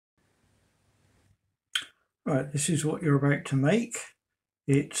Right, this is what you're about to make.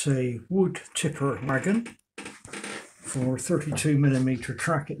 It's a wood tipper wagon for 32mm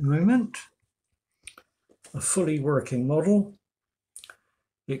track at the moment. A fully working model.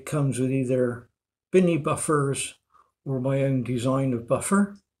 It comes with either binny buffers or my own design of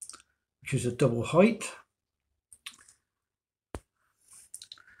buffer, which is a double height.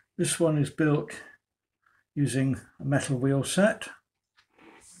 This one is built using a metal wheel set.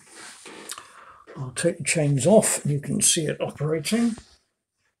 I'll take the chains off and you can see it operating.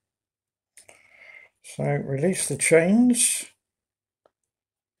 So release the chains.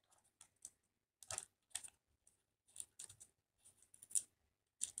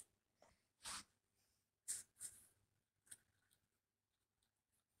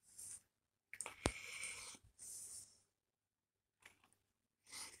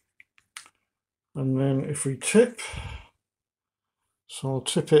 And then if we tip, so I'll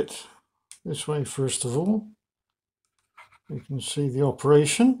tip it this way first of all. You can see the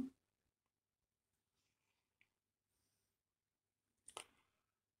operation.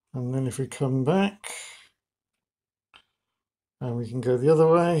 And then if we come back, and we can go the other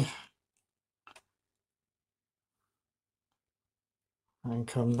way, and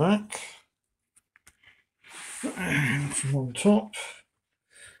come back, and from on top,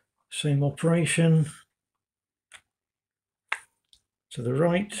 same operation, to the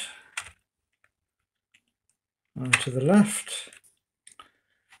right, and to the left.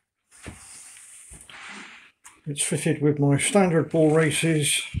 It's fitted with my standard ball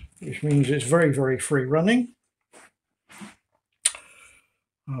races, which means it's very free running.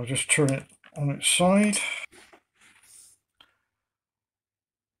 I'll just turn it on its side.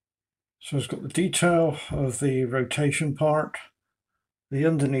 So it's got the detail of the rotation part, the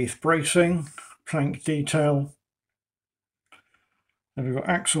underneath bracing, plank detail, and we've got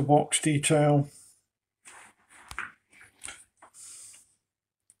axle box detail,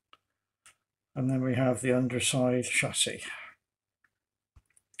 and then we have the underside chassis.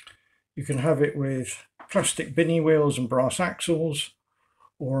 You can have it with plastic binny wheels and brass axles,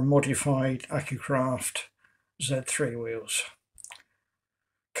 or modified Accucraft Z3 wheels.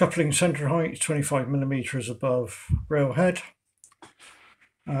 Coupling centre height 25mm above railhead.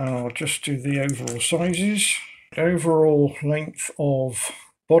 I'll just do the overall sizes. Overall length of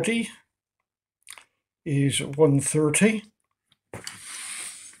body is 130.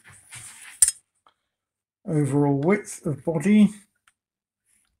 Overall width of body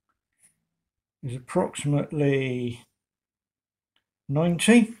is approximately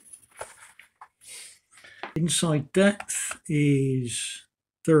 90. Inside depth is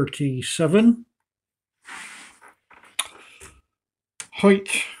 37.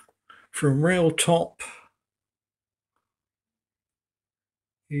 Height from rail top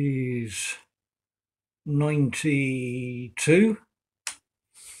is 92.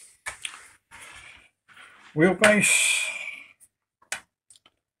 Wheelbase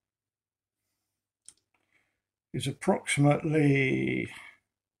is approximately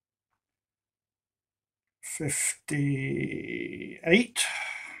 58.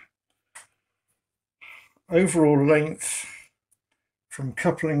 Overall length from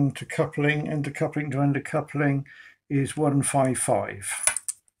coupling to coupling, end of coupling to end of coupling, is 155.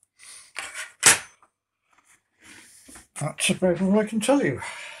 That's about all I can tell you.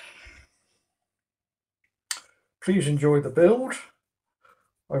 Please enjoy the build.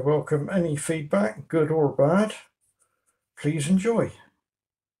 I welcome any feedback, good or bad. Please enjoy.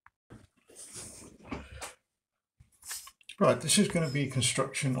 Right, this is going to be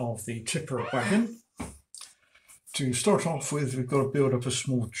construction of the tipper wagon. To start off with, we've got to build up a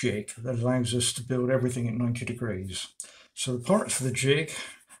small jig that allows us to build everything at 90 degrees. So the parts for the jig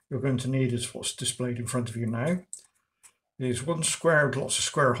you're going to need is what's displayed in front of you now. There's one square with lots of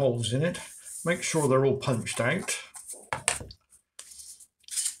square holes in it. Make sure they're all punched out.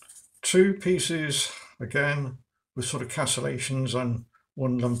 Two pieces, again, with sort of castellations and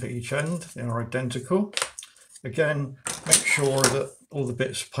one lump at each end. They are identical. Again, make sure that all the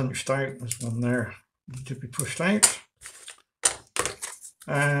bits punched out. There's one there need to be pushed out.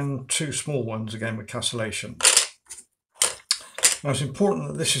 And two small ones, again, with castellation. Now, it's important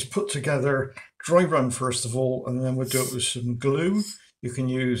that this is put together dry run first of all, and then we'll do it with some glue. You can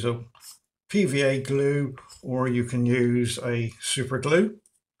use a PVA glue or you can use a super glue.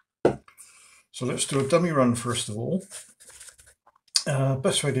 So let's do a dummy run first of all.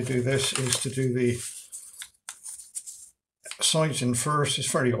 Best way to do this is to do the sides in first.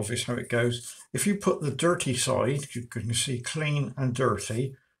 It's very obvious how it goes. If you put the dirty side, you can see clean and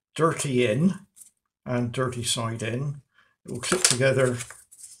dirty, dirty in and dirty side in, it will clip together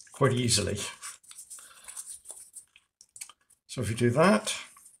quite easily. So if you do that,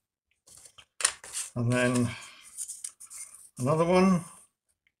 and then another one,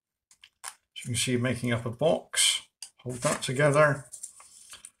 so you can see you're making up a box, hold that together,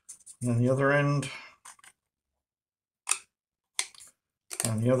 and then the other end,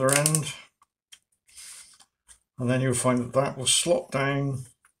 and the other end, and then you'll find that that will slot down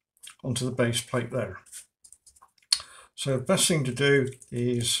onto the base plate there. So the best thing to do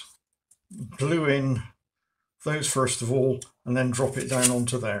is glue in those first of all, and then drop it down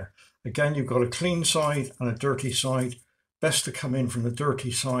onto there. Again, you've got a clean side and a dirty side. Best to come in from the dirty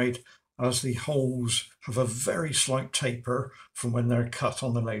side, as the holes have a very slight taper from when they're cut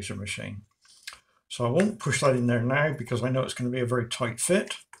on the laser machine. So I won't push that in there now because I know it's going to be a very tight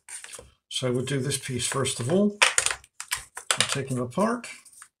fit. So we'll do this piece first of all. I'm taking it apart.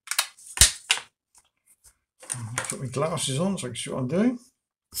 Put my glasses on so I can see what I'm doing.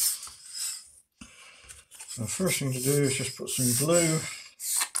 So the first thing to do is just put some glue.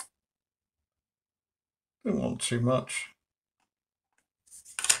 Don't want too much.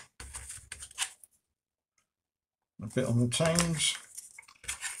 A bit on the tangs.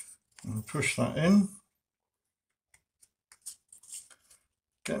 And push that in.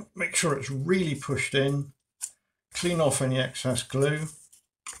 Okay, make sure it's really pushed in. Clean off any excess glue.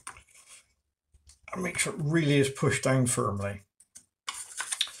 And make sure it really is pushed down firmly.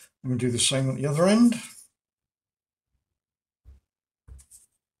 I'm going to do the same at the other end.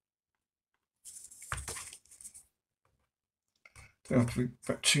 Don't have to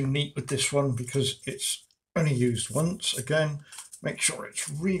be too neat with this one because it's only used once. Again, make sure it's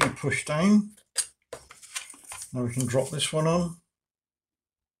really pushed down. Now we can drop this one on.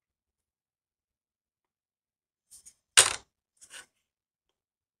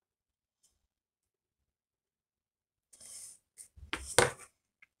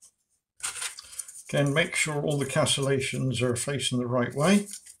 Again, make sure all the castellations are facing the right way.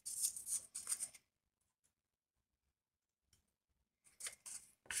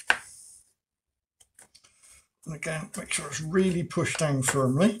 And again, make sure it's really pushed down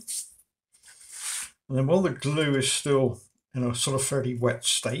firmly. And then while the glue is still in a sort of fairly wet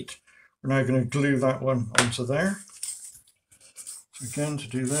state, we're now going to glue that one onto there. So again, to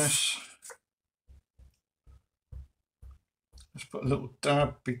do this, let's put a little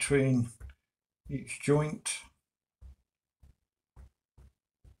dab between each joint.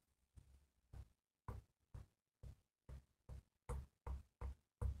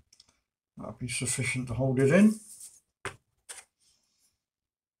 That'll be sufficient to hold it in.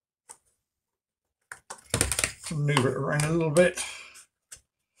 To move it around a little bit.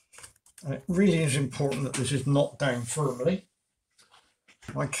 And it really is important that this is knocked down firmly.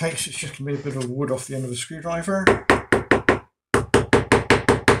 In my case, it's just going to be a bit of wood off the end of a screwdriver.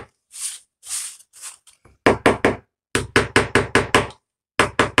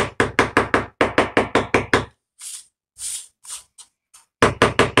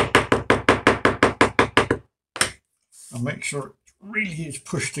 And make sure it really is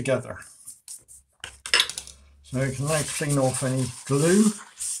pushed together. So you can now clean off any glue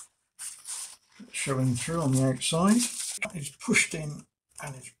that's showing through on the outside. It's pushed in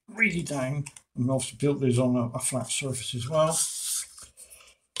and it's really down, and we obviously built these on a flat surface as well.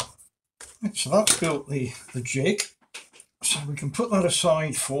 Right, so that's built the jig. So we can put that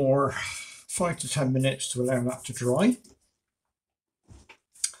aside for 5 to 10 minutes to allow that to dry.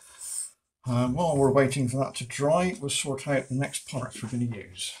 While we're waiting for that to dry, we'll sort out the next parts we're going to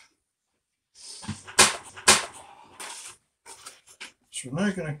use. So we're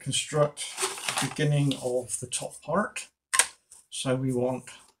now going to construct the beginning of the top part. So we want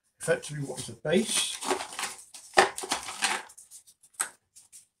effectively what is the base,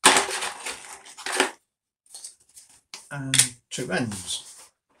 and 2 ends.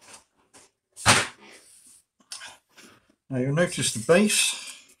 Now you'll notice the base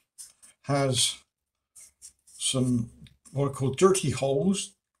has some what I call dirty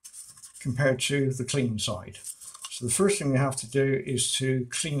holes compared to the clean side. So the first thing we have to do is to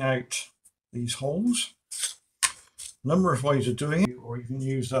clean out these holes. A number of ways of doing it, or you can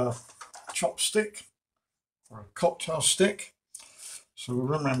use a chopstick or a cocktail stick. So we'll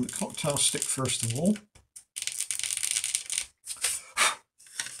run around the cocktail stick first of all.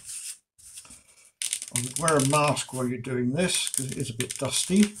 I would wear a mask while you're doing this because it is a bit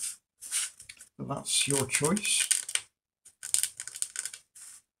dusty, but that's your choice.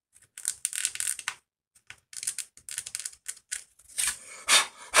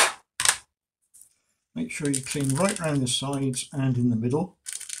 Make sure you clean right around the sides and in the middle.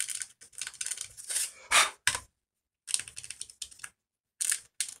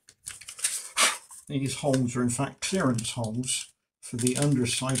 these holes are in fact clearance holes for the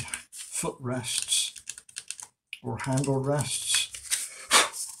underside footrests or handle rests.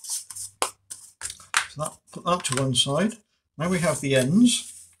 So put that to one side. Now we have the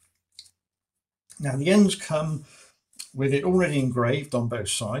ends. Now the ends come with it already engraved on both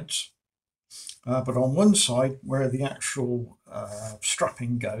sides, but on one side where the actual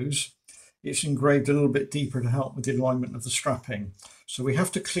strapping goes, it's engraved a little bit deeper to help with the alignment of the strapping. So we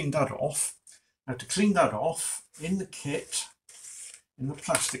have to clean that off. Now to clean that off, in the kit, in the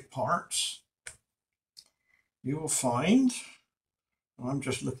plastic parts, you will find, I'm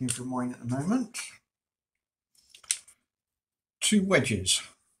just looking for mine at the moment, 2 wedges,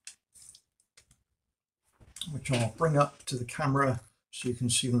 which I'll bring up to the camera so you can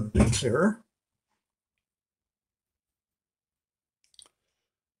see them a bit clearer.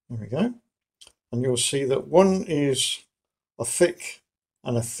 There we go. And you'll see that one is a thick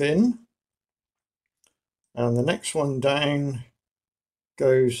and a thin, and the next one down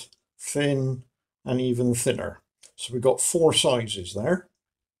goes thin and even thinner. So we've got 4 sizes there.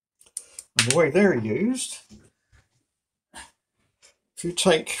 And the way they're used, if you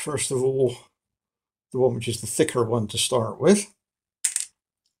take first of all the one which is the thicker one to start with,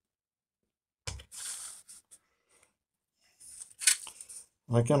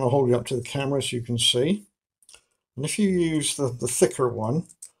 and again I'll hold you up to the camera so you can see, and if you use the thicker one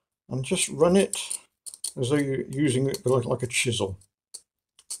and just run it as though you're using it like a chisel,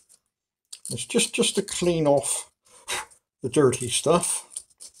 it's just to clean off the dirty stuff,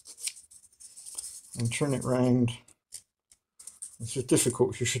 and turn it round. This is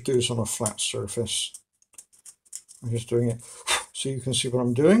difficult, you should do this on a flat surface. I'm just doing it so you can see what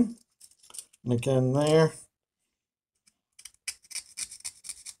I'm doing. And again there,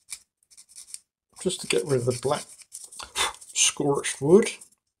 just to get rid of the black scorched wood.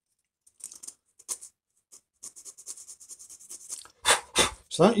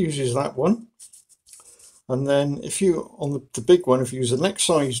 So that uses that one. And then if you, on the big one, if you use the next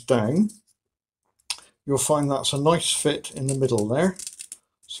size down, you'll find that's a nice fit in the middle there.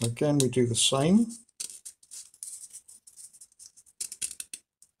 So again, we do the same.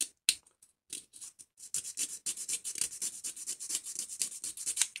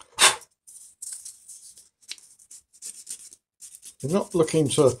 You're not looking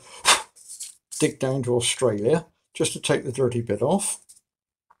to dig down to Australia, just to take the dirty bit off.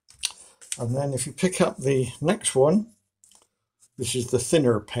 And then if you pick up the next one, this is the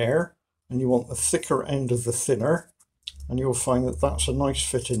thinner pair, and you want the thicker end of the thinner, and you'll find that that's a nice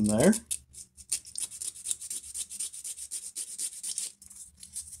fit in there.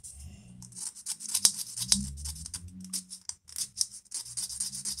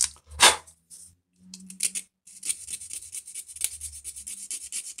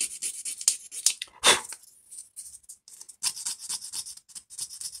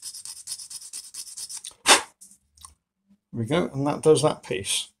 There we go, and that does that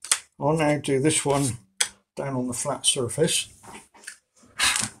piece. I'll now do this one down on the flat surface.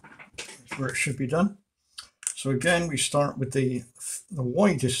 That's where it should be done. So again, we start with the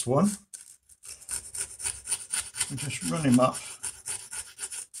widest one and just run him up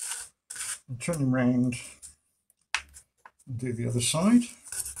and turn him round and do the other side.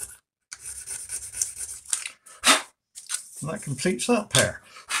 And that completes that pair.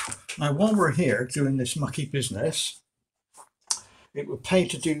 Now while we're here doing this mucky business, it would pay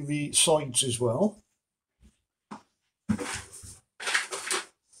to do the sides as well.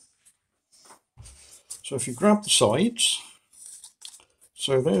 So if you grab the sides,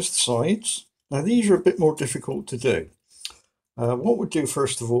 so there's the sides. Now these are a bit more difficult to do. What we'll do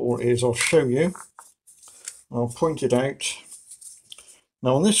first of all is I'll show you, I'll point it out.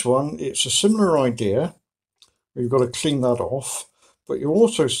 Now on this one, it's a similar idea. You've got to clean that off, but you'll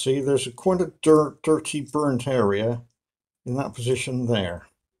also see there's quite a dirty burnt area in that position there.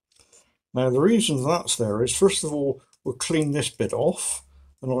 Now the reason that's there is, first of all, we'll clean this bit off,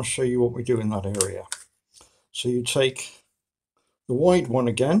 and I'll show you what we do in that area. So you take the wide one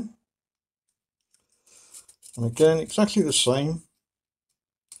again, and again exactly the same,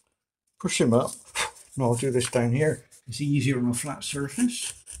 push him up, and I'll do this down here, it's easier on a flat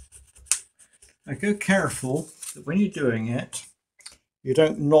surface. Now go careful that when you're doing it, you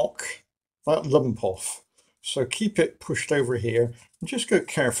don't knock that lump off. So keep it pushed over here and just go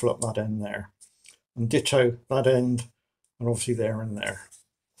careful up that end there, and ditto that end, and obviously there and there.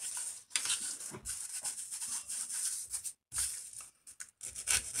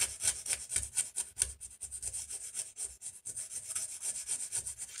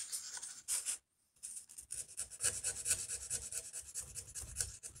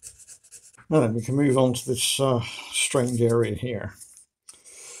 Now then, we can move on to this strained area here.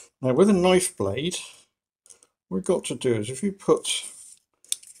 Now with a knife blade, what we've got to do is, if you put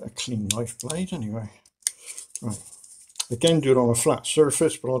a clean knife blade anyway, right, again do it on a flat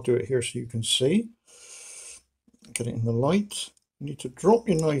surface, but I'll do it here so you can see. Get it in the light. You need to drop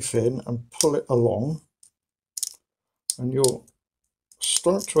your knife in and pull it along, and you'll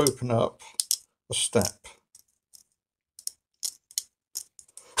start to open up a step.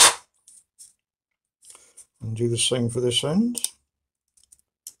 And do the same for this end.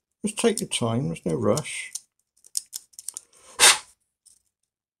 Just take your time, there's no rush.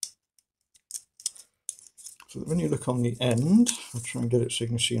 So that when you look on the end, I'll try and get it so you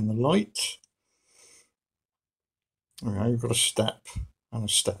can see in the light. Alright, you've got a step and a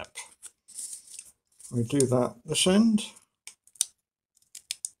step. We do that this end.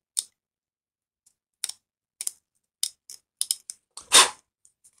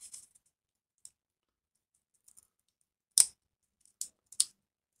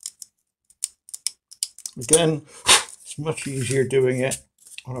 Again, it's much easier doing it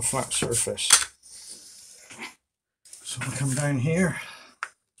on a flat surface. So I'll come down here.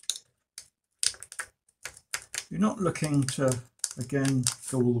 You're not looking to, again,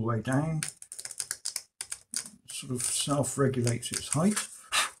 go all the way down. It sort of self-regulates its height.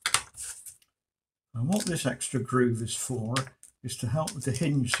 And what this extra groove is for is to help with the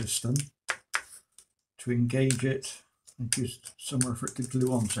hinge system, to engage it and just somewhere for it to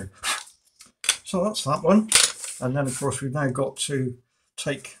glue onto. So that's that one. And then of course we've now got to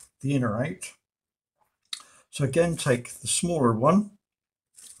take the inner out. So again, take the smaller one.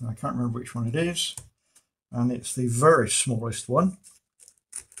 I can't remember which one it is. And it's the very smallest one.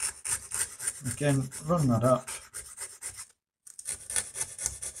 Again, run that up.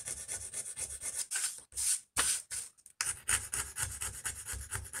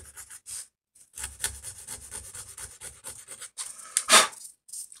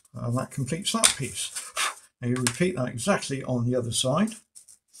 And that completes that piece. Now you repeat that exactly on the other side.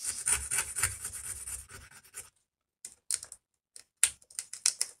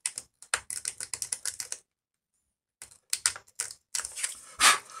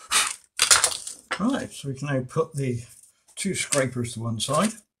 Right, so we can now put the two scrapers to one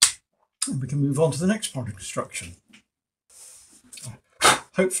side, and we can move on to the next part of construction.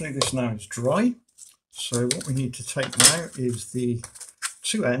 Hopefully this now is dry. So what we need to take now is the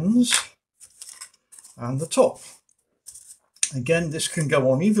two ends and the top. Again, this can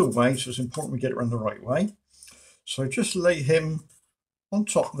go on either way, so it's important we get it around the right way. So just lay him on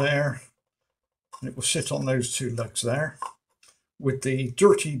top there, and it will sit on those two lugs there, with the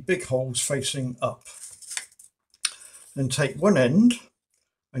dirty big holes facing up. Then take one end,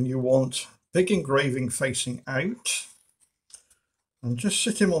 and you want big engraving facing out, and just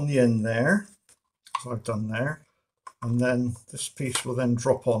sit him on the end there, as I've done there, and then this piece will then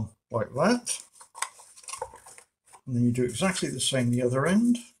drop on like that. And then you do exactly the same the other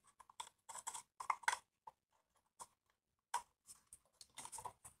end.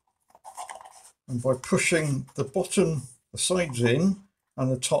 And by pushing the bottom, the sides in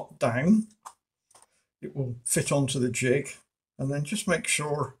and the top down, it will fit onto the jig. And then just make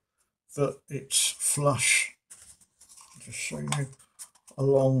sure that it's flush. I'll just show you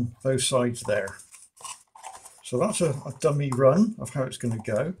along both sides there. So that's a dummy run of how it's going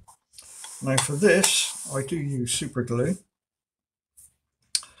to go. Now for this, I do use super glue,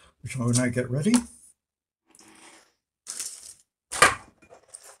 which I will now get ready.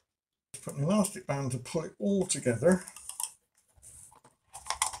 Put an elastic band to pull it all together.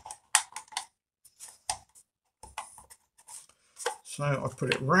 So I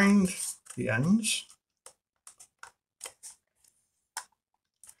put it round the ends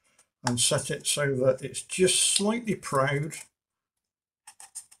and set it so that it's just slightly proud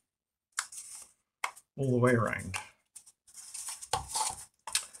all the way around.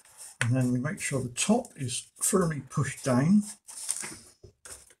 And then we make sure the top is firmly pushed down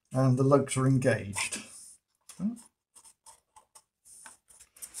and the lugs are engaged.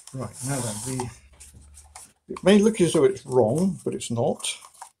 Right, now then, it may look as though it's wrong, but it's not.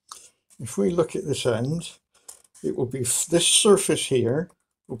 If we look at this end, it will be, this surface here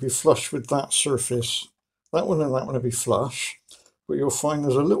will be flush with that surface. That one and that one will be flush, but you'll find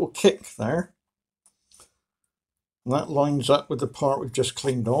there's a little kick there. And that lines up with the part we've just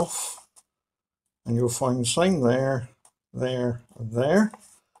cleaned off. And you'll find the same there, there, and there.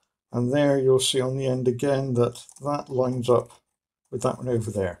 And there you'll see on the end again that that lines up with that one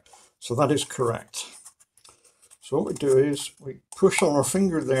over there. So that is correct. So what we do is we push on our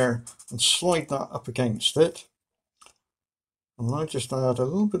finger there and slide that up against it. And I just add a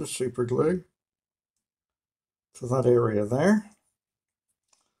little bit of super glue to that area there.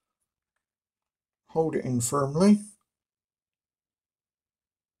 Hold it in firmly.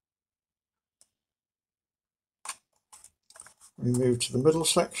 We move to the middle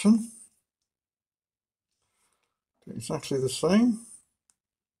section. Do exactly the same.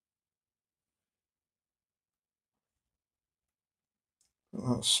 Put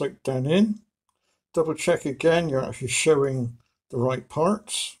that soak down in. Double check again, you're actually showing the right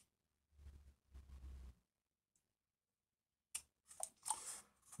parts.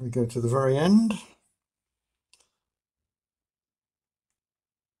 We go to the very end.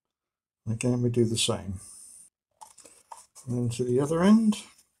 Again, we do the same. And then to the other end.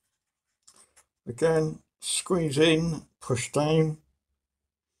 Again, squeeze in, push down.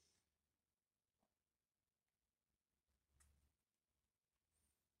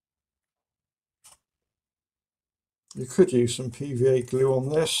 You could use some PVA glue on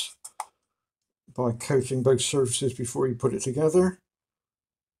this by coating both surfaces before you put it together.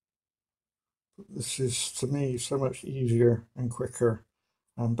 This is, to me, so much easier and quicker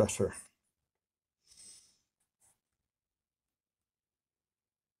and better.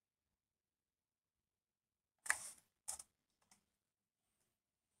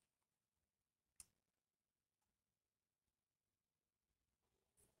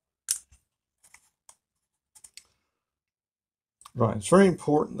 Right, it's very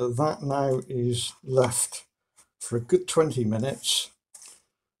important that that now is left for a good 20 minutes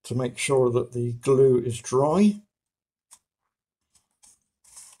to make sure that the glue is dry.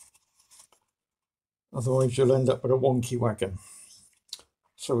 Otherwise you'll end up with a wonky wagon.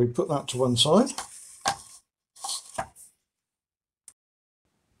 So we put that to one side.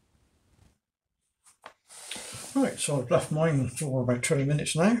 Right, so I've left mine for about 20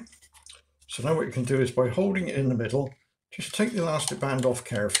 minutes now. So now what you can do is, by holding it in the middle, just take the elastic band off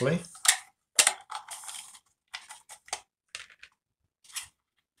carefully.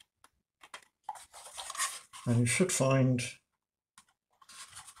 And you should find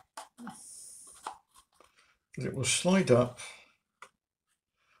that it will slide up.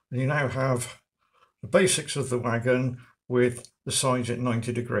 And you now have the basics of the wagon with the sides at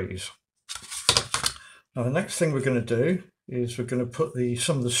 90 degrees. Now the next thing we're going to do is we're going to put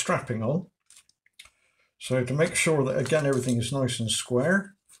some of the strapping on. So to make sure that, again, everything is nice and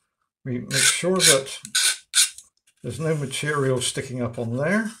square, we make sure that there's no material sticking up on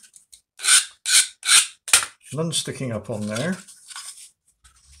there, none sticking up on there.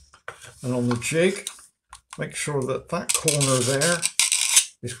 And on the jig, make sure that that corner there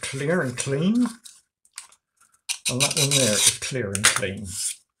is clear and clean, and that one there is clear and clean.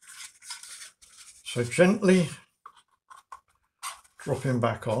 So gently drop him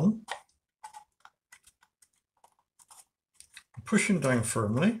back on, push him down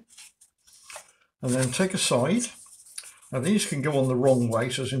firmly, and then take a side. Now these can go on the wrong way,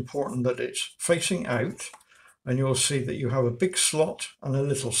 so it's important that it's facing out, and you'll see that you have a big slot and a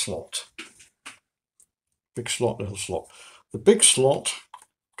little slot. Big slot, little slot. The big slot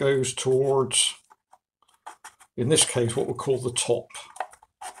goes towards, in this case, what we'll call the top.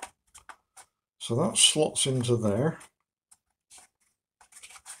 So that slots into there,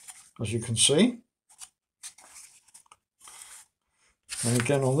 as you can see. And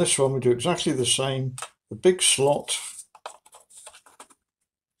again on this one we do exactly the same. The big slot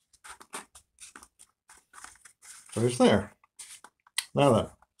goes there. Now then,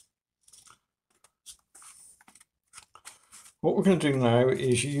 what we're going to do now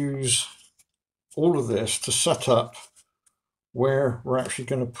is use all of this to set up where we're actually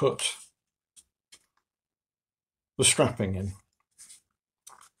going to put the strapping in.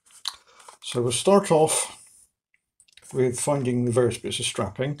 So we'll start off with finding the various bits of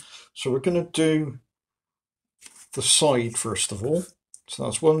strapping. So we're going to do the side first of all. So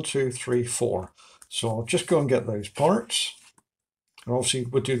that's 1, 2, 3, 4. So I'll just go and get those parts, and obviously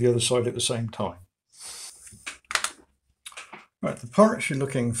we'll do the other side at the same time. Right, the parts you're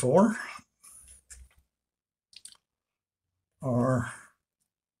looking for are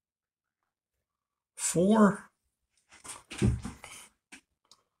 4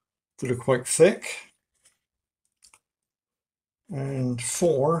 that are quite thick and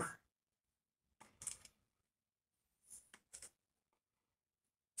 4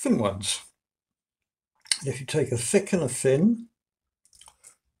 thin ones. If you take a thick and a thin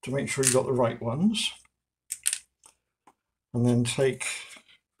to make sure you've got the right ones, and then take,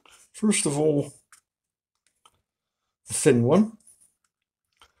 first of all, the thin one.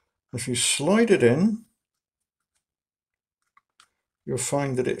 If you slide it in, you'll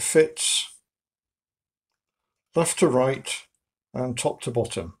find that it fits left to right and top to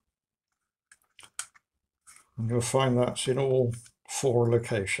bottom. And you'll find that's in all 4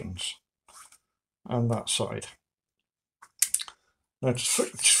 locations and that side. Now to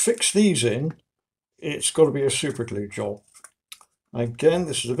fix these in, it's got to be a super glue job. Again,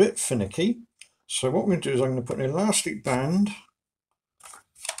 this is a bit finicky, so what I'm going to do is I'm going to put an elastic band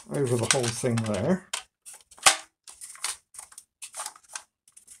over the whole thing there.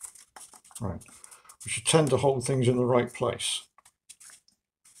 Right, we should tend to hold things in the right place.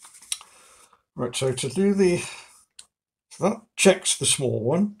 Right, so to do so that checks the small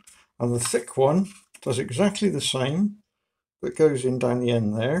one, and the thick one does exactly the same, but goes in down the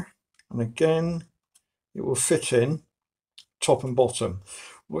end there, and again it will fit in top and bottom.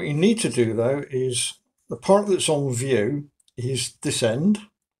 What you need to do though is the part that's on view is this end,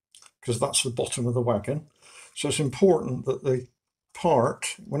 because that's the bottom of the wagon. So it's important that the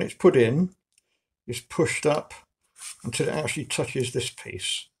part, when it's put in, is pushed up until it actually touches this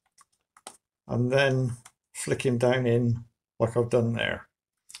piece, and then flicking down in like I've done there.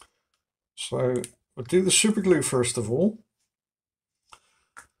 So I'll do the super glue first of all.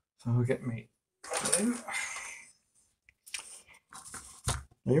 So I'll get me glue.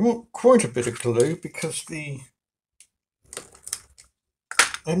 Now you want quite a bit of glue because the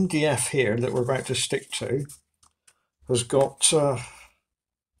MDF here that we're about to stick to has got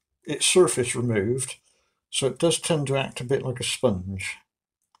its surface removed, so it does tend to act a bit like a sponge.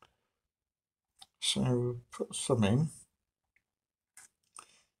 So put some in.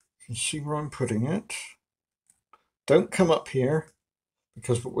 You can see where I'm putting it. Don't come up here,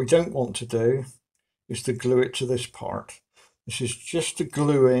 because what we don't want to do is to glue it to this part. This is just to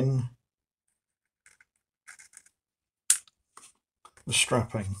glue in the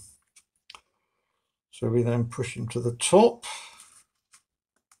strapping. So we then push into the top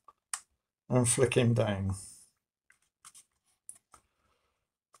and flick him down.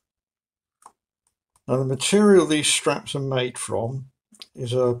 Now the material these straps are made from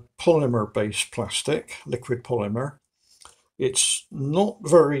is a polymer based plastic, liquid polymer. It's not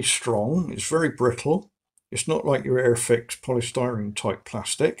very strong, it's very brittle. It's not like your Airfix polystyrene type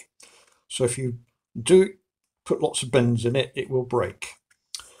plastic. So if you do put lots of bends in it, it will break.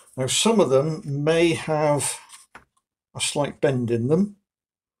 Now some of them may have a slight bend in them.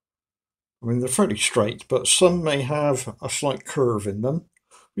 I mean, they're fairly straight, but some may have a slight curve in them.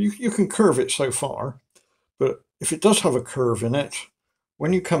 You can curve it so far, but if it does have a curve in it,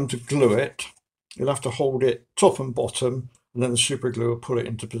 when you come to glue it, you'll have to hold it top and bottom, and then the super glue will pull it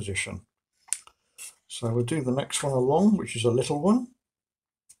into position. So we'll do the next one along, which is a little one.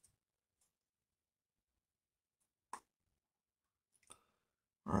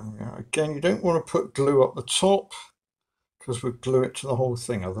 Again, you don't want to put glue up the top, because we'll glue it to the whole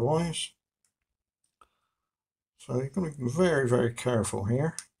thing otherwise. So you've got to be very, very careful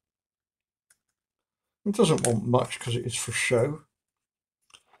here. It doesn't want much because it is for show.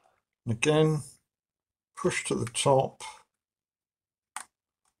 And again, push to the top,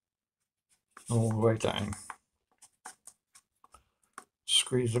 all the way down.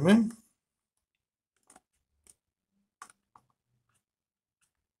 Squeeze them in.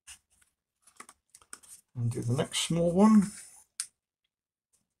 And do the next small one.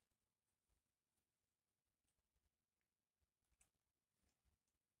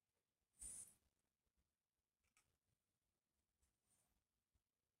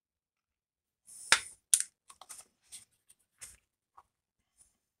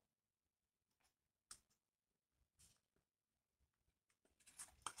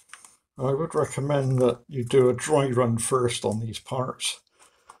 I would recommend that you do a dry run first on these parts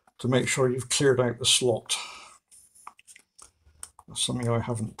to make sure you've cleared out the slot. That's something I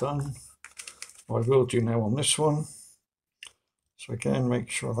haven't done. I will do now on this one. So again, make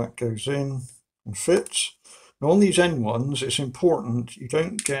sure that goes in and fits. Now on these end ones, it's important you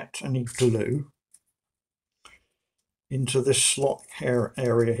don't get any glue into this slot hair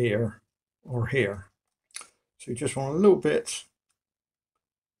area here or here. So you just want a little bit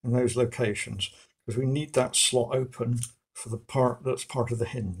in those locations, because we need that slot open for the part that's part of the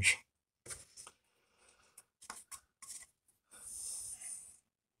hinge.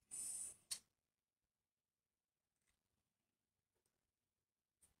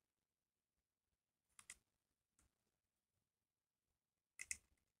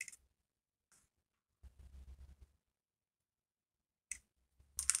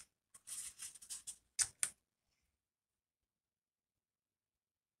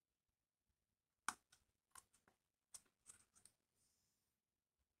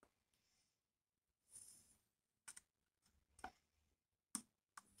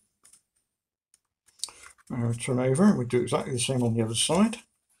 Turn over and we do exactly the same on the other side.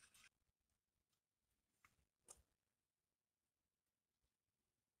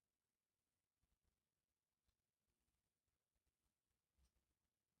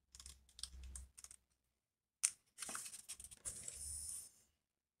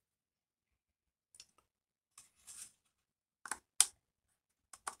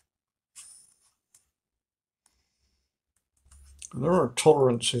 And there are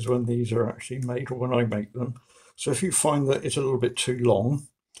tolerances when these are actually made or when I make them. So if you find that it's a little bit too long,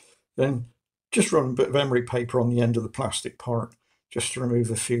 then just run a bit of emery paper on the end of the plastic part just to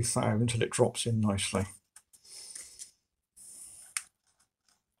remove a few thou until it drops in nicely.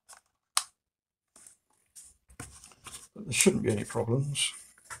 But there shouldn't be any problems.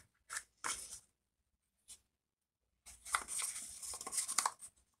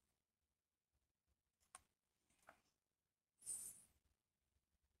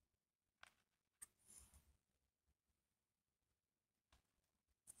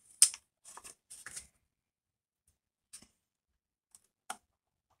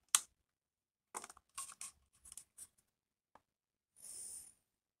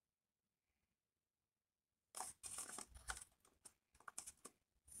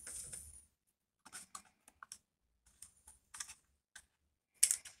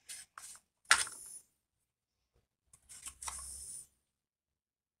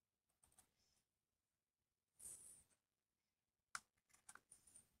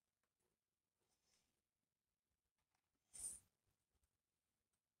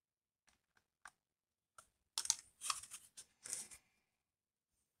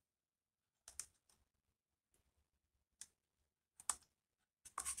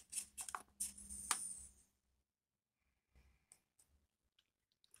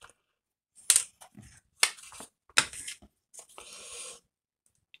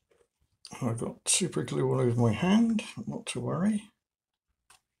 I've got super glue all over my hand, not to worry.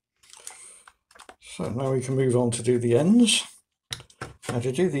 So now we can move on to do the ends. Now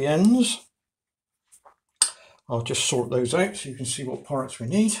to do the ends, I'll just sort those out so you can see what parts we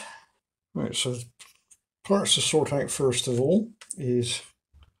need. Right, so the parts to sort out first of all is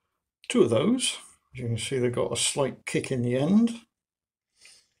two of those. As you can see, they've got a slight kick in the end.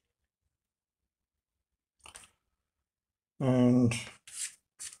 And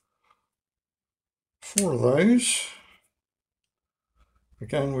four of those,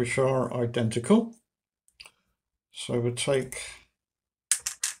 again, which are identical. So we'll take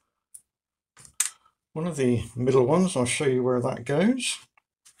one of the middle ones, I'll show you where that goes.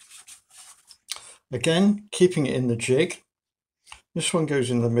 Again, keeping it in the jig. This one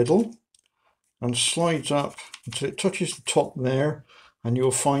goes in the middle and slides up until it touches the top there, and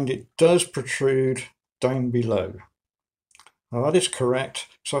you'll find it does protrude down below. Now that is correct,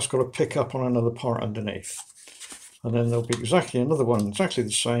 so that's got to pick up on another part underneath. And then there'll be exactly another one, exactly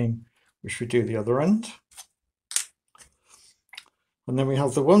the same, which we do the other end. And then we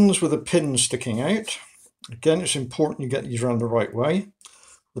have the ones with the pin sticking out. Again, it's important you get these around the right way.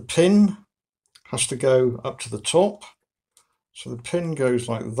 The pin has to go up to the top. So the pin goes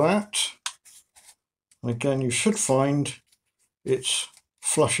like that. And again, you should find it's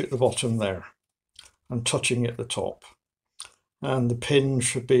flush at the bottom there and touching at the top. And the pin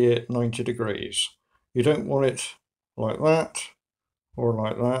should be at 90 degrees. You don't want it like that or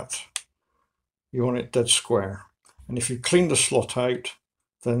like that. You want it dead square. And if you clean the slot out,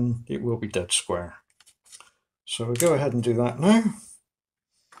 then it will be dead square. So we'll go ahead and do that now.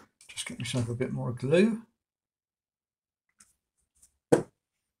 Just get myself a bit more glue.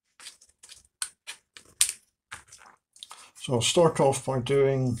 So I'll start off by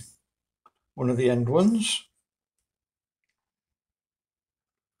doing one of the end ones.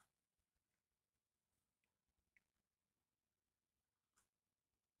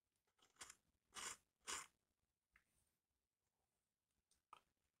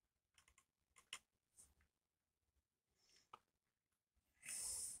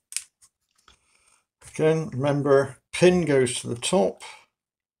 Again, remember, pin goes to the top.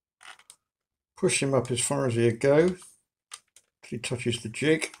 Push him up as far as he'll go till he touches the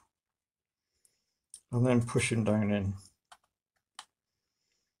jig, and then push him down in.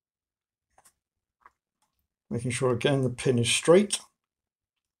 Making sure again the pin is straight.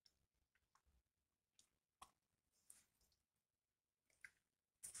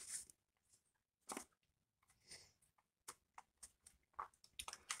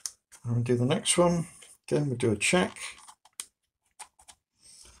 And we'll do the next one. Again, we'll do a check.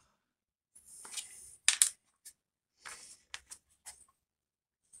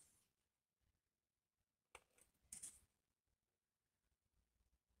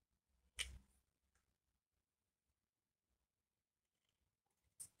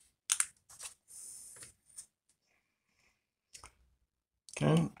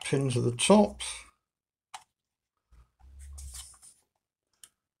 Again, pin to the top,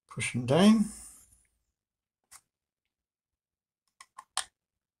 pushing down.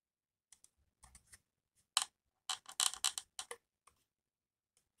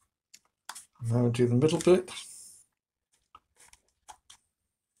 And now we'll do the middle bit.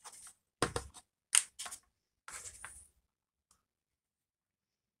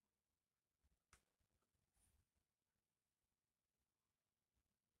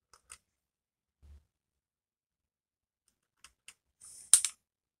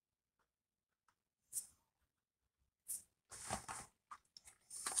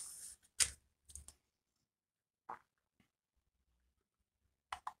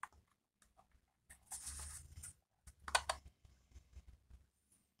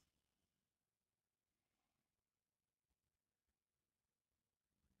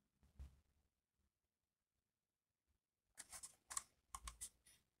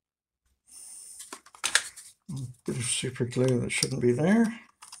 A bit of super glue that shouldn't be there.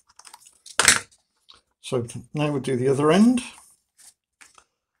 So now we'll do the other end.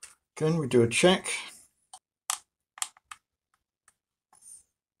 Again, we do a check.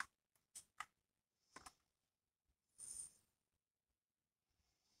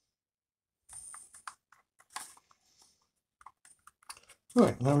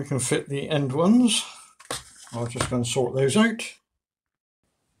 Right, now we can fit the end ones. I'll just go and sort those out.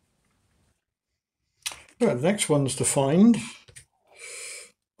 Right, the next ones to find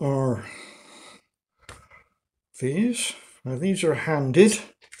are these. Now these are handed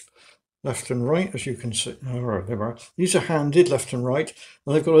left and right, as you can see. Oh, there are. These are handed left and right,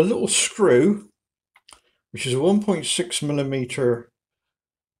 and they've got a little screw, which is a 1.6mm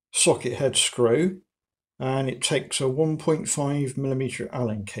socket head screw, and it takes a 1.5mm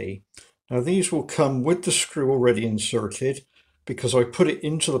Allen key. Now these will come with the screw already inserted, because I put it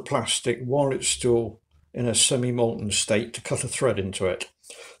into the plastic while it's still in a semi-molten state to cut a thread into it.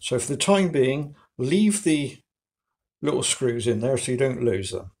 So for the time being, leave the little screws in there so you don't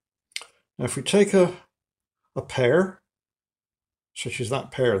lose them. Now if we take a pair, such as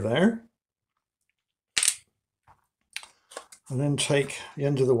that pair there, and then take the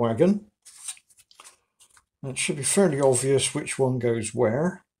end of the wagon, it should be fairly obvious which one goes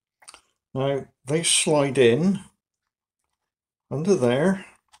where. Now they slide in under there,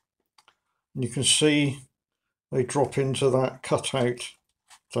 and you can see they drop into that cutout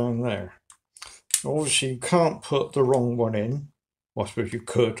down there. Obviously you can't put the wrong one in. Well, I suppose you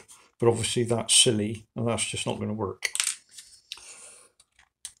could, but obviously that's silly and that's just not going to work.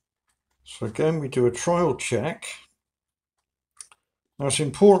 So again, we do a trial check. Now it's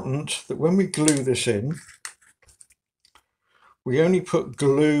important that when we glue this in, we only put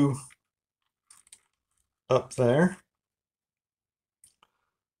glue up there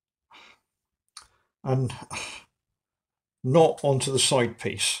and not onto the side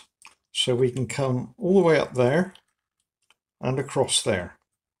piece. So we can come all the way up there and across there.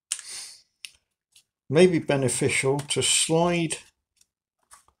 May be beneficial to slide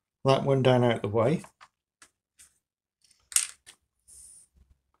that one down out the way.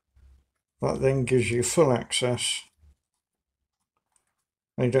 That then gives you full access,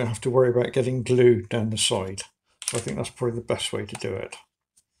 and you don't have to worry about getting glue down the side. So I think that's probably the best way to do it.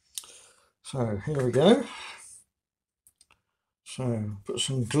 So here we go. So put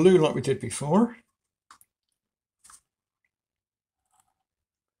some glue like we did before.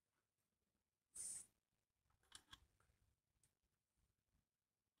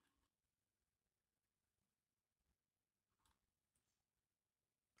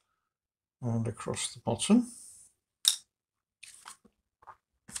 And across the bottom.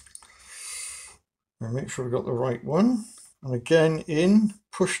 And make sure we've got the right one. And again in,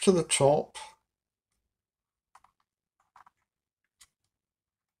 push to the top.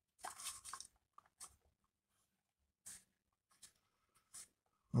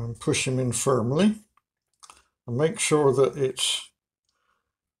 And push them in firmly. And make sure that it's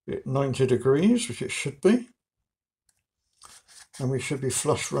at 90 degrees, which it should be. And we should be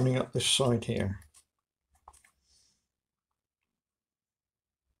flush running up this side here.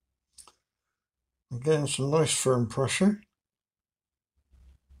 Again, some nice firm pressure.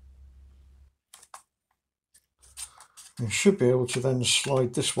 You should be able to then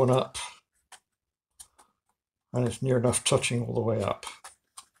slide this one up, and it's near enough touching all the way up.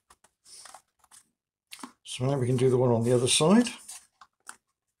 So now we can do the one on the other side.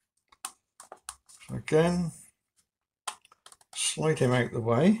 So again, slide him out the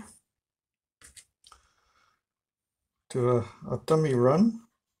way. Do a dummy run.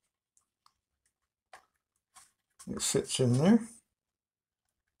 It fits in there.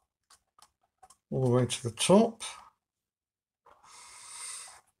 all the way to the top.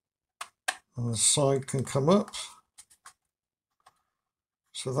 And the side can come up.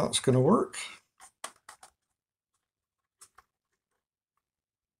 So that's going to work.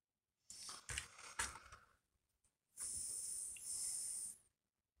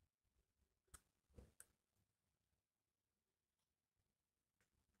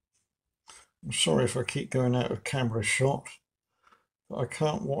 I'm sorry if I keep going out of camera shot, but I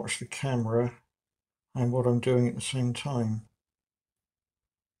can't watch the camera and what I'm doing at the same time.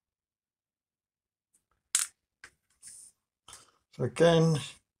 So again,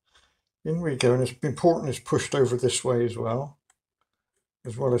 in we go, and it's important it's pushed over this way as well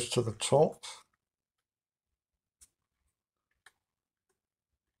as to the top.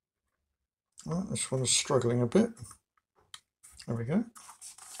 Oh, this one is struggling a bit. There we go.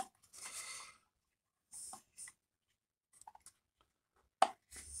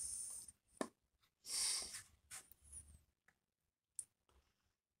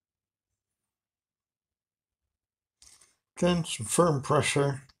 Again, some firm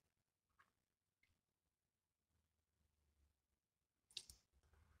pressure.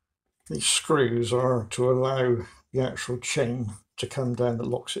 These screws are to allow the actual chain to come down that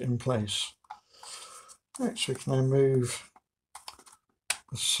locks it in place. Right, so we can now move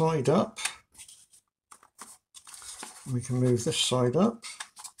the side up. We can move this side up.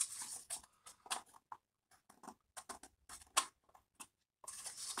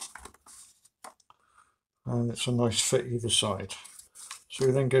 And it's a nice fit either side. So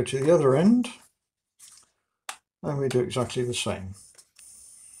we then go to the other end and we do exactly the same.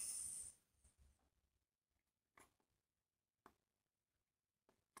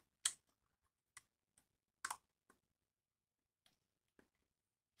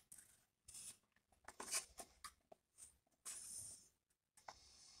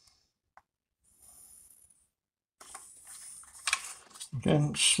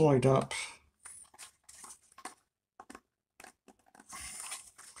 Again, slide up.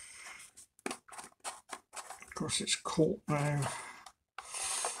 Of course, it's caught now.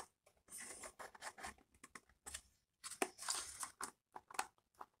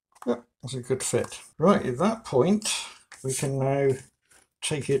 Yep, that's a good fit. Right, at that point, we can now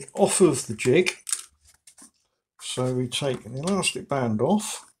take it off of the jig. So we take the elastic band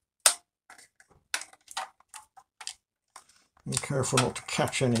off. Be careful not to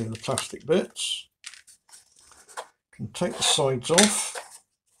catch any of the plastic bits. Can take the sides off.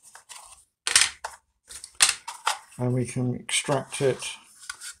 And we can extract it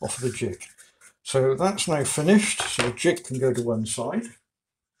off the jig. So that's now finished, so the jig can go to one side.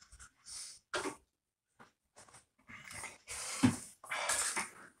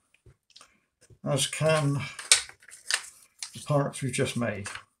 As can the parts we've just made.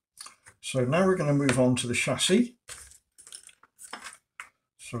 So now we're going to move on to the chassis.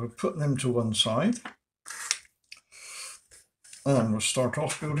 So we'll put them to one side. And we'll start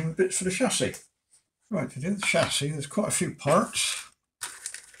off building the bits for the chassis. Right, to do the chassis, there's quite a few parts,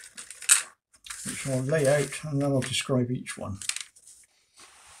 which I'll lay out and then I'll describe each one.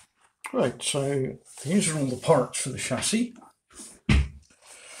 Right, so these are all the parts for the chassis.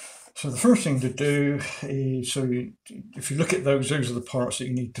 So the first thing to do is, if you look at those are the parts that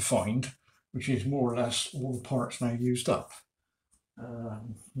you need to find, which is more or less all the parts now used up.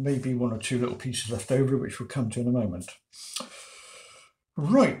 Maybe one or two little pieces left over, which we'll come to in a moment.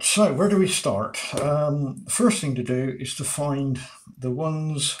 Right, so where do we start? The first thing to do is to find the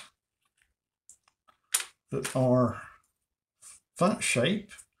ones that are that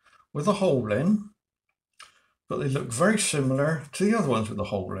shape with a hole in, but they look very similar to the other ones with a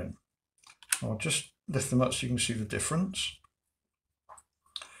hole in. I'll just lift them up so you can see the difference.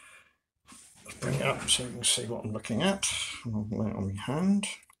 Let's bring it up so you can see what I'm looking at. I'll lay it on my hand.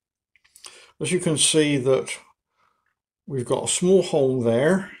 As you can see that we've got a small hole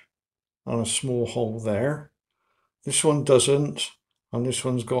there and a small hole there. This one doesn't, and this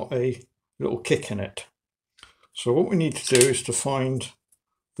one's got a little kick in it. So what we need to do is to find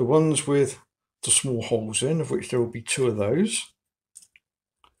the ones with the small holes in, of which there will be two of those.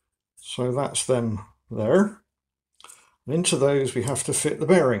 So that's them there. And into those we have to fit the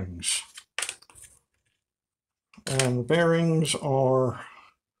bearings. And the bearings are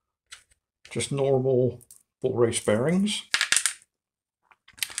just normal ball race bearings.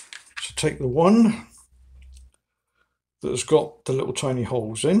 So take the one that has got the little tiny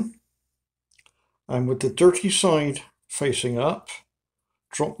holes in, and with the dirty side facing up,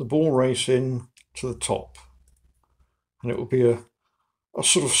 drop the ball race in to the top, and it will be a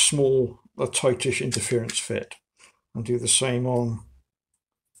sort of small, a tightish interference fit, and do the same on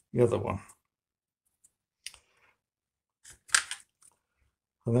the other one.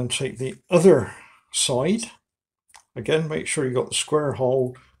 And then take the other side. Again, make sure you got the square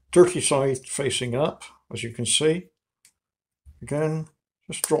hole, dirty side facing up, as you can see. Again,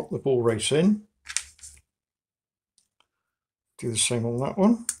 just drop the ball race in. Do the same on that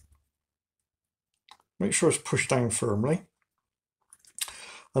one. Make sure it's pushed down firmly.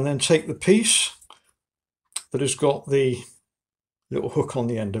 And then take the piece that has got the little hook on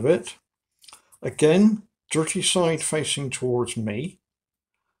the end of it. Again, dirty side facing towards me.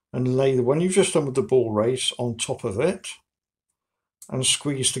 And lay the one you've just done with the ball race on top of it. And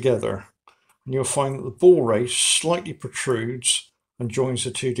squeeze together. And you'll find that the ball race slightly protrudes and joins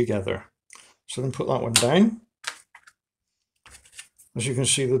the two together. So then put that one down. As you can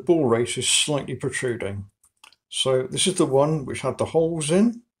see, the ball race is slightly protruding. So this is the one which had the holes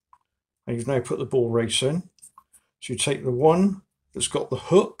in, and you've now put the ball race in. So you take the one that's got the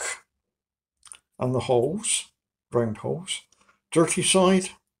hook and the holes, round holes, dirty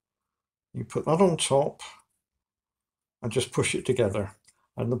side, you put that on top and just push it together,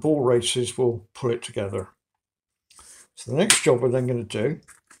 and the ball races will pull it together. So the next job we're then going to do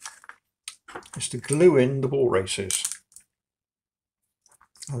is to glue in the ball races.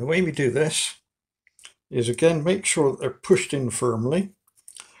 And the way we do this is, again, make sure that they're pushed in firmly.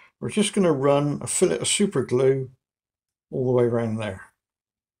 We're just going to run a fillet of super glue all the way around there.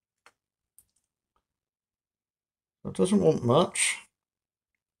 It doesn't want much.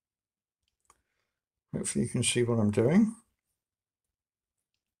 Hopefully you can see what I'm doing.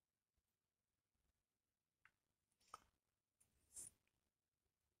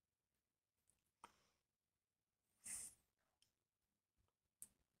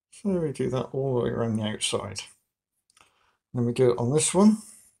 So we do that all the way around the outside. Then we do it on this one.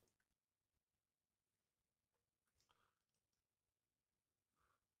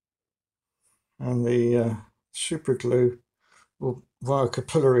 And the super glue will, via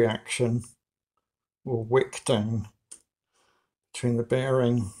capillary action, will wick down between the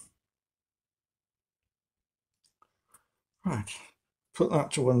bearing. Right, put that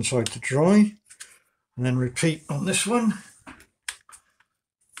to one side to dry, and then repeat on this one.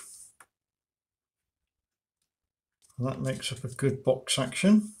 And that makes up a good box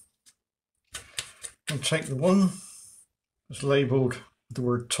action. And take the one that's labelled with the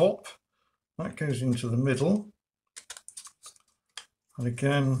word top, that goes into the middle, and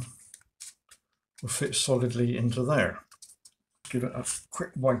again will fit solidly into there. Give it a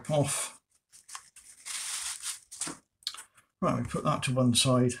quick wipe off. Right, we put that to one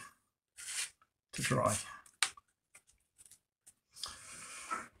side to dry.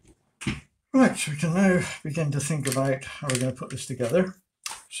 Right, so we can now begin to think about how we're going to put this together.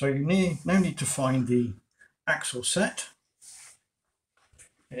 So you now need to find the axle set.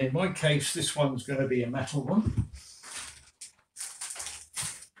 In my case, this one's going to be a metal one.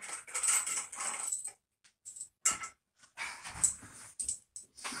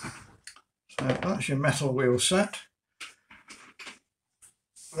 So that's your metal wheel set.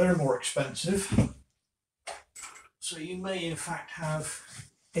 They're more expensive. So you may in fact have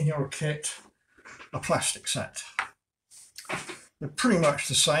in your kit a plastic set. They're pretty much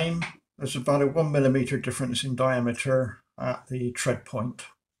the same. There's about a 1mm difference in diameter at the tread point.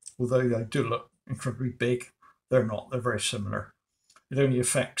 Although they do look incredibly big, they're not, they're very similar. It only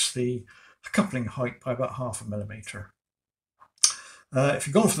affects the coupling height by about 0.5 millimeter. If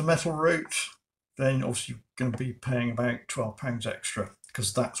you're going for the metal route, then obviously you're going to be paying about £12 extra,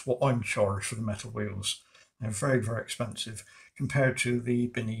 because that's what I'm charged for the metal wheels. They're very, very expensive compared to the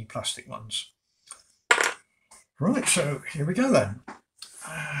binny plastic ones. Right, so here we go then.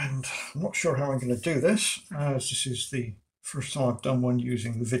 And I'm not sure how I'm going to do this, as this is the first time I've done one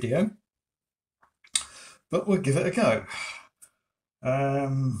using the video, but we'll give it a go. What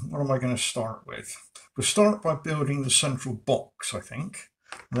am I going to start with? We'll start by building the central box, I think.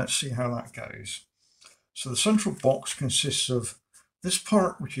 Let's see how that goes. So the central box consists of this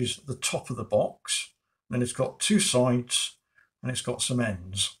part, which is the top of the box, then it's got two sides and it's got some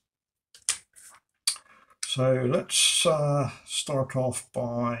ends. So let's start off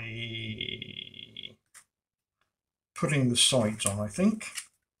by putting the sides on, I think.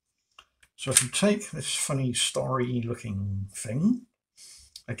 So if you take this funny starry looking thing,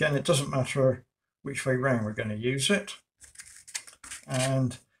 again, it doesn't matter which way round we're going to use it.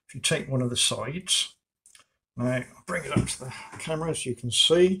 And if you take one of the sides, now I'll bring it up to the camera so you can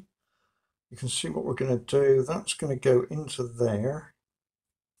see what we're going to do. That's going to go into there.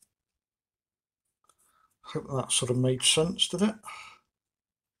 Hope that sort of made sense, did it?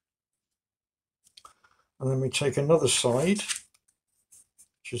 And then we take another side,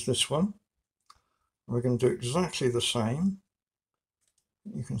 which is this one. We're going to do exactly the same.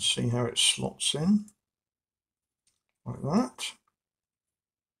 You can see how it slots in like that.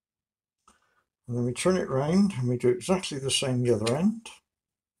 And then we turn it round and we do exactly the same the other end.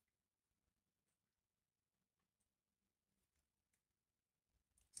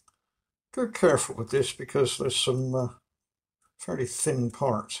 Go careful with this because there's some fairly thin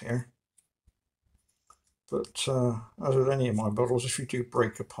parts here. But as with any of my bottles, if you do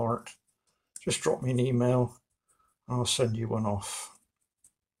break a part, just drop me an email and I'll send you one off.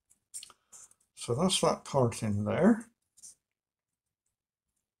 So that's that part in there.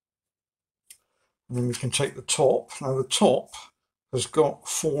 And then we can take the top. Now the top has got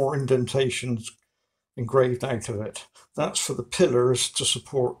 4 indentations engraved out of it. That's for the pillars to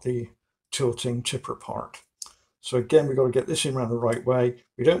support the tilting tipper part. So again, we've got to get this in around the right way.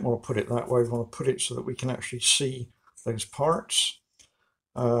 We don't want to put it that way. We want to put it so that we can actually see those parts.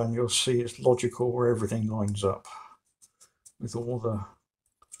 And you'll see it's logical where everything lines up with all the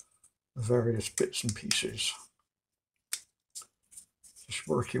various bits and pieces. Just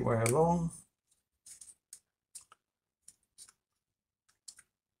work your way along.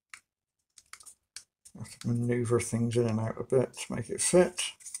 You have to maneuver things in and out a bit to make it fit.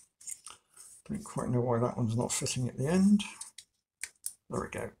 Don't quite know why that one's not fitting at the end. There we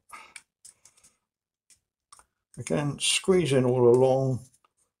go. Again, squeeze in all along.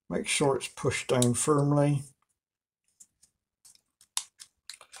 Make sure it's pushed down firmly.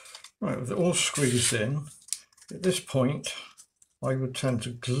 Right, with it all squeezed in, at this point, I would tend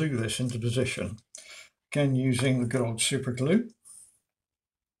to glue this into position. Again, using the good old super glue.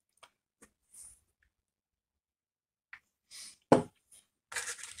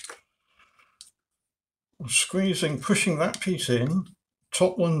 Squeezing, pushing that piece in,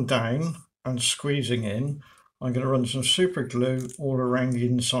 top one down and squeezing in. I'm going to run some super glue all around the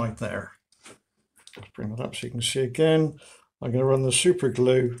inside there. Let's bring that up so you can see again. I'm going to run the super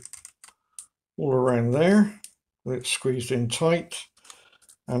glue all around there with it squeezed in tight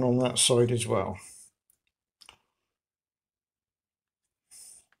and on that side as well.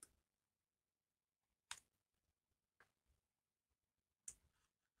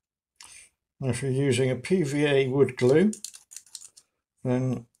 Now if you're using a PVA wood glue,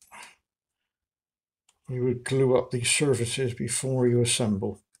 then you would glue up these surfaces before you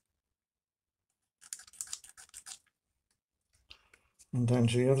assemble. And down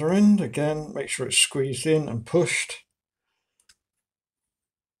to the other end, again, make sure it's squeezed in and pushed.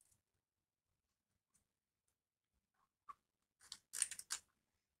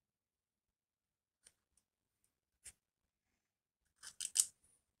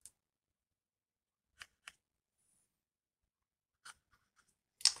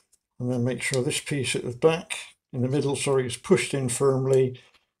 And then make sure this piece at the back, in the middle, sorry, is pushed in firmly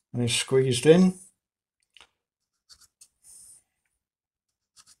and is squeezed in.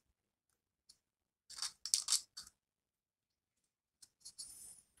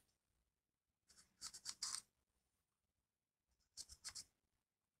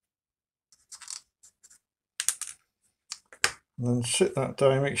 And then sit that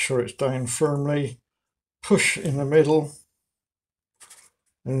down, make sure it's down firmly, push in the middle.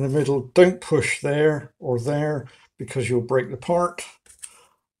 In the middle, don't push there or there because you'll break the part,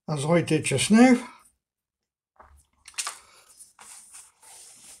 as I did just now.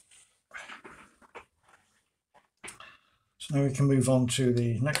 So now we can move on to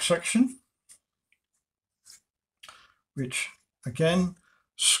the next section, which again,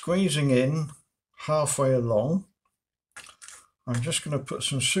 squeezing in halfway along. I'm just going to put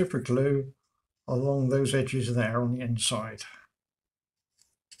some super glue along those edges there on the inside.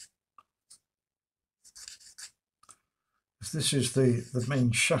 This is the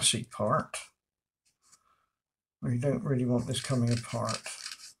main chassis part. We don't really want this coming apart.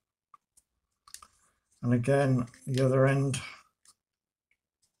 And again, the other end.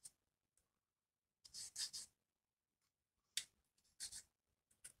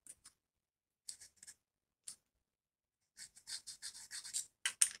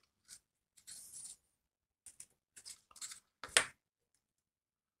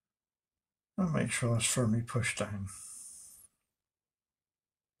 And make sure that's firmly pushed down.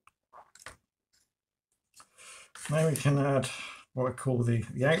 Now we can add what I call the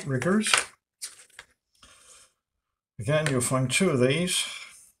outriggers. Again, you'll find 2 of these,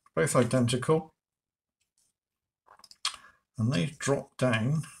 both identical. And they drop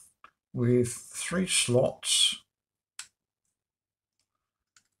down with 3 slots,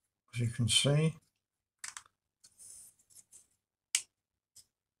 as you can see.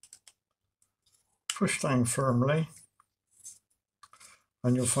 Push down firmly,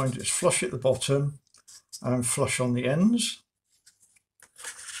 and you'll find it's flush at the bottom and flush on the ends.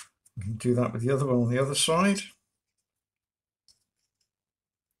 You can do that with the other one on the other side.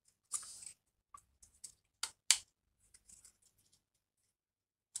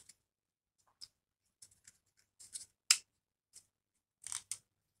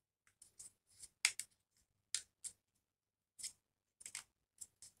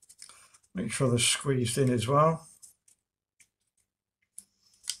 Make sure they're squeezed in as well.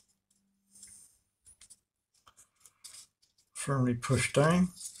 Firmly pushed down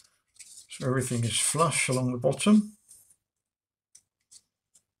so everything is flush along the bottom.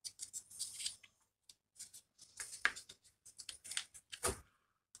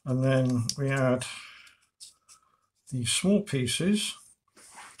 And then we add these small pieces,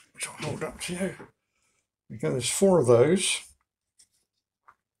 which I'll hold up to you. Again, there's 4 of those,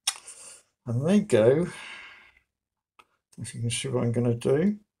 and they go, if you can see what I'm going to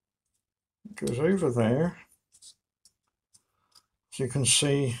do, it goes over there. As you can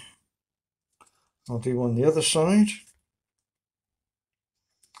see, I'll do one the other side.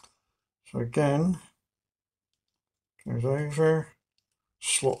 So again, goes over,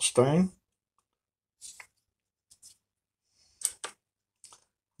 slots down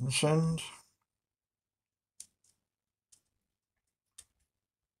this end.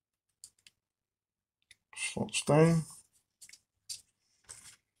 Slots down.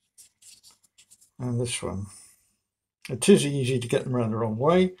 And this one. It is easy to get them around the wrong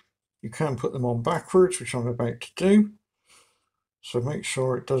way. You can put them on backwards, which I'm about to do. So make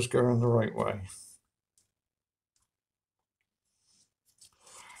sure it does go around the right way.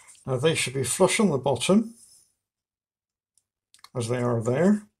 Now they should be flush on the bottom, as they are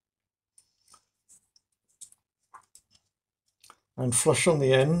there. And flush on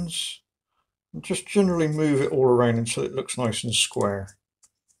the ends. And just generally move it all around until it looks nice and square.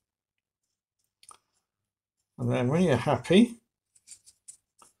 And then when you're happy,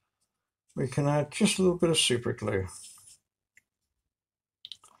 we can add just a little bit of super glue.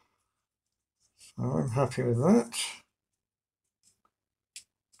 So I'm happy with that.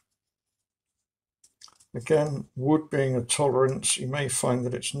 Again, wood being a tolerance, you may find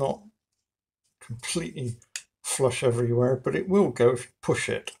that it's not completely flush everywhere, but it will go if you push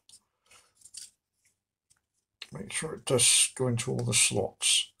it. Make sure it does go into all the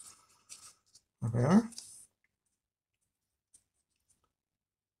slots. There we are.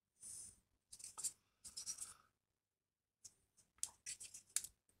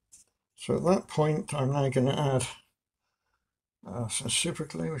 So at that point, I'm now going to add some super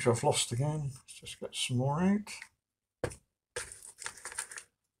glue, which I've lost again. Let's just get some more out.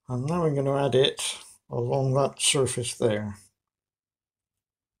 And now I'm going to add it along that surface there.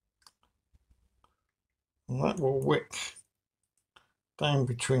 And that will wick down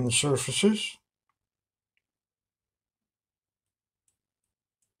between the surfaces.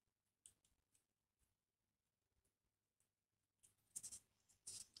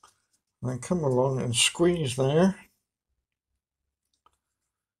 And then come along and squeeze there.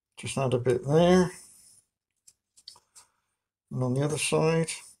 Just add a bit there. And on the other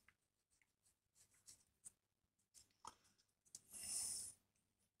side.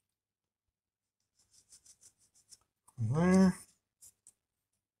 And there.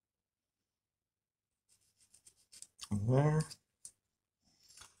 And there.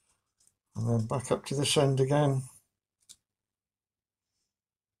 And then back up to this end again.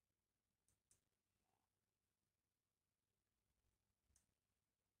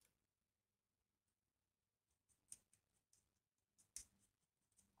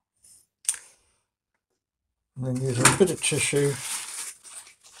 And then using a bit of tissue,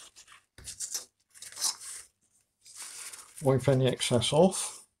 wipe any excess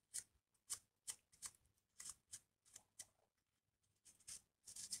off.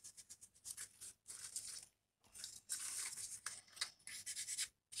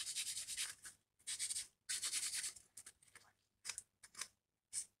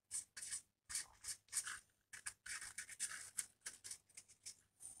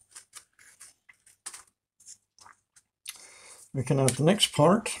 We can add the next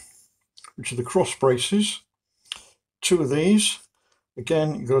part, which are the cross braces. 2 of these.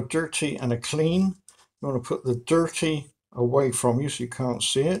 Again, you've got a dirty and a clean. You want to put the dirty away from you so you can't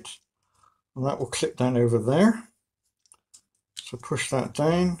see it. And that will clip down over there. So push that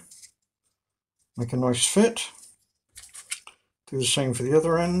down, make a nice fit. Do the same for the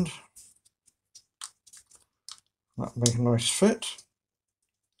other end. That'll make a nice fit.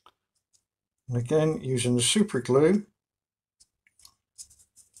 And again, using the super glue,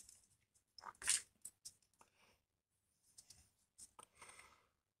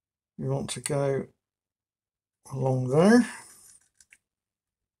 you want to go along there.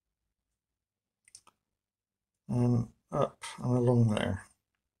 and up and along there.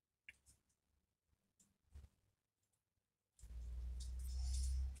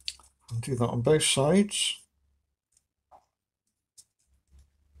 And do that on both sides.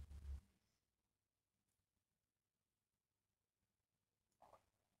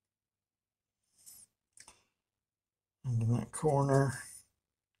 And in that corner,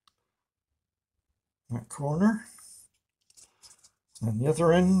 and the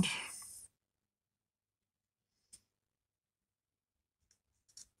other end.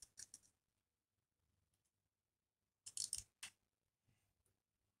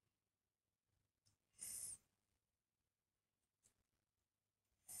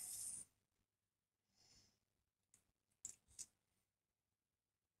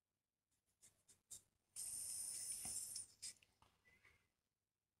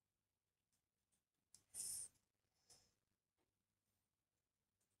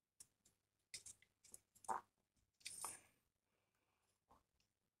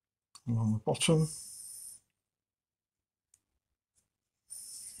 Along the bottom.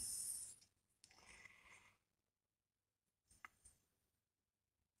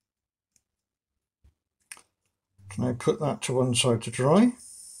 Can I put that to one side to dry?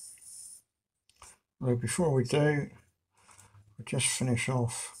 Well, before we do, we'll just finish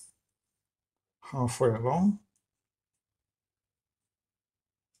off halfway along.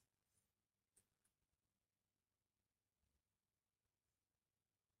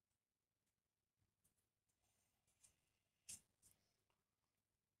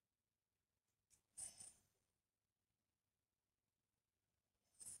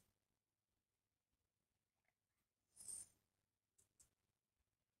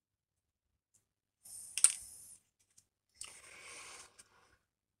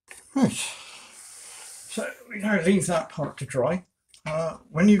 Right, so we now leave that part to dry.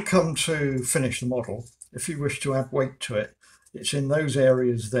 When you come to finish the model, if you wish to add weight to it, it's in those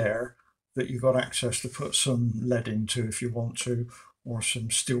areas there that you've got access to put some lead into if you want to, or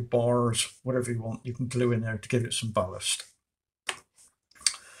some steel bars, whatever you want, you can glue in there to give it some ballast.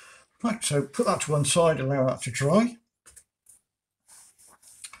 Right, so put that to one side, allow that to dry.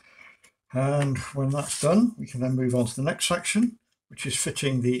 And when that's done, we can then move on to the next section, which is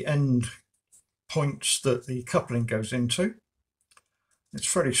fitting the end points that the coupling goes into. It's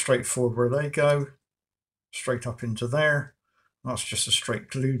fairly straightforward where they go, straight up into there. That's just a straight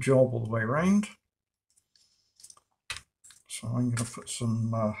glue job all the way around. So I'm going to put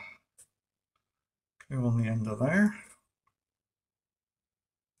some glue on the end of there.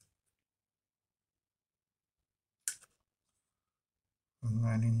 And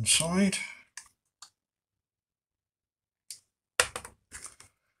then inside,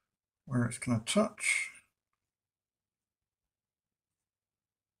 where it's going to touch.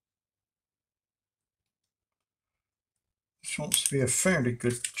 This wants to be a fairly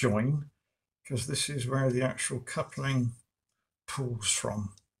good join, because this is where the actual coupling pulls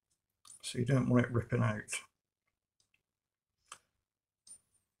from. So you don't want it ripping out.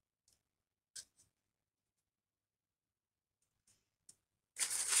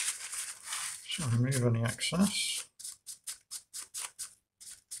 So remove any excess.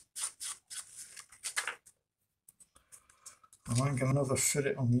 And I'm going to fit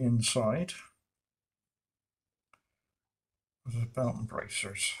it on the inside with the belt and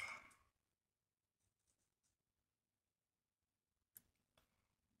bracers.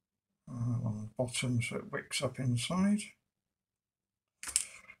 On the bottom so it wicks up inside.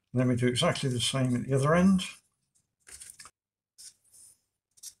 And then we do exactly the same at the other end.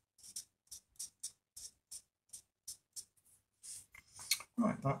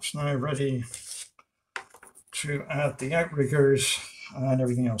 Right, that's now ready to add the outriggers and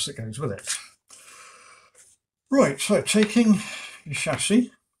everything else that goes with it. Right, so taking your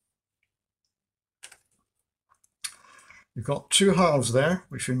chassis, you've got two halves there,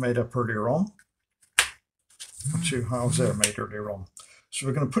 which we made up earlier on. Two halves there made earlier on. So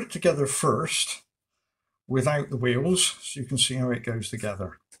we're going to put it together first without the wheels, so you can see how it goes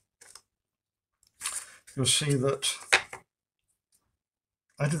together. You'll see that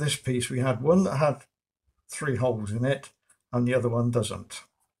out of this piece we had one that had 3 holes in it and the other one doesn't.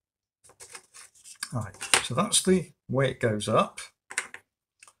 Right, so that's the way it goes up.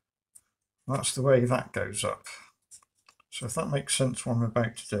 That's the way that goes up. So if that makes sense what I'm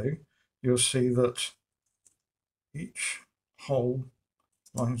about to do, you'll see that each hole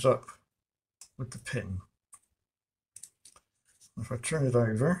lines up with the pin. If I turn it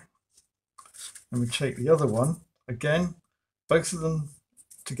over and we take the other one, again, both of them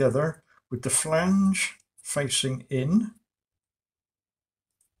together with the flange facing in.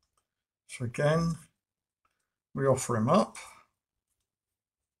 So again, we offer him up.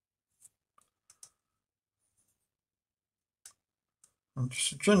 And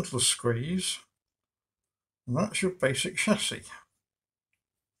just a gentle squeeze, and that's your basic chassis.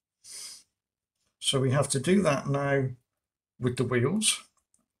 So we have to do that now with the wheels.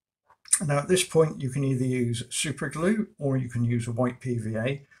 Now at this point you can either use super glue or you can use a white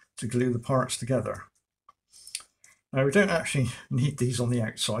PVA to glue the parts together. Now we don't actually need these on the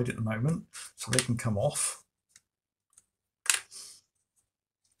outside at the moment, so they can come off.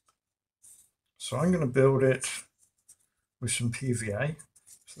 So I'm going to build it with some PVA.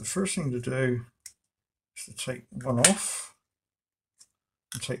 So the first thing to do is to take one off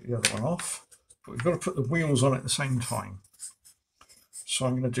and take the other one off, but we've got to put the wheels on at the same time. So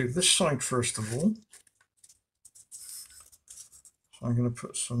I'm going to do this side first of all. So I'm going to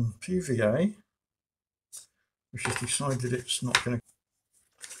put some PVA, which has decided it's not going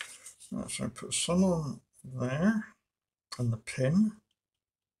to. So I put some on there and the pin.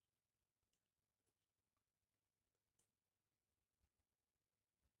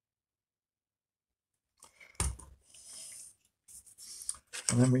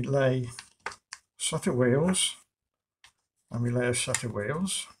 And then we lay a set of wheels, and we lay a set of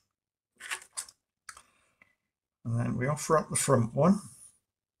wheels. And then we offer up the front one,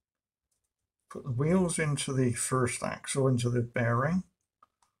 put the wheels into the first axle, into the bearing,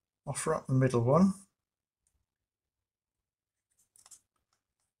 offer up the middle one,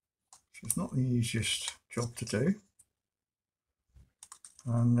 which is not the easiest job to do.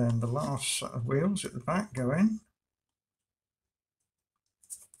 And then the last set of wheels at the back go in.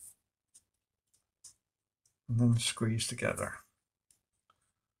 And then squeeze together.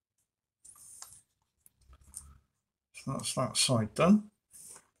 So that's that side done.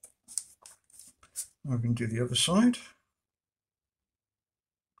 Now we can do the other side.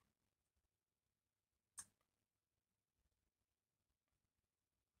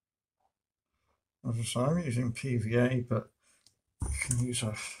 As I say, I'm using PVA, but you can use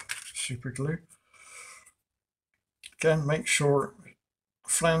a super glue. Again, make sure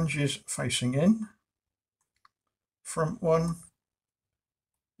flange is facing in. Front one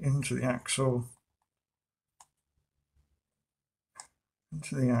into the axle,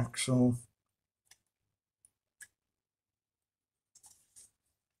 into the axle,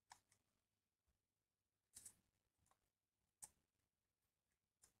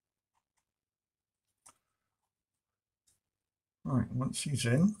 right, once he's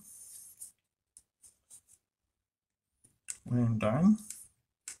in, laying down,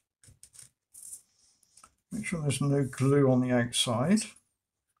 make sure there's no glue on the outside.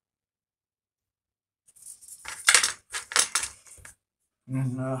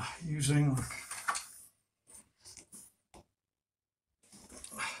 And then using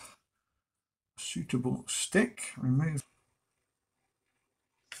a suitable stick, remove.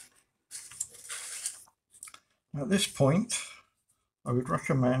 At this point, I would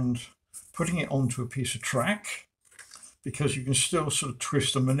recommend putting it onto a piece of track, because you can still sort of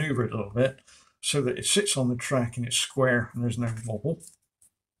twist and maneuver it a little bit so that it sits on the track and it's square and there's no wobble.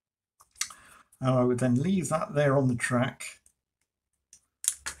 And I would then leave that there on the track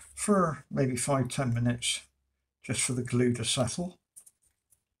for maybe 5–10 minutes, just for the glue to settle.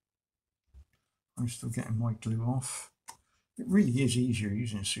 I'm still getting my glue off. It really is easier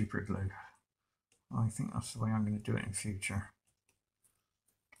using super glue. I think that's the way I'm going to do it in future.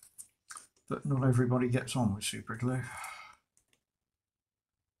 But not everybody gets on with super glue.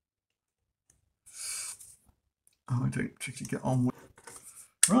 I don't particularly get on with.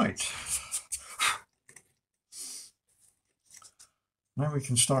 Right. Now we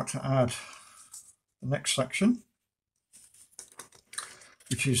can start to add the next section,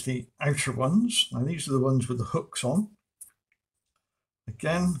 which is the outer ones. Now these are the ones with the hooks on.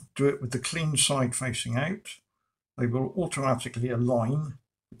 Again, do it with the clean side facing out. They will automatically align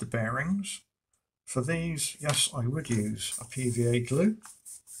with the bearings. For these, yes, I would use a PVA glue.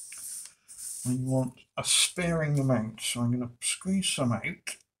 And you want a sparing amount, so I'm going to squeeze some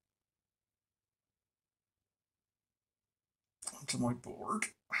out onto my board.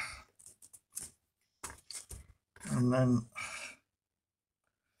 And then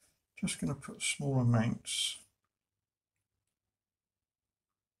just going to put small amounts .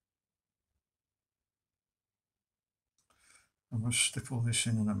 And we'll stipple this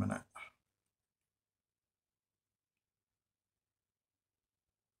in a minute.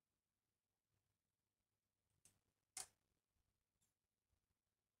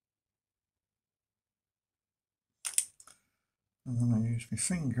 And then I use my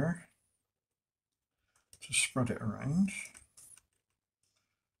finger to spread it around.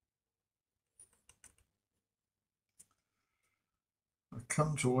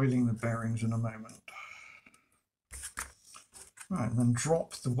 come to oiling the bearings in a moment. Right, and then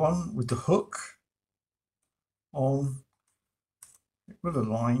drop the one with the hook on with a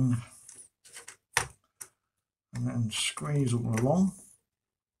line and then squeeze all along.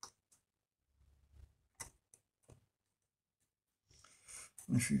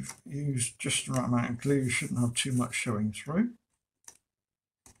 And if you've used just the right amount of glue, you shouldn't have too much showing through.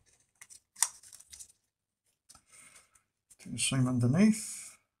 Do the same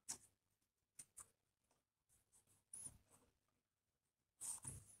underneath.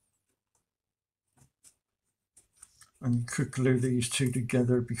 And you could glue these two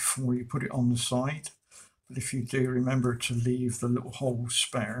together before you put it on the side. But if you do, remember to leave the little hole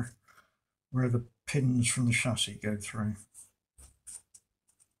spare where the pins from the chassis go through.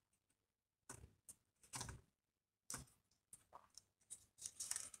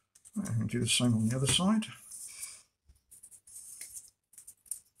 And do the same on the other side.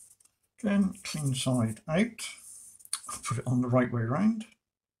 Again, clean side out. Put it on the right way around.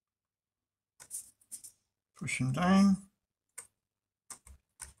 Push them down.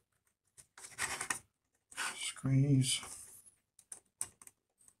 Squeeze.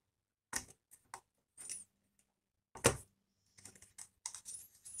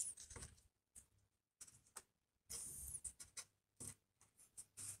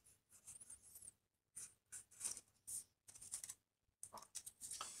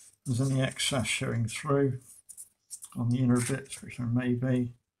 There's any excess showing through on the inner bits, which there may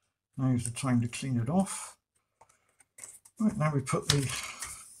be. Now's the time to clean it off. Right, now we put the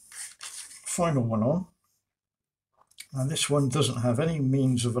final one on. And this one doesn't have any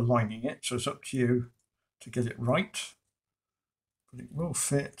means of aligning it, so it's up to you to get it right. But it will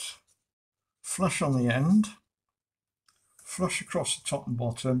fit flush on the end, flush across the top and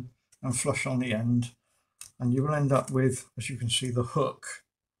bottom, and flush on the end. And you will end up with, as you can see, the hook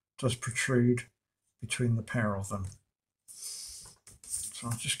does protrude between the pair of them. So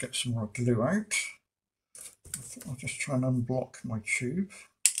I'll just get some more glue out. I'll just try and unblock my tube.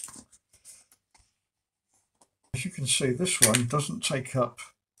 As you can see, this one doesn't take up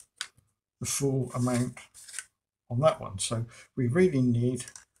the full amount on that one. So we really need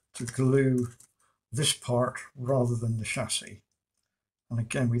to glue this part rather than the chassis. And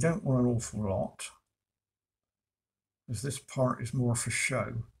again, we don't want an awful lot, as this part is more for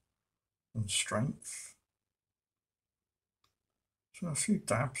show than strength. So a few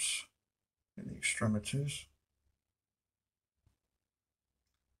dabs at the extremities.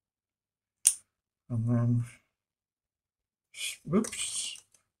 And then, whoops,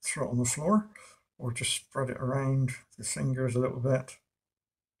 throw it on the floor, or just spread it around the fingers a little bit.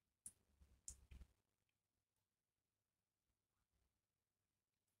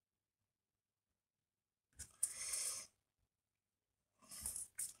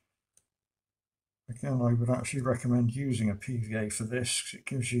 Again, I would actually recommend using a PVA for this, because it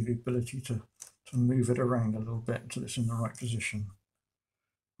gives you the ability to move it around a little bit until it's in the right position.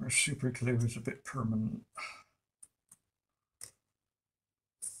 Whereas super glue is a bit permanent.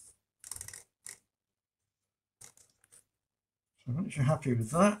 So once you're happy with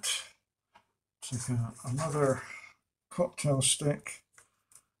that, take another cocktail stick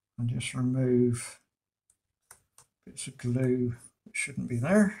and just remove bits of glue that shouldn't be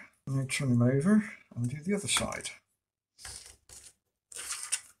there. Now turn them over and do the other side.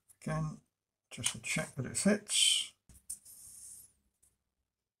 Again, just to check that it fits.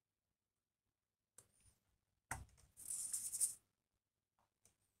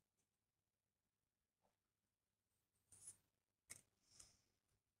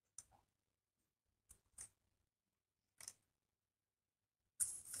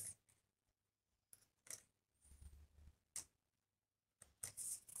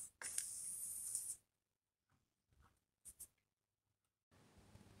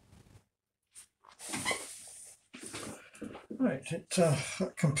 Right,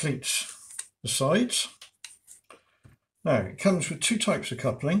 that completes the sides. Now, it comes with two types of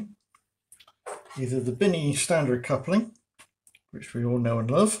coupling. Either the Binny standard coupling, which we all know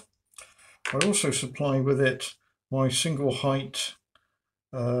and love. I also supply with it my single height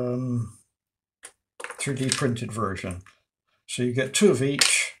 3D printed version. So you get two of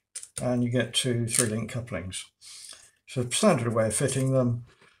each and you get two 3-link couplings. So standard way of fitting them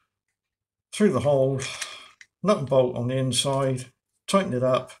through the hole, nut and bolt on the inside, tighten it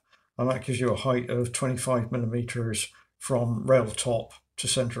up, and that gives you a height of 25mm from rail top to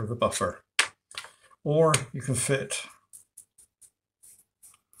centre of the buffer. Or you can fit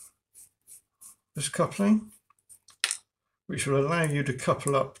this coupling, which will allow you to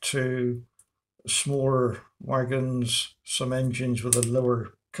couple up to a smaller wagons, some engines with a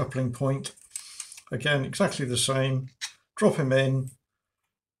lower coupling point. Again, exactly the same. Drop him in,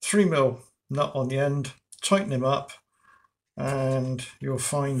 3mm nut on the end, tighten him up, and you'll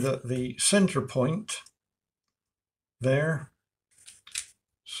find that the center point there,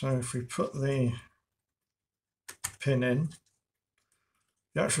 so if we put the pin in,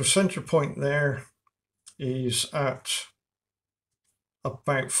 the actual center point there is at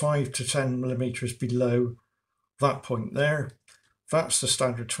about 5 to 10mm below that point there. That's the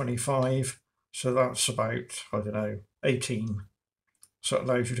standard 25, so that's about, I don't know, 18. So it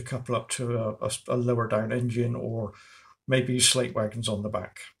allows you to couple up to a lower down engine, or maybe slate wagons on the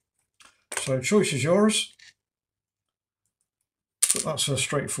back. So choice is yours, but that's a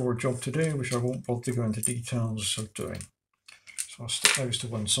straightforward job to do, which I won't bother to go into details of doing. So I'll stick those to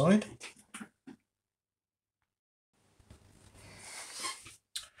one side.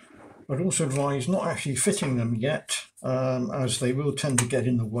 I'd also advise not actually fitting them yet, as they will tend to get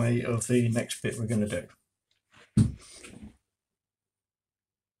in the way of the next bit we're going to do.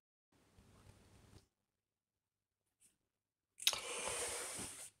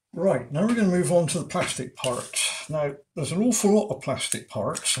 Right, now we're going to move on to the plastic part. Now, there's an awful lot of plastic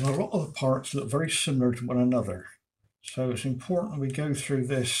parts, and a lot of the parts look very similar to one another. So it's important we go through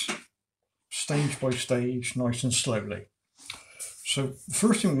this stage by stage, nice and slowly. So the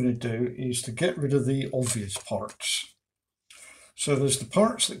first thing we're going to do is to get rid of the obvious parts. So there's the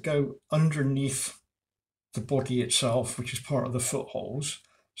parts that go underneath the body itself, which is part of the footholes.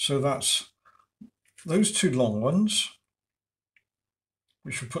 So that's those two long ones,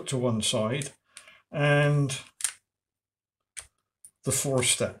 which we put to one side, and the 4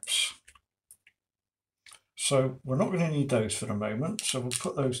 steps. So we're not going to need those for the moment, so we'll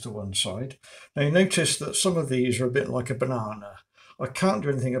put those to one side. Now you notice that some of these are a bit like a banana. I can't do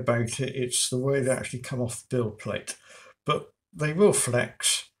anything about it, it's the way they actually come off the build plate. But they will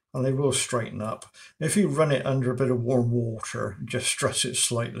flex and they will straighten up. If you run it under a bit of warm water, just stress it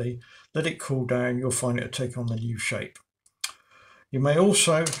slightly, let it cool down, you'll find it'll take on the new shape. You may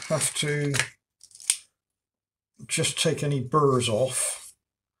also have to just take any burrs off.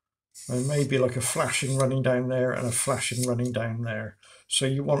 There may be like a flashing running down there and a flashing running down there. So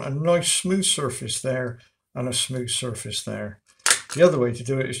you want a nice smooth surface there and a smooth surface there. The other way to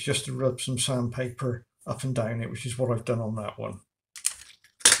do it is just to rub some sandpaper up and down it, which is what I've done on that one.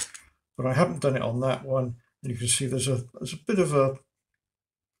 But I haven't done it on that one. And you can see there's a bit of a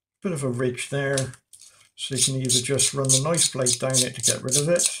ridge there. So you can either just run the knife blade down it to get rid of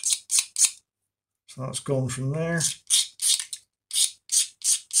it. So that's gone from there.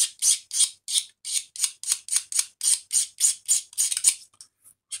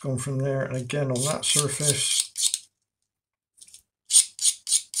 It's gone from there, and again on that surface.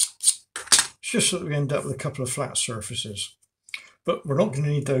 It's just so that we end up with a couple of flat surfaces. But we're not going to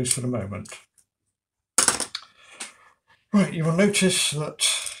need those for the moment. Right, you will notice that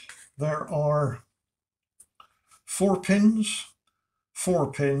there are 4 pins,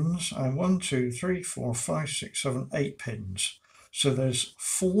 4 pins, and 1, 2, 3, 4, 5, 6, 7, 8 pins. So there's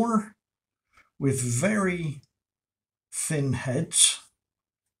 4 with very thin heads.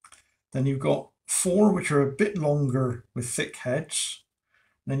 Then you've got 4 which are a bit longer with thick heads.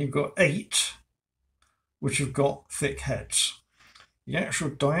 Then you've got 8 which have got thick heads. The actual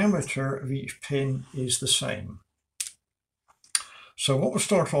diameter of each pin is the same. So what we'll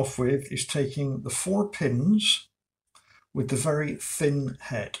start off with is taking the 4 pins with the very thin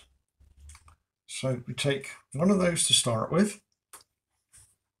head. So we take one of those to start with,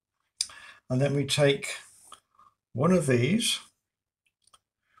 and then we take one of these,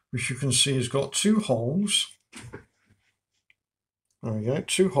 which you can see has got 2 holes. There we go,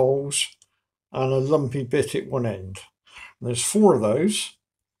 2 holes and a lumpy bit at one end. And there's 4 of those,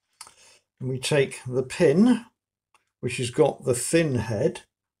 and we take the pin, which has got the thin head,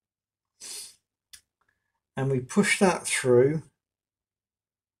 and we push that through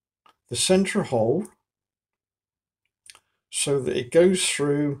the center hole so that it goes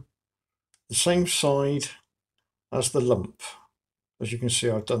through the same side as the lump, as you can see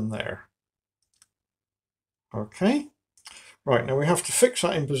I've done there. Okay, right, now we have to fix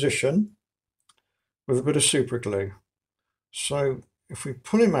that in position with a bit of super glue. So if we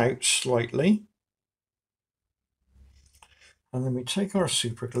pull him out slightly, and then we take our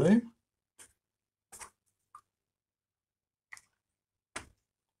super glue,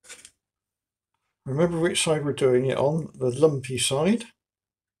 remember which side we're doing it on, the lumpy side,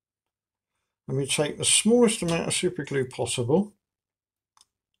 and we take the smallest amount of super glue possible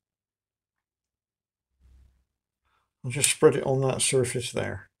and just spread it on that surface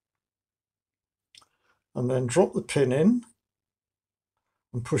there. and then drop the pin in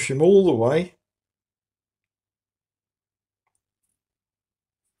and push him all the way,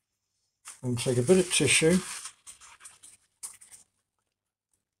 and take a bit of tissue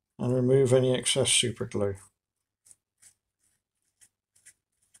and remove any excess super glue.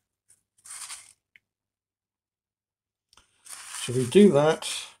 So we do that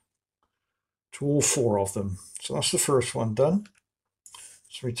to all 4 of them. So that's the first one done.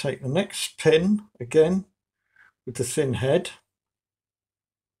 So we take the next pin again with the thin head,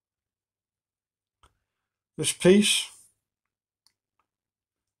 this piece,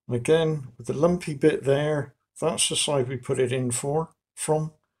 and again with the lumpy bit there, that's the side we put it in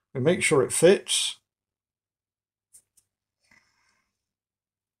from. We make sure it fits.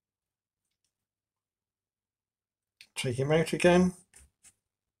 Take him out again.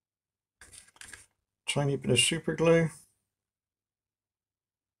 Tiny bit of super glue.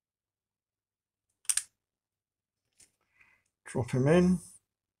 Drop him in.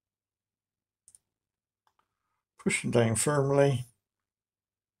 Push him down firmly.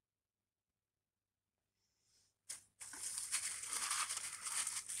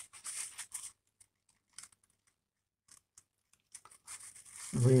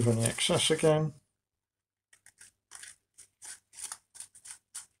 Remove any excess again.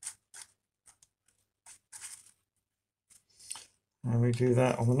 And we do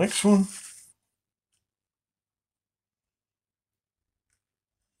that on the next one.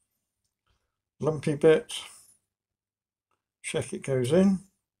 Lumpy bit. Check it goes in.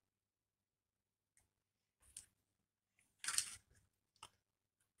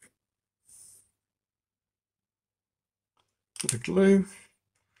 Bit of glue.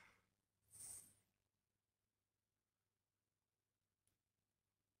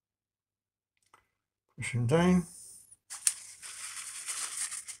 Push him down.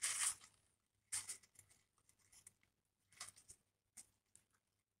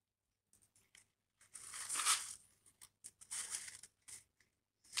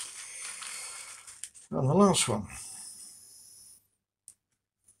 And the last one.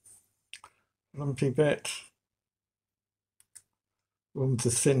 Lumpy bit. One with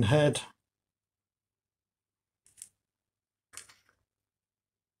the thin head.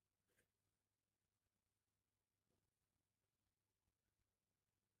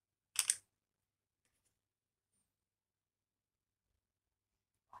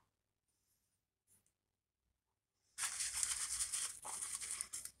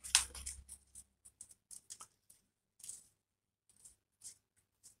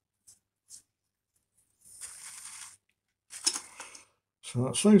 So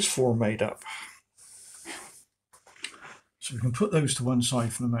that's those 4 made up. So we can put those to one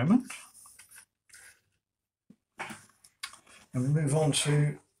side for the moment. And we move on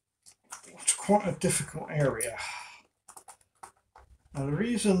to what's quite a difficult area. Now the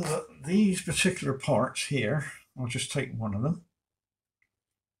reason that these particular parts here, I'll just take one of them,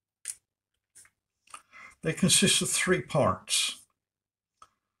 they consist of 3 parts,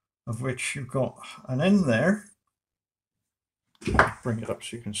 of which you've got an end there. Bring it up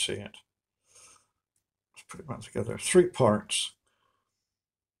so you can see it. Let's put it back together. 3 parts.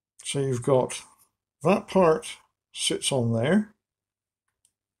 So you've got that part sits on there,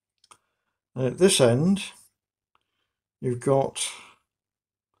 and at this end you've got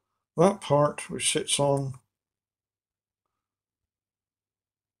that part which sits on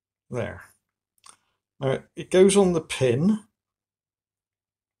there. Now it goes on the pin,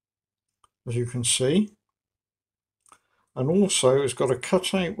 as you can see, and also it's got a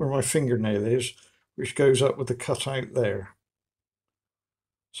cutout where my fingernail is, which goes up with the cutout there.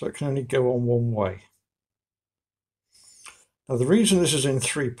 So it can only go on one way. Now the reason this is in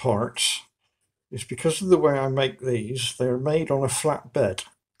 3 parts is because of the way I make these. They're made on a flat bed.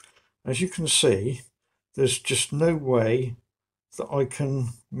 As you can see, there's just no way that I can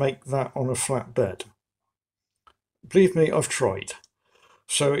make that on a flat bed. Believe me, I've tried.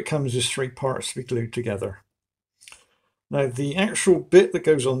 So it comes as 3 parts to be glued together. Now the actual bit that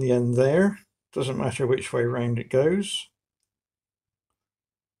goes on the end there, doesn't matter which way around it goes.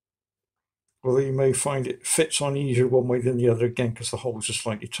 Although you may find it fits on easier one way than the other, again because the holes are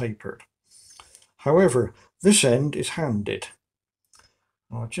slightly tapered. However, this end is handed.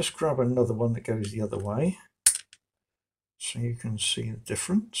 I'll just grab another one that goes the other way so you can see the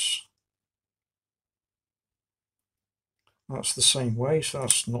difference. That's the same way, so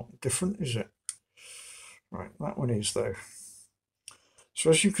that's not different, is it? Right, that one is though. So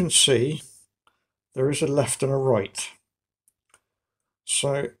as you can see, there is a left and a right.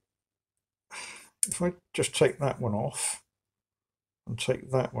 So if I just take that one off and take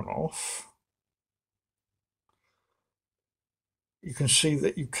that one off, you can see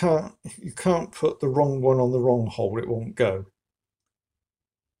that you can't put the wrong one on the wrong hole, it won't go.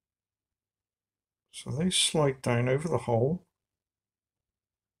 So they slide down over the hole.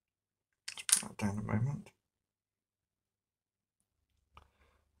 Let's put that down a moment.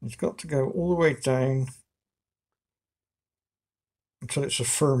 It's got to go all the way down until it's a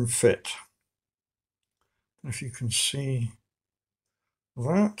firm fit. If you can see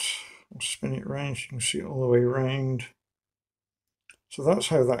that, I'll spin it round so you can see it all the way around. So that's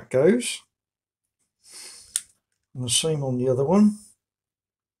how that goes. And the same on the other one.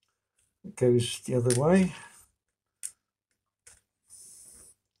 It goes the other way.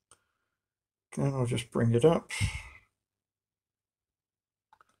 Again, I'll just bring it up.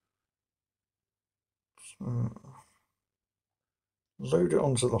 So, load it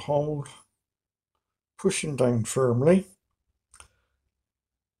onto the hole, pushing down firmly.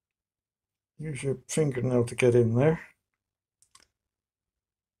 Use your fingernail to get in there.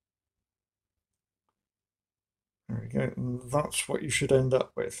 There we go, and that's what you should end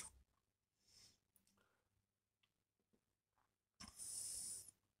up with.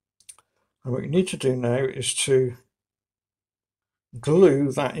 And what you need to do now is to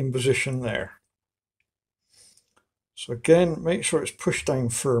glue that in position there. So again, make sure it's pushed down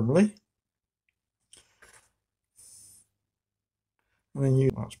firmly. And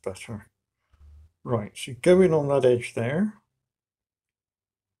then that's better. Right, so you go in on that edge there.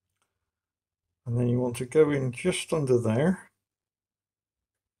 And then you want to go in just under there.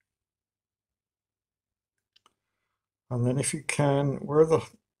 And then if you can, where the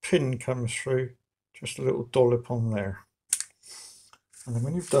pin comes through, just a little dollop on there. And then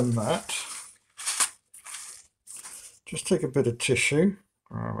when you've done that, just take a bit of tissue,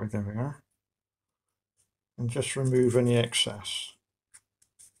 right, there we are, and just remove any excess.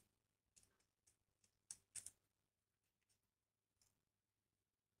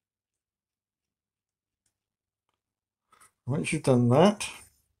 Once you've done that,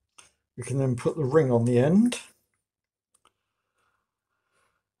 you can then put the ring on the end.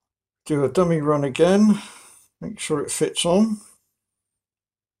 Do a dummy run again, make sure it fits on.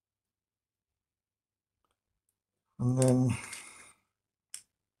 And then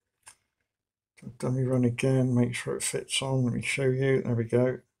do a dummy run again, make sure it fits on. Let me show you, there we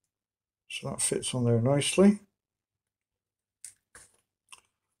go. So that fits on there nicely.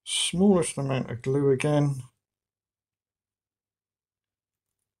 Smallest amount of glue again.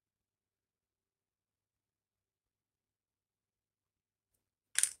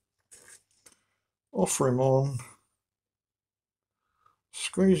 Offer him on,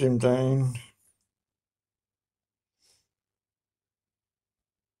 squeeze him down,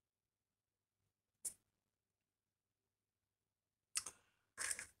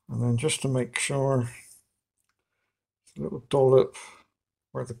 and then just to make sure, a little dollop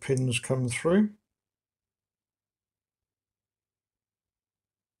where the pins come through.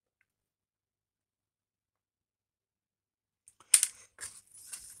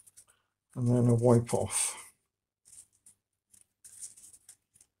 And then a wipe off.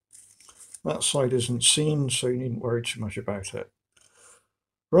 That side isn't seen, so you needn't worry too much about it.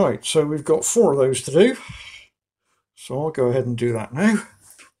 Right, so we've got 4 of those to do. So I'll go ahead and do that now.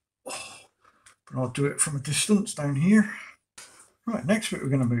 But I'll do it from a distance down here. Right, next bit we're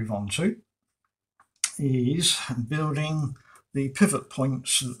going to move on to is building the pivot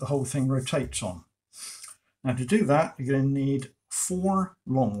points that the whole thing rotates on. Now to do that, you're going to need 4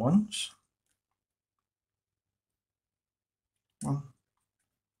 long ones. 1,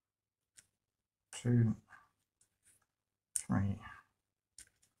 2, 3,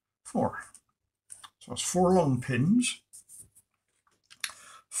 4. So that's 4 long pins,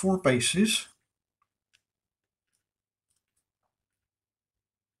 4 bases,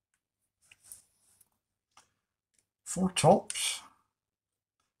 4 tops.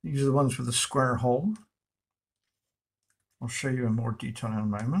 These are the ones with the square hole. I'll show you in more detail in a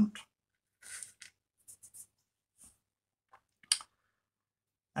moment.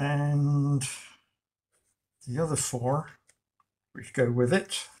 And the other 4 which go with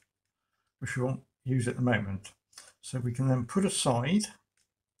it, which we won't use at the moment. So we can then put aside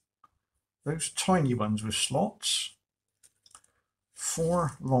those tiny ones with slots,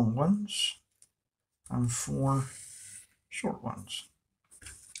 4 long ones, and 4 short ones.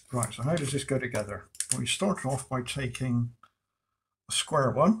 Right, so how does this go together? Well, we start off by taking a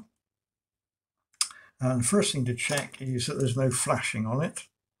square one, and the first thing to check is that there's no flashing on it.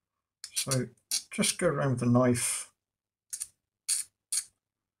 So just go around with the knife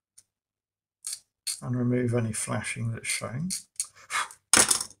and remove any flashing that's shown.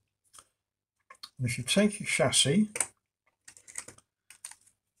 And if you take your chassis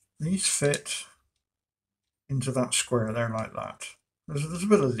these fit into that square there like that. There's a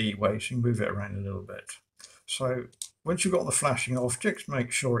bit of leeway, so you can move it around a little bit. So once you've got the flashing off, just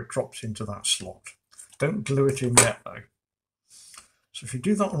make sure it drops into that slot. Don't glue it in yet though. So if you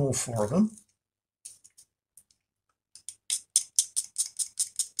do that on all 4 of them,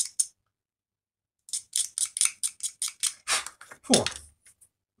 four.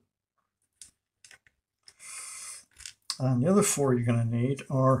 And the other 4 you're going to need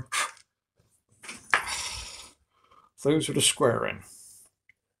are those with a square in.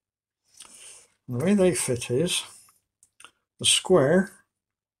 And the way they fit is the square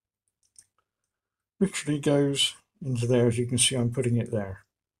literally goes into there, as you can see I'm putting it there.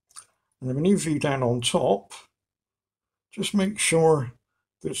 And then when you view down on top, just make sure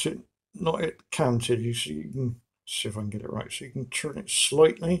that it's not canted. You can see if I can get it right. So you can turn it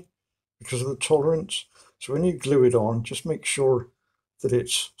slightly because of the tolerance. So when you glue it on, just make sure that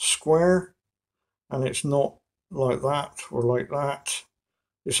it's square and it's not like that or like that.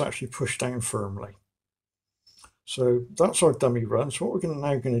 It's actually pushed down firmly. So that's our dummy run. So what we're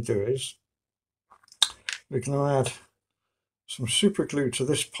now going to do is we're going to add some super glue to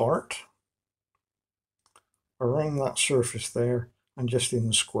this part around that surface there and just in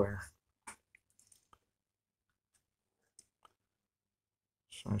the square.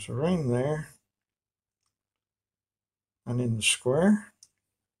 So it's around there and in the square.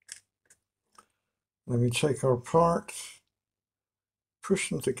 Then we take our parts, push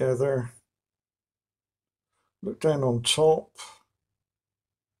them together, look down on top.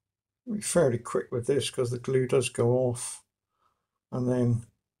 Be fairly quick with this because the glue does go off, and then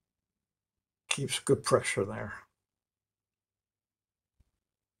keeps good pressure there.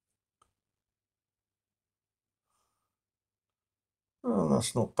 Oh,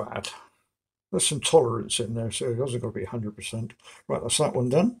 that's not bad. There's some tolerance in there, so it hasn't got to be 100%. Right, that's that one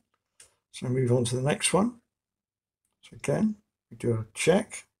done. So move on to the next one. So again, we do a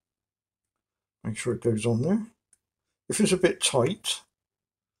check, make sure it goes on there. If it's a bit tight,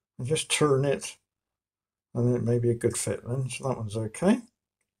 and just turn it, and then it may be a good fit then. So that one's okay.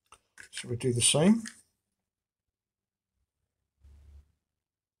 So we do the same.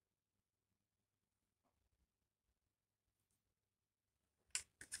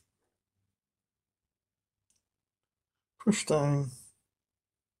 Push down,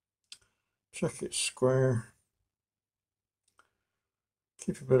 check it's square,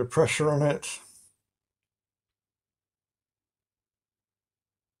 keep a bit of pressure on it.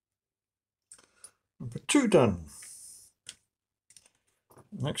 Number 2 done.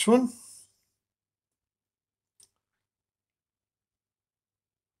 Next one.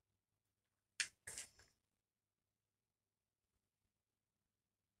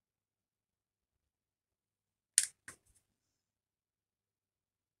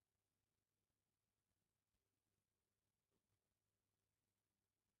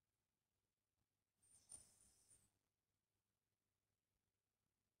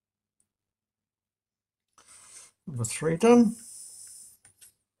 Number 3 done.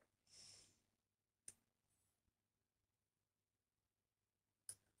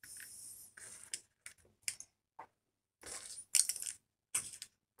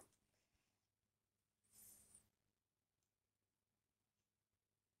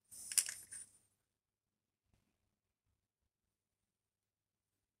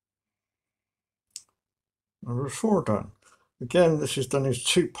 Number 4 done. Again, this is done as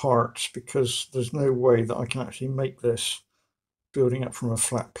 2 parts because there's no way that I can actually make this building up from a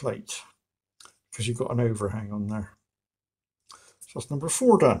flat plate because you've got an overhang on there. So that's number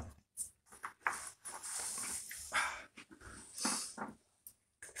 4 done.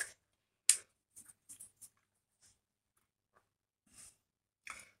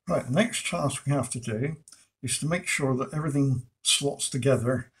 Right, the next task we have to do is to make sure that everything slots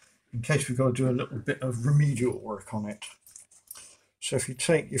together in case we've got to do a little bit of remedial work on it. So if you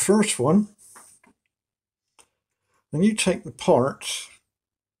take your first one, then you take the part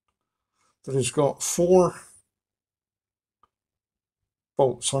that has got 4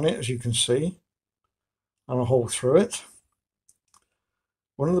 bolts on it, as you can see, and a hole through it.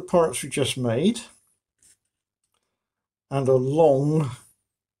 One of the parts we just made, and a long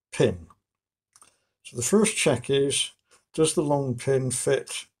pin. So the first check is, does the long pin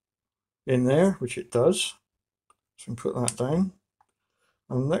fit in there, which it does. So we can put that down.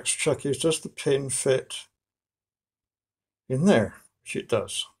 And the next check is, does the pin fit in there, which it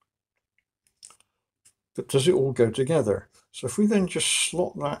does. But does it all go together? So if we then just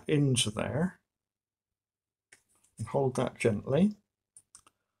slot that into there, and hold that gently,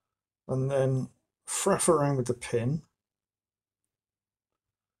 and then fraff around with the pin,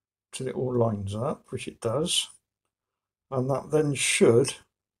 till it all lines up, which it does, and that then should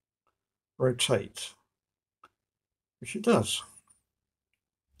rotate, which it does.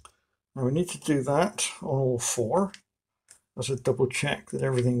 Now we need to do that on all four as a double check that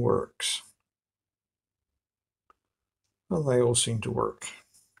everything works. And they all seem to work.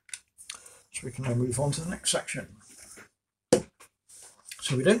 So we can now move on to the next section.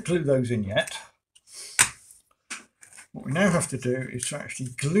 So we don't glue those in yet. What we now have to do is to actually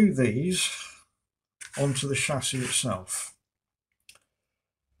glue these onto the chassis itself.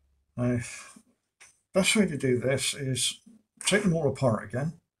 Now, best way to do this is take them all apart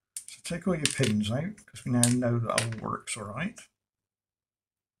again. So take all your pins out, because we now know that all works all right.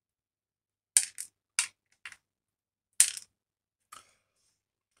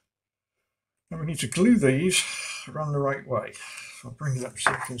 Now we need to glue these around the right way. So I'll bring it up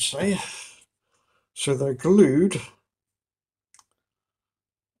so you can see. So they're glued,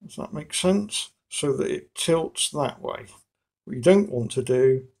 does that make sense? So that it tilts that way. What you don't want to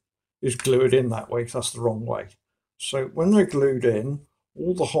do is glue it in that way, because that's the wrong way. So when they're glued in,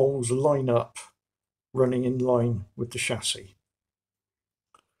 all the holes line up, running in line with the chassis.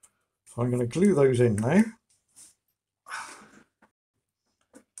 So I'm going to glue those in now.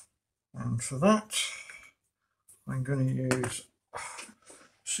 And for that, I'm going to use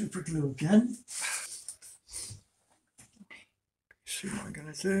super glue again. See what I'm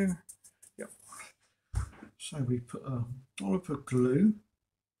going to do. Yep. So we put a dollop of glue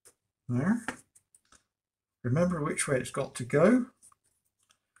there. Remember which way it's got to go.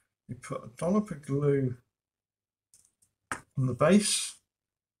 We put a dollop of glue on the base,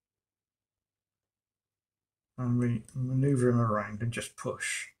 and we maneuver them around and just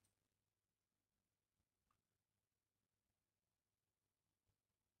push.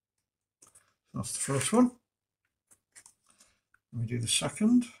 That's the first one. We do the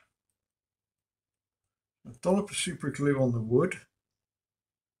second. A dollop of super glue on the wood,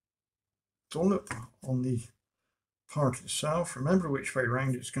 dollop on the part itself. Remember which way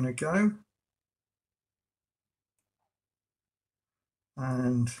around it's going to go,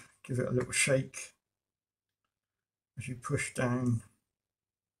 and give it a little shake as you push down.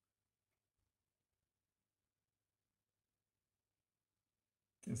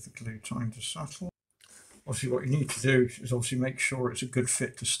 Give the glue time to settle. Obviously what you need to do is obviously make sure it's a good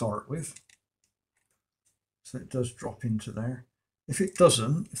fit to start with, so it does drop into there. If it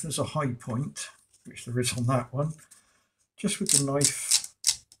doesn't, if there's a high point, which there is on that one, just with the knife,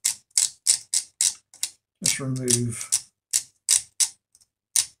 just remove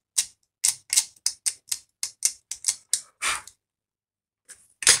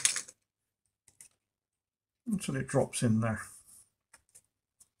until it drops in there.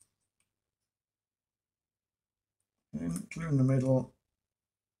 And glue in the middle,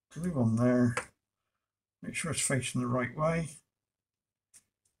 glue on there, make sure it's facing the right way.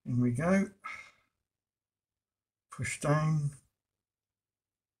 In we go, push down.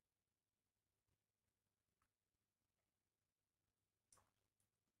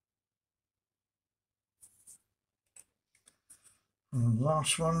 And the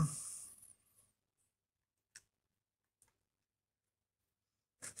last one.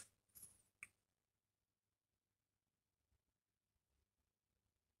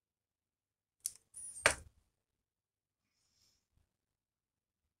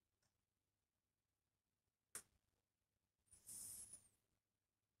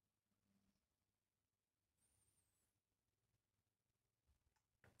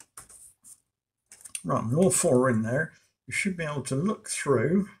 Right, and all four are in there. You should be able to look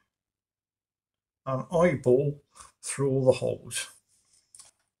through and eyeball through all the holes.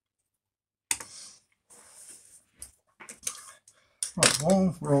 Right,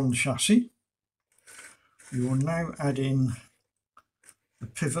 while we're on the chassis, we will now add in the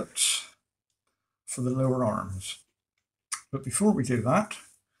pivots for the lower arms. But before we do that,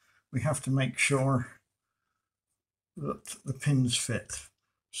 we have to make sure that the pins fit.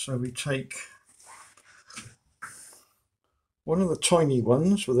 So we take one of the tiny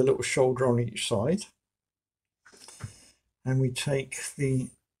ones with a little shoulder on each side, and we take the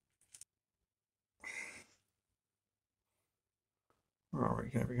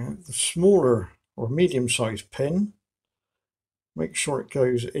the smaller or medium-sized pin, make sure it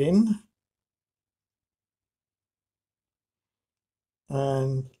goes in,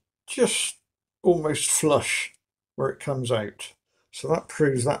 and just almost flush where it comes out. So that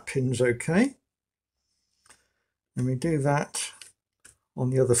proves that pin's okay. And we do that on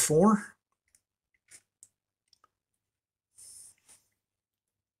the other four.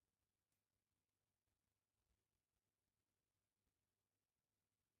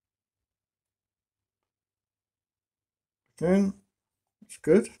 Again, that's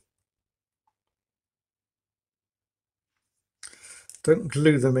good. Don't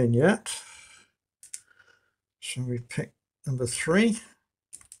glue them in yet. So we pick number 3.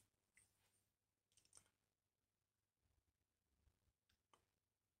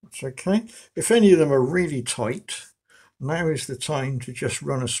 That's okay. If any of them are really tight, now is the time to just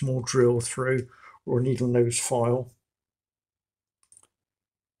run a small drill through or a needle nose file.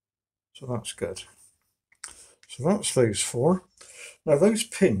 So that's good. So that's those 4. Now those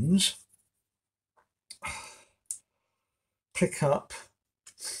pins pick up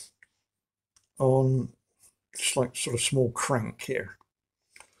on just like sort of small crank here.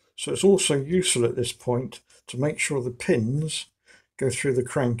 So it's also useful at this point to make sure the pins go through the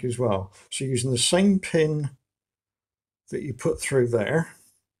crank as well. So using the same pin that you put through there,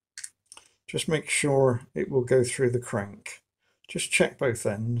 just make sure it will go through the crank. Just check both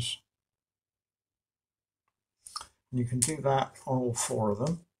ends. And you can do that on all 4 of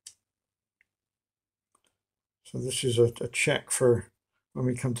them. So this is a check for when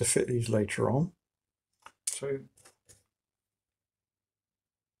we come to fit these later on. So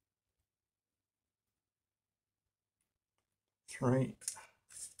three.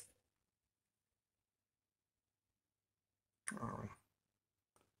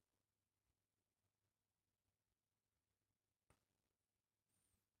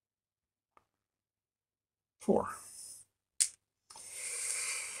 4.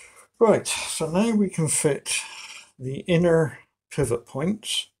 Right, so now we can fit the inner pivot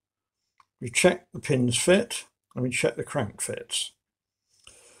points. We check the pins fit and we check the crank fits.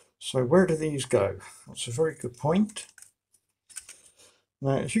 So where do these go? That's a very good point.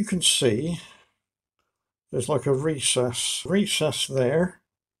 Now, as you can see, there's like a recess there,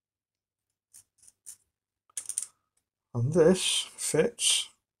 and this fits.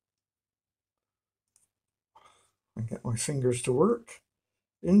 I get my fingers to work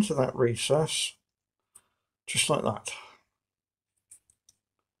into that recess, just like that.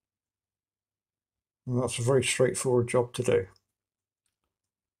 And that's a very straightforward job to do.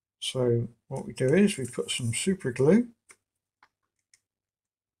 So what we do is we put some super glue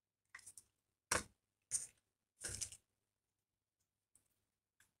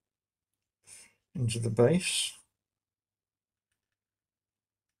into the base.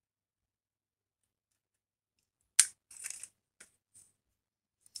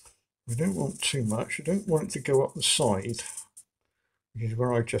 We don't want too much. You don't want it to go up the side, which is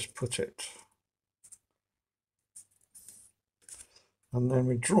where I just put it. And then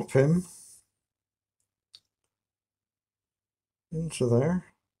we drop him into there,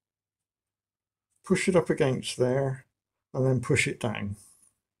 push it up against there, and then push it down.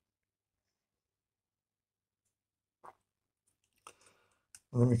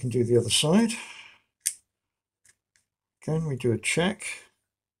 And then we can do the other side. Again, we do a check.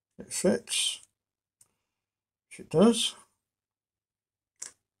 It fits, which it does.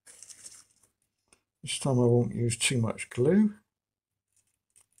 This time I won't use too much glue.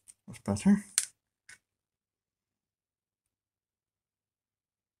 That's better.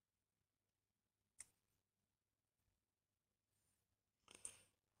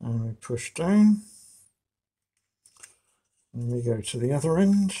 And we push down. And we go to the other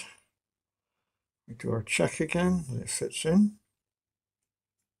end. We do our check again, and it fits in.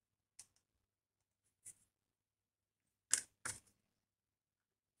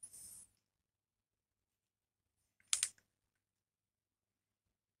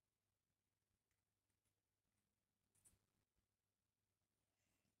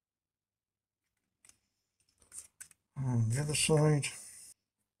 And the other side.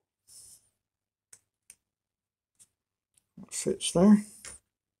 It fits there.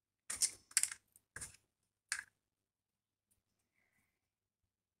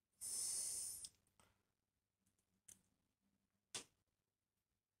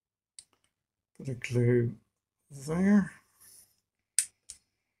 Bit of glue there.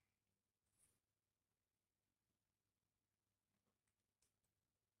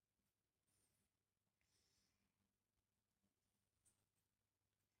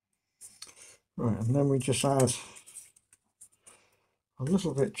 Right, and then we just add a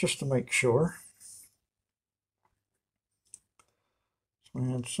little bit just to make sure. So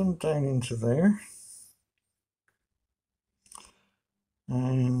we add some down into there.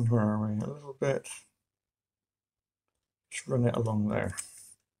 And where are we? A little bit. Just run it along there.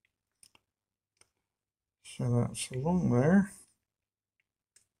 So that's along there.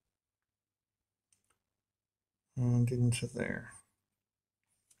 And into there.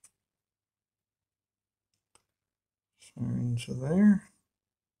 So into there.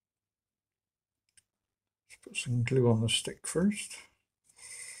 Put some glue on the stick first.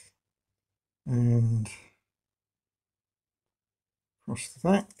 And across the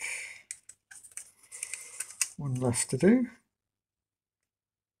back. One left to do.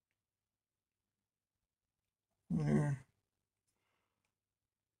 There.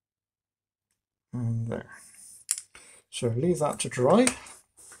 And there. So leave that to dry.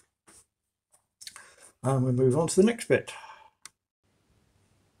 And we'll move on to the next bit.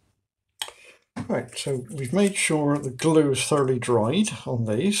 Right, so we've made sure the glue is thoroughly dried on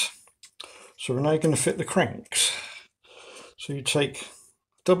these. So we're now going to fit the cranks. So you take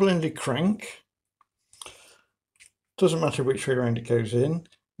double-ended crank, doesn't matter which way around it goes in,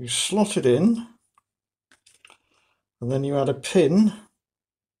 you slot it in, and then you add a pin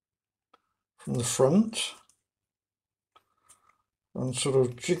from the front and sort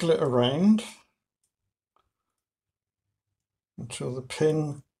of jiggle it around until the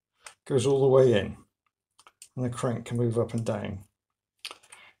pin goes all the way in and the crank can move up and down.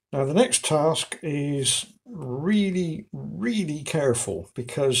 Now the next task is really careful,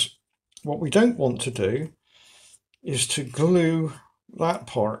 because what we don't want to do is to glue that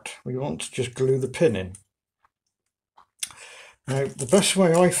part. We want to just glue the pin in. Now the best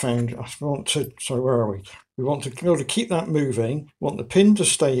way I found, we want to be able to keep that moving, want the pin to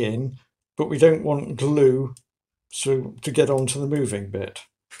stay in, but we don't want glue to get onto the moving bit.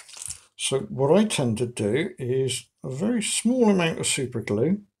 So what I tend to do is a very small amount of super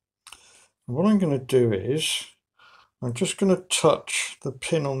glue. And what I'm going to do is I'm just going to touch the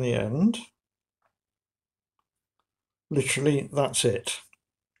pin on the end. Literally, that's it.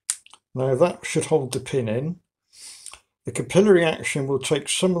 Now that should hold the pin in. The capillary action will take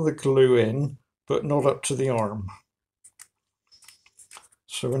some of the glue in, but not up to the arm.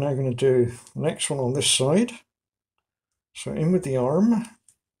 So we're now going to do the next one on this side. So in with the arm,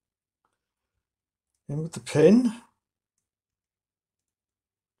 in with the pin.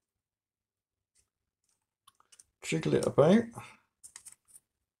 Jiggle it about.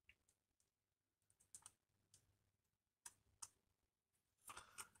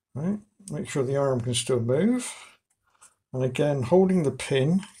 Right, make sure the arm can still move. And again, holding the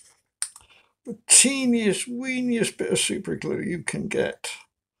pin, the teeniest, weeniest bit of super glue you can get.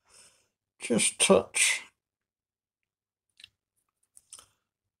 Just touch.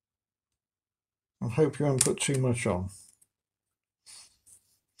 I hope you haven't put too much on.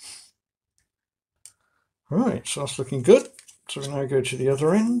 Right, so that's looking good. So we now go to the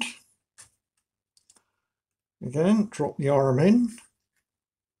other end. Again, drop the arm in,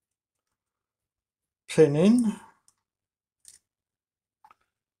 pin in.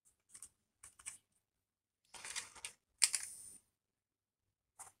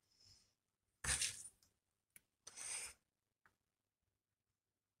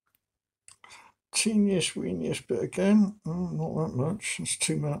 Teeniest, weeniest bit again. Oh, not that much, that's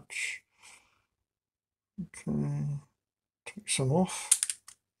too much. Okay, take some off.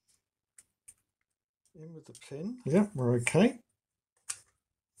 In with the pin. Yep, we're okay.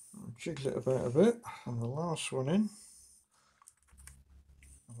 I'll jiggle it about a bit. And the last one in.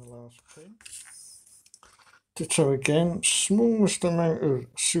 And the last pin. Ditto again, smallest amount of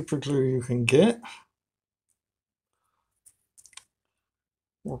super glue you can get.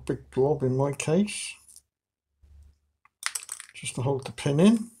 Or a big blob in my case. Just to hold the pin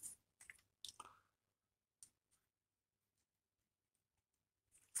in.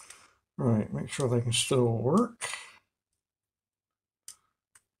 Right, make sure they can still work.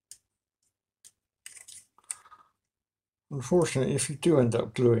 Unfortunately, if you do end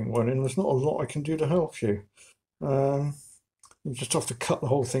up gluing one in, there's not a lot I can do to help you. You just have to cut the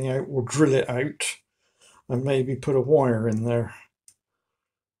whole thing out or drill it out and maybe put a wire in there.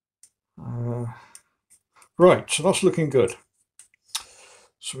 Right, so that's looking good.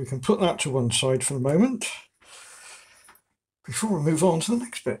 So we can put that to one side for the moment before we move on to the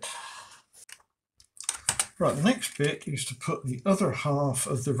next bit. Right, the next bit is to put the other half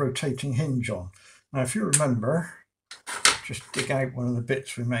of the rotating hinge on. Now, if you remember, just dig out one of the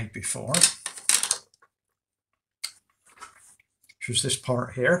bits we made before, which was this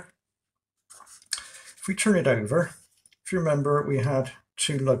part here. If we turn it over, if you remember, we had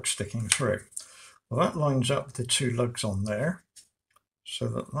two lugs sticking through. Well, that lines up with the two lugs on there, so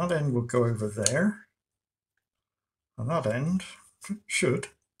that that end will go over there, and that end should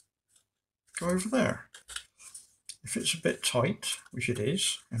go over there. If it's a bit tight, which it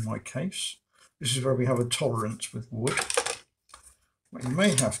is in my case, this is where we have a tolerance with wood. What you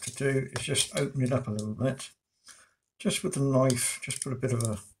may have to do is just open it up a little bit, just with the knife, just put a bit of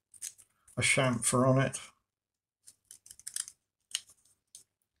a chamfer on it,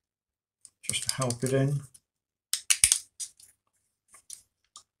 just to help it in.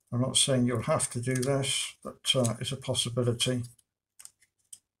 I'm not saying you'll have to do this, but it's a possibility.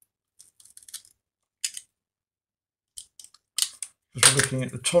 Just looking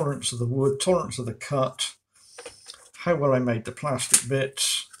at the tolerance of the wood, tolerance of the cut, how well I made the plastic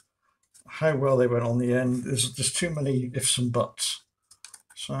bits, how well they went on the end. There's just too many ifs and buts.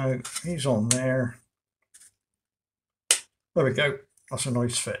 So he's on there. There we go. That's a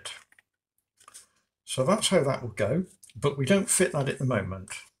nice fit. So that's how that will go, but we don't fit that at the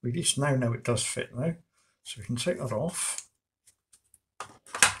moment. We at least now know it does fit now. So we can take that off.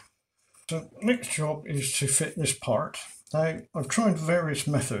 So next job is to fit this part. Now I've tried various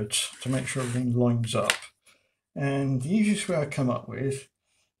methods to make sure everything lines up. And the easiest way I come up with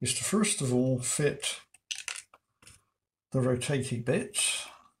is to first of all fit the rotating bits.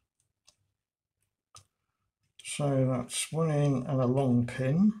 So that's one in and a long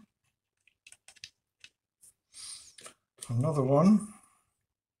pin. Another one.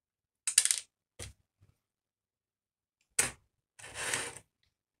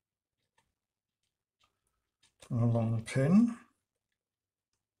 And a long pin.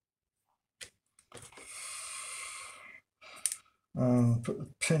 And put the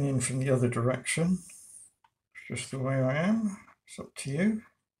pin in from the other direction. It's just the way I am. It's up to you.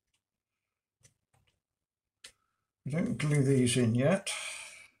 We don't glue these in yet.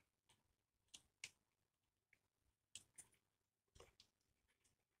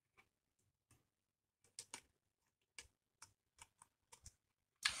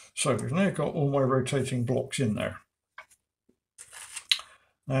 So we've now got all my rotating blocks in there.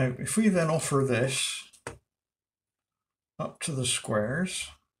 Now, if we then offer this up to the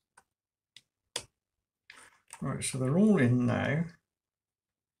squares, right, so they're all in now.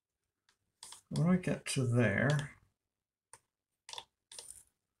 When I get to there,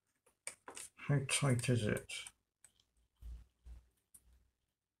 how tight is it?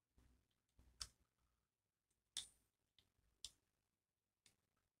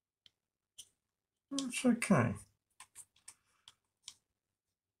 It's okay.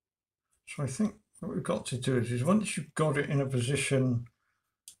 So I think what we've got to do is once you've got it in a position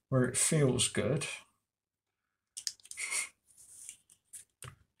where it feels good,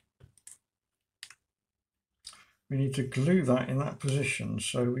 we need to glue that in that position.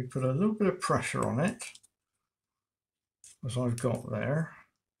 So we put a little bit of pressure on it, as I've got there.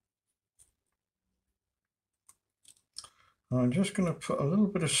 And I'm just going to put a little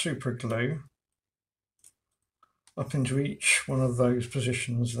bit of super glue up into each one of those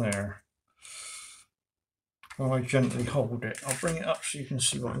positions there. While I gently hold it, I'll bring it up so you can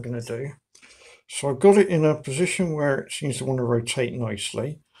see what I'm going to do. So I've got it in a position where it seems to want to rotate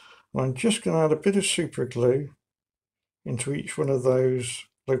nicely. And I'm just going to add a bit of super glue into each one of those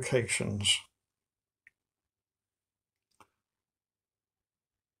locations.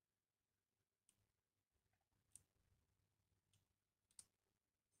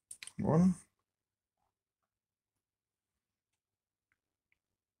 One.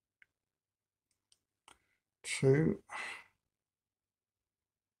 Two.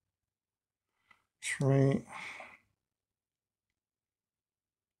 Three.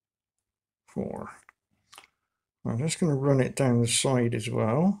 Four. I'm just going to run it down the side as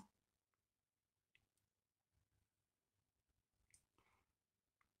well.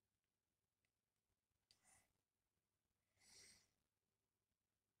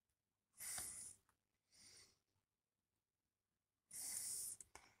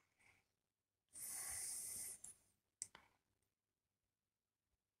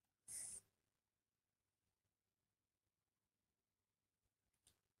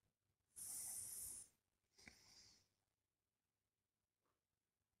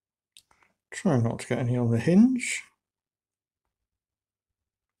 Try not to get any on the hinge.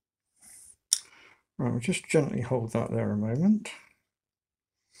 Right, we'll just gently hold that there a moment.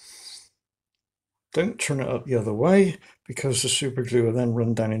 Don't turn it up the other way because the super glue will then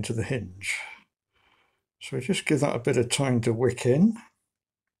run down into the hinge. So just give that a bit of time to wick in.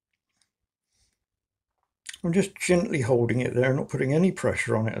 I'm just gently holding it there, not putting any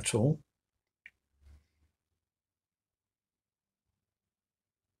pressure on it at all.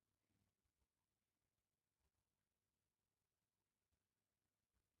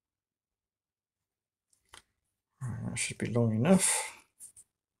 Right, that should be long enough.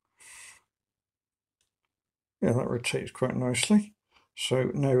 Yeah, that rotates quite nicely.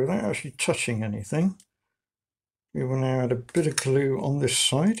 So now, without actually touching anything, we will now add a bit of glue on this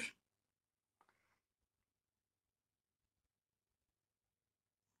side.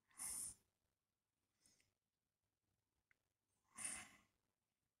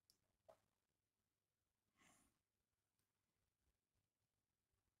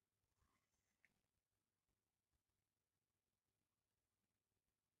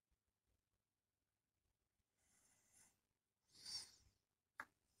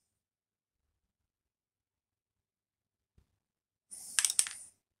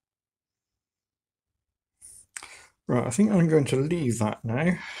 Right, I think I'm going to leave that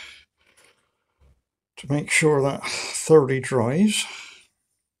now to make sure that thoroughly dries.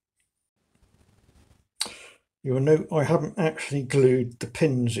 You will note I haven't actually glued the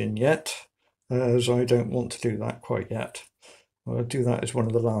pins in yet, as I don't want to do that quite yet. I'll do that as one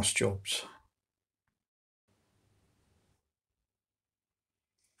of the last jobs.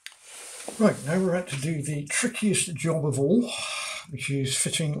 Right, now we're about to do the trickiest job of all, which is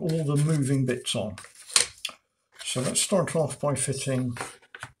fitting all the moving bits on. So let's start off by fitting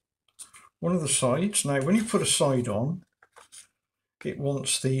one of the sides. Now when you put a side on, it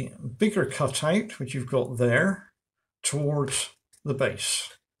wants the bigger cutout, which you've got there, towards the base.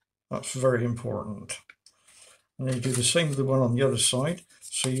 That's very important. And then you do the same with the one on the other side.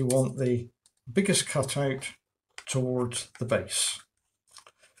 So you want the biggest cutout towards the base.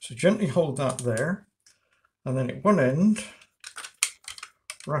 So gently hold that there, and then at one end,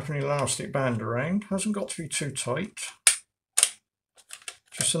 wrap an elastic band around. Hasn't got to be too tight,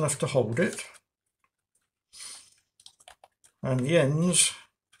 just enough to hold it. And the ends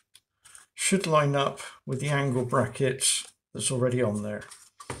should line up with the angle brackets that's already on there.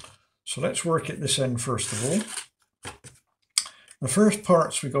 So let's work at this end first of all. The first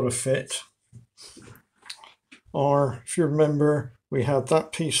parts we've got to fit are, if you remember, we had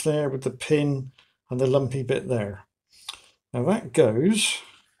that piece there with the pin and the lumpy bit there. Now that goes,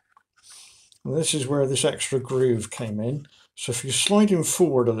 and this is where this extra groove came in. So if you slide him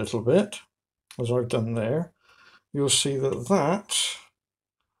forward a little bit, as I've done there, you'll see that that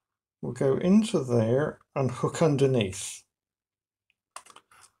will go into there and hook underneath.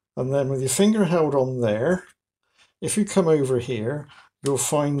 And then with your finger held on there, if you come over here, you'll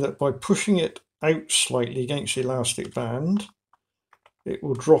find that by pushing it out slightly against the elastic band, it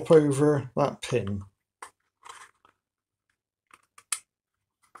will drop over that pin.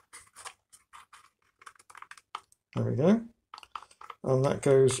 There we go. And that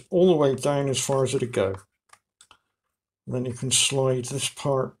goes all the way down as far as it'll go. And then you can slide this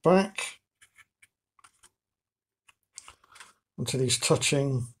part back until he's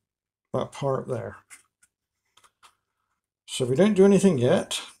touching that part there. So we don't do anything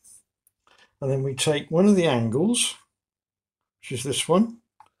yet. And then we take one of the angles, which is this one.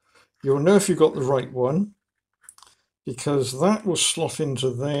 You'll know if you've got the right one, because that will slot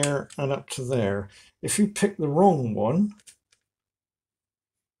into there and up to there. If you pick the wrong one,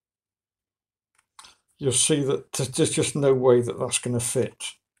 you'll see that there's just no way that that's going to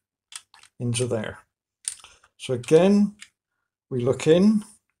fit into there. So again, we look in,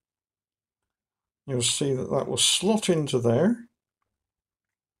 you'll see that that will slot into there,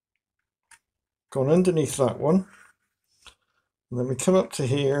 gone underneath that one, and then we come up to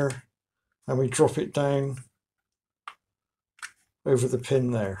here and we drop it down over the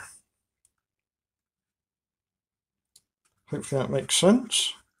pin there. Hopefully that makes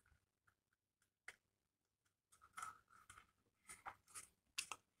sense.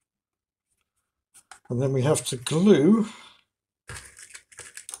 And then we have to glue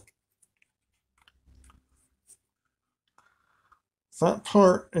that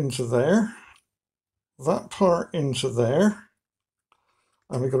part into there, that part into there,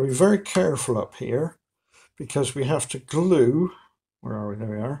 and we've got to be very careful up here because we have to glue, where are we, there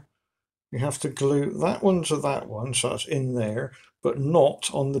we are, we have to glue that one to that one, so that's in there, but not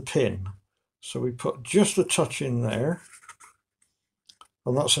on the pin. So we put just a touch in there,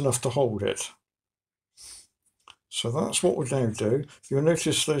 and that's enough to hold it. So that's what we'll now do. You'll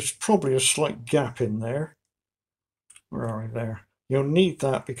notice there's probably a slight gap in there. Where are we there? You'll need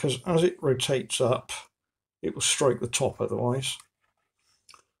that because as it rotates up, it will strike the top otherwise.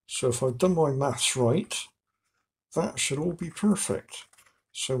 So if I've done my maths right, that should all be perfect.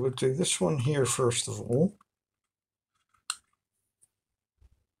 So we'll do this one here first of all.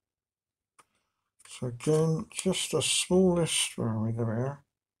 So again, just the smallest, where are we, there we are,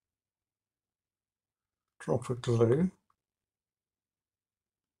 drop of glue.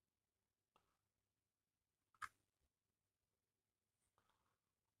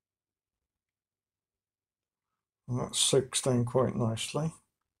 And that soaks down quite nicely.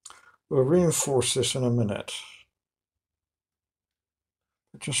 We'll reinforce this in a minute.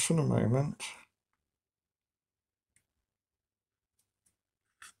 But just for the moment,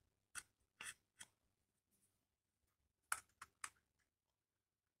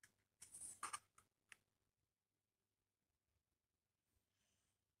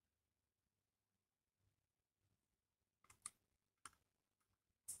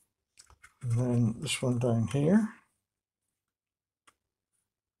 and then this one down here.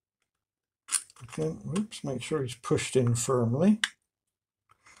 Again, whoops, make sure he's pushed in firmly.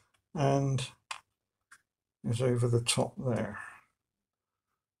 And is over the top there.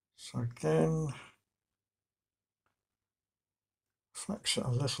 So again, flex it a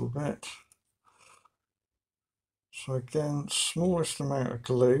little bit. So again, smallest amount of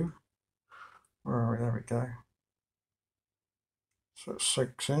glue. Where are we? There we go. So it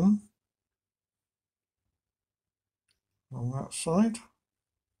soaks in on that side.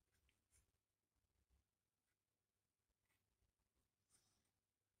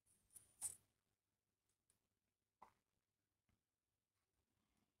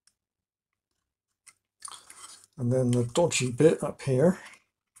 And then the dodgy bit up here.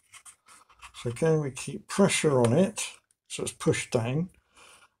 So again, we keep pressure on it, so it's pushed down.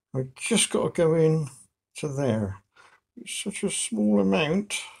 We've just got to go in to there. It's such a small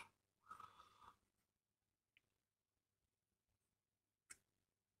amount.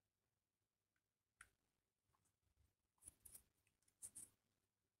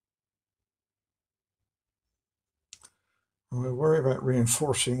 And we'll worry about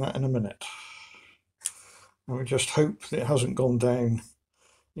reinforcing that in a minute. And we just hope that it hasn't gone down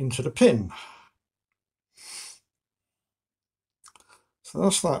into the pin. So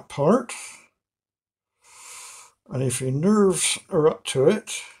that's that part. And if your nerves are up to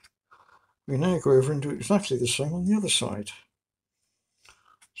it, we now go over and do exactly the same on the other side.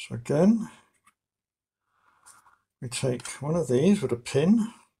 So again, we take one of these with a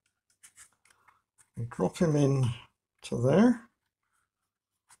pin, we drop him in to there,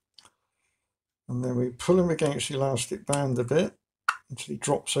 and then we pull him against the elastic band a bit until he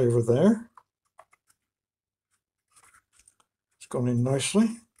drops over there. It's gone in nicely.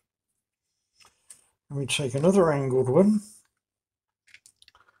 And we take another angled one,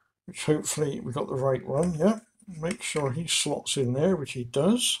 which hopefully we got the right one. Yeah, make sure he slots in there, which he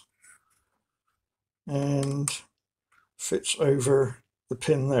does, and fits over the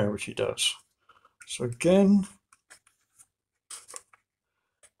pin there, which he does. So again,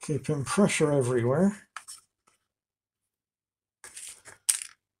 keeping pressure everywhere.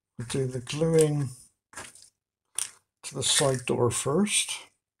 We'll do the gluing to the side door first.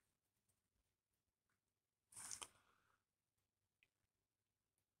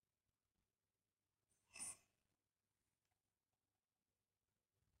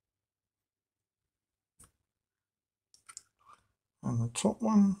 And the top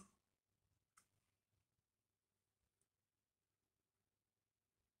one.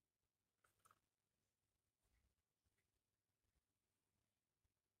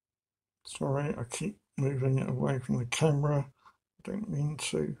 Sorry, I keep moving it away from the camera. I don't mean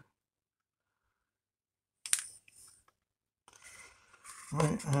to.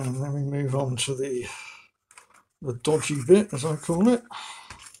 Right, and then we move on to the dodgy bit, as I call it.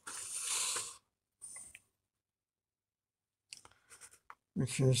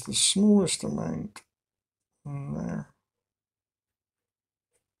 Which is the smallest amount in there.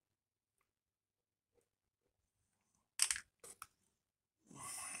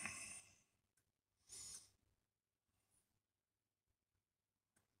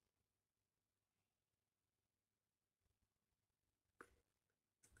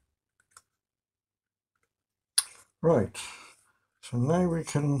 Right, so now we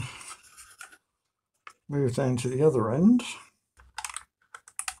can move down to the other end.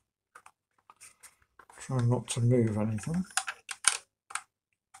 Try not to move anything.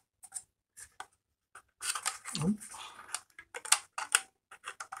 Oh.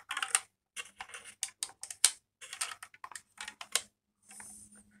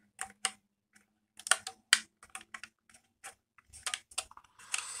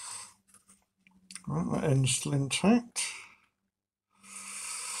 Right, that end's still intact.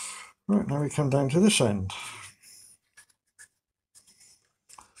 Right, now we come down to this end.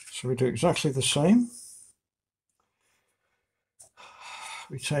 So we do exactly the same.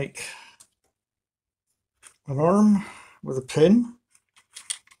 We take an arm with a pin,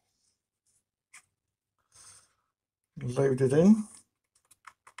 load it in,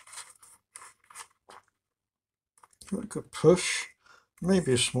 give it a good push,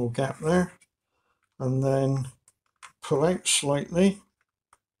 maybe a small gap there, and then pull out slightly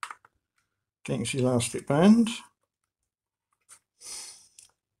against the elastic band.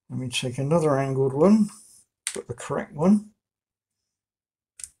 And we take another angled one, but the correct one.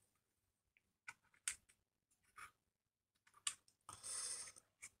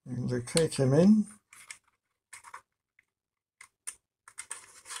 And locate him in.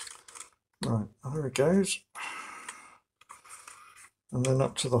 Right, there it goes. And then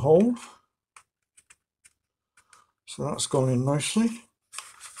up to the hole. So that's gone in nicely.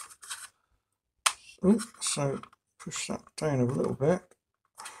 Oh, so push that down a little bit.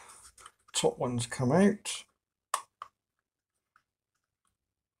 Top one's come out.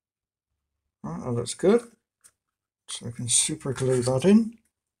 Right, that looks good. So we can super glue that in.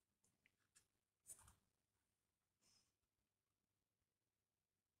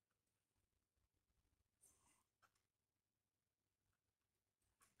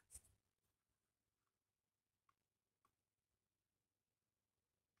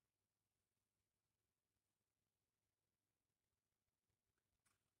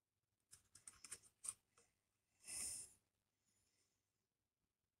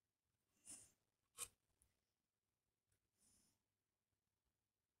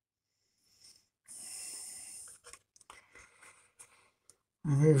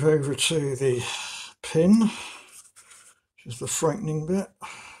 Move over to the pin, which is the frightening bit.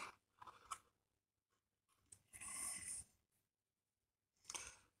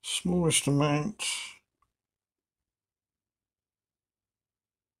 Smallest amount.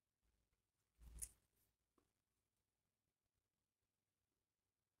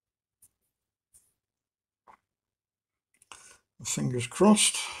 Fingers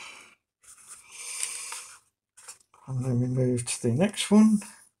crossed. And then we move to the next one,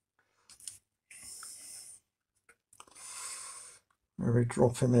 where we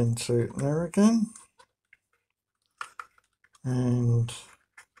drop him into there again. And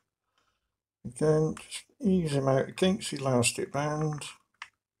again, just ease him out against the elastic band.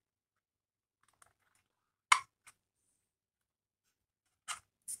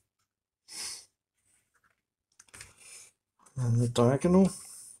 And the diagonal.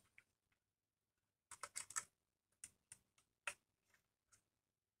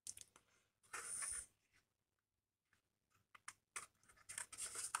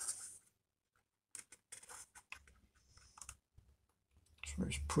 So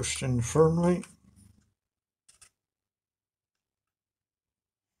it's pushed in firmly.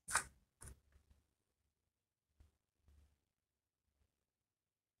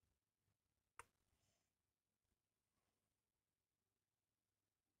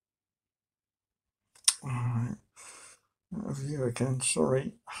 Alright, out of view again,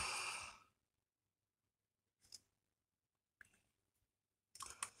 sorry.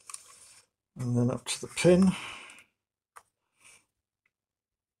 And then up to the pin.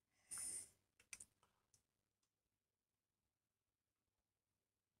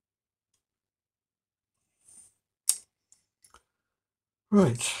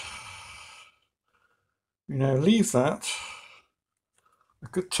 Right, we now leave that a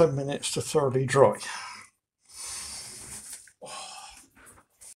good 10 minutes to thoroughly dry.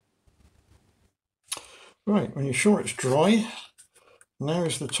 Right, when you're sure it's dry, now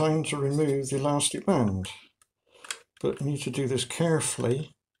is the time to remove the elastic band. But you need to do this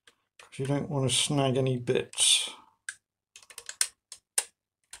carefully because you don't want to snag any bits.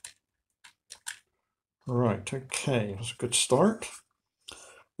 Right, okay, that's a good start.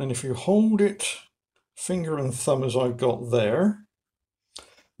 Then if you hold it, finger and thumb as I've got there,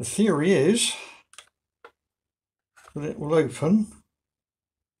 the theory is that it will open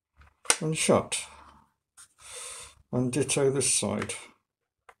and shut. And ditto this side,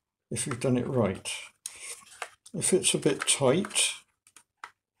 if you've done it right. If it's a bit tight,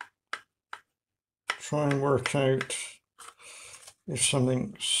 try and work out if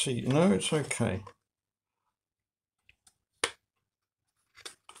something, see, no, it's okay.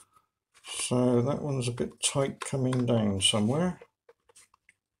 So that one's a bit tight coming down somewhere.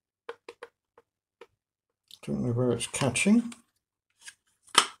 Don't know where it's catching.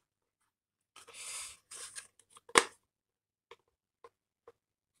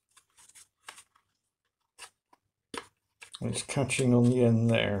 It's catching on the end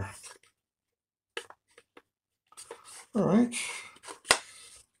there. All right.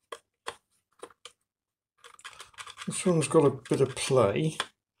 This one's got a bit of play.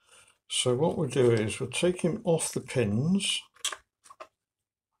 So what we'll do is we'll take him off the pins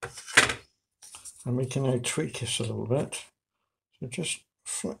and we can now tweak this a little bit. So just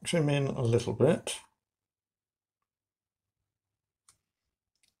flex him in a little bit.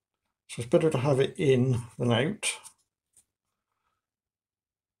 So it's better to have it in than out.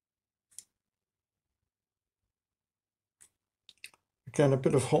 Again, a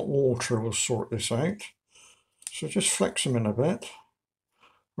bit of hot water will sort this out. So just flex him in a bit.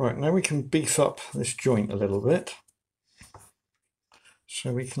 Right, now we can beef up this joint a little bit.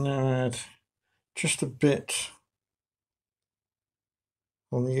 So we can add just a bit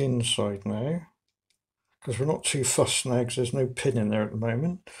on the inside now, because we're not too fussed now because there's no pin in there at the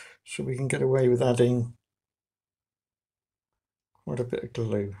moment. So we can get away with adding quite a bit of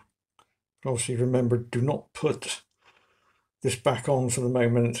glue. But obviously remember, do not put this back on for the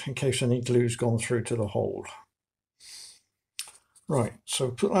moment in case any glue's gone through to the hole. Right,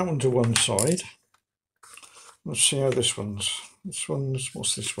 so put that one to one side. Let's see how what's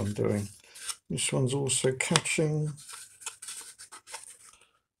this one doing? This one's also catching.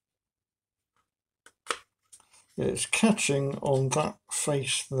 Yeah, it's catching on that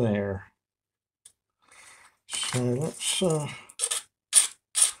face there. So let's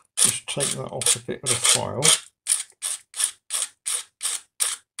just take that off a bit with a file.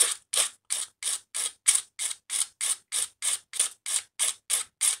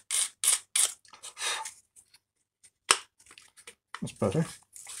 That's better.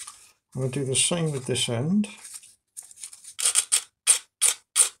 I'm going to do the same with this end.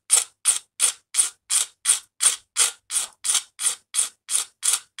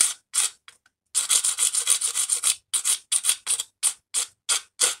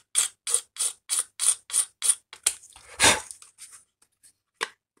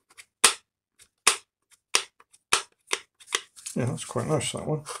 Yeah, that's quite nice, that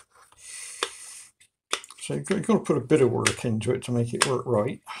one. So you've got to put a bit of work into it to make it work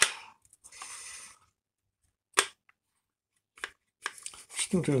right.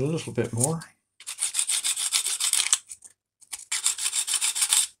 Still do a little bit more.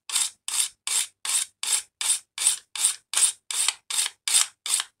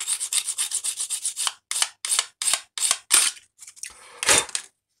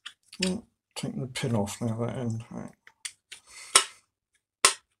 Well, taking the pin off now, that end. Right.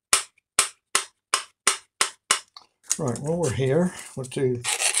 Right, while we're here, we'll do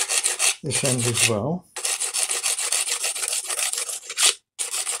this end as well.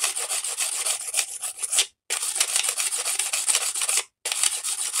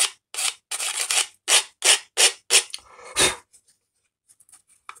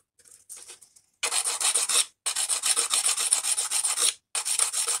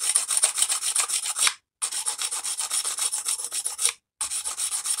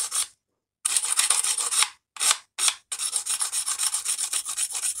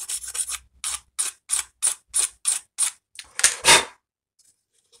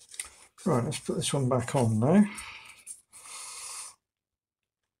 Right, let's put this one back on now.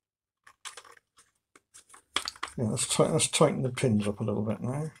 Yeah, let's tighten the pins up a little bit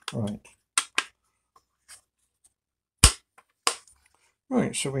now. Right.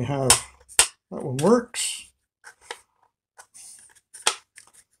 Right, so we have, that one works.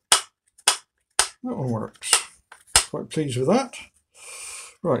 That one works. Quite pleased with that.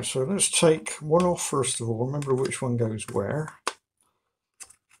 Right, so let's take one off first of all. Remember which one goes where.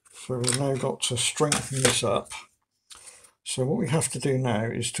 So we've now got to strengthen this up. So what we have to do now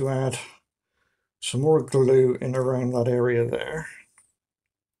is to add some more glue in around that area there.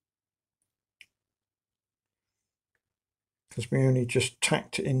 Because we only just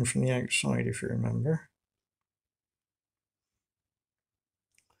tacked it in from the outside, if you remember.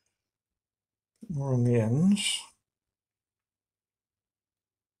 More on the ends.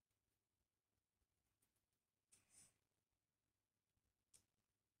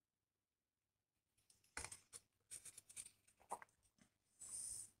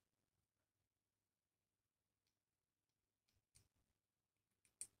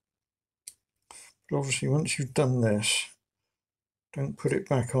 But obviously once you've done this, don't put it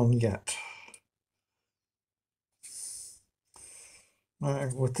back on yet. Now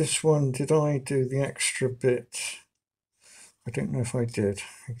with this one, did I do the extra bit? I don't know if I did.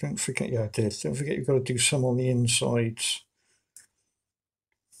 Don't forget, yeah I did. Don't forget you've got to do some on the insides.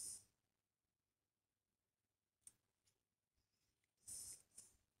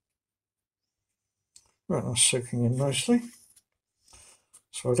 Right, that's soaking in nicely.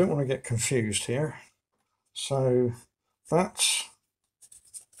 So I don't want to get confused here. So that's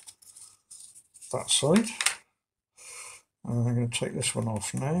that side. And I'm going to take this one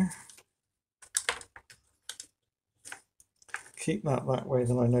off now. Keep that way,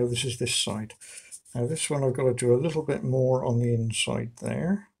 then I know this is this side. Now this one I've got to do a little bit more on the inside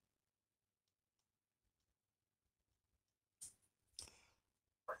there.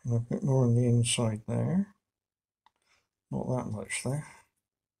 And a bit more on the inside there. Not that much there.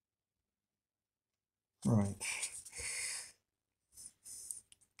 Right.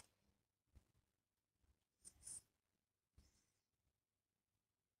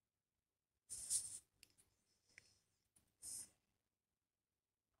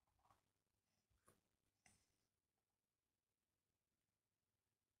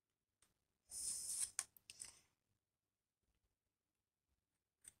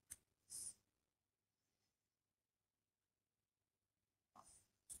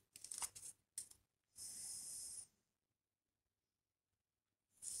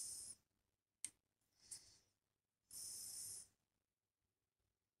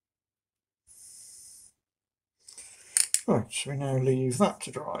 Right, so we now leave that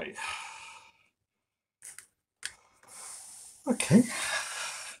to dry. Okay,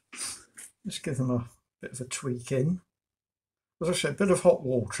 let's give them a bit of a tweak in. As I said, a bit of hot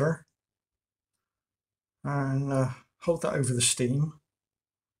water, and hold that over the steam.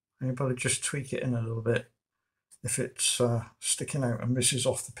 And you've got to just tweak it in a little bit if it's sticking out and misses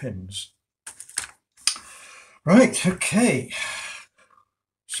off the pins. Right, okay.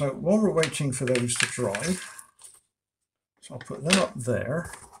 So while we're waiting for those to dry, so I'll put them up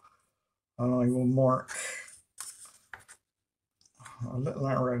there, and I will mark a little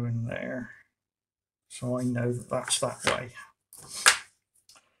arrow in there so I know that that's that way.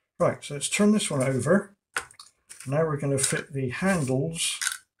 Right, so let's turn this one over. Now we're going to fit the handles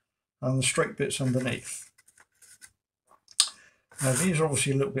and the straight bits underneath. Now these are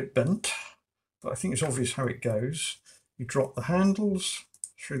obviously a little bit bent, but I think it's obvious how it goes. You drop the handles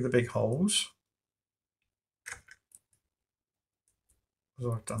through the big holes, as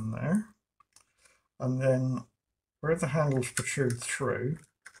I've done there, and then where the handles protrude through,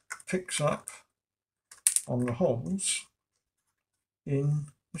 picks up on the holes in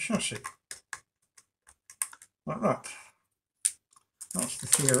the chassis, like that. That's the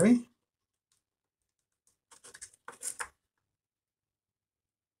theory.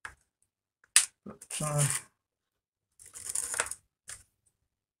 But I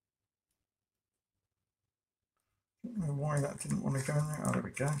don't know why that didn't want to go in there. Oh, there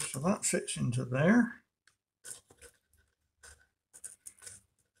we go. So that fits into there.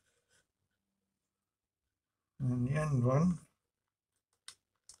 And the end one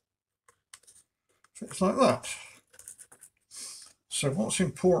fits like that. So what's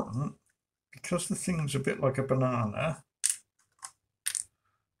important, because the thing's a bit like a banana,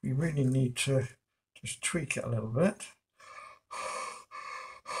 you really need to just tweak it a little bit.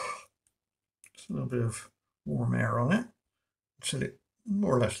 Just a little bit of warm air on it until it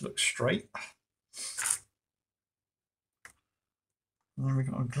more or less looks straight. And then we've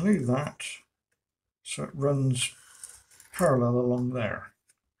got to glue that so it runs parallel along there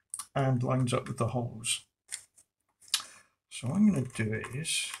and lines up with the holes. So what I'm going to do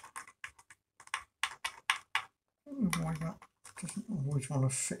is, I don't know why that doesn't always want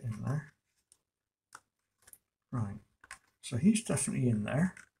to fit in there. Right, so he's definitely in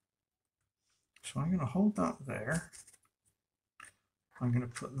there. So I'm going to hold that there. I'm going to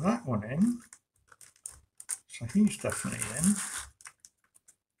put that one in. So he's definitely in.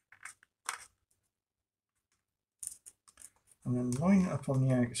 And then line it up on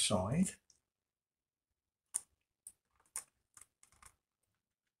the outside.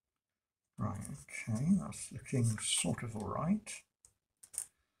 Right, okay, that's looking sort of all right.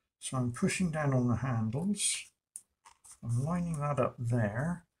 So I'm pushing down on the handles. I'm lining that up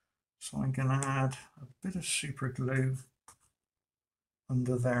there. So I'm going to add a bit of super glue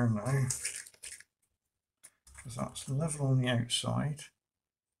under there now, because that's level on the outside.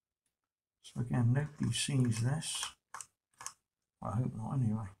 So again, nobody sees this. I hope not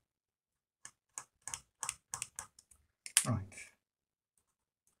anyway. Right.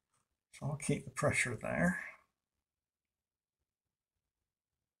 So I'll keep the pressure there.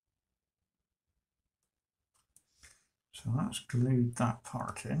 So that's glued that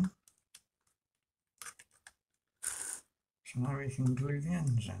part in. So now we can glue the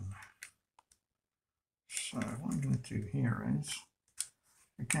ends in. So what I'm going to do here is,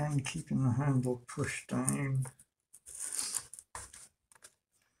 again, keeping the handle pushed down,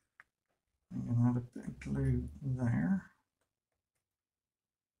 I'm going to add a bit of glue there.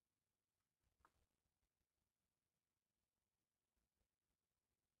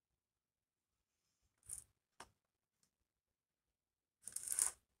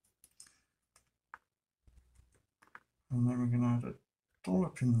 And then we're going to add a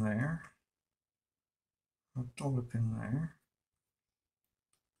dollop in there, a dollop in there,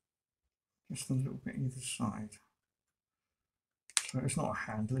 just a little bit either side. So it's not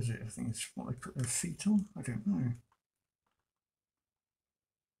a handle, is it? I think it's what they put their feet on. I don't know.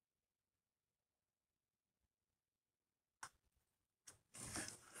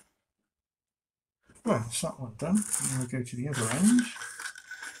 Well, that's that one done. Now we go to the other end.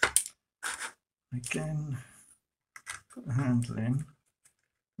 Again, put the handle in.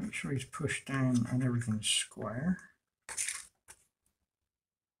 Make sure he's pushed down and everything's square.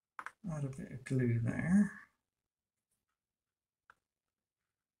 Add a bit of glue there.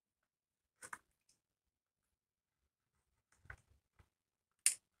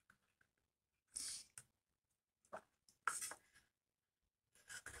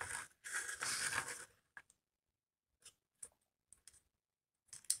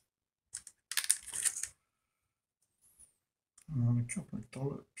 a couple of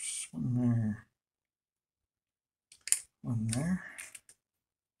dollops, one there, one there.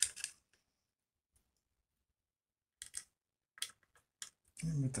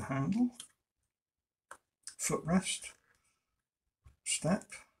 In with the handle, footrest, step.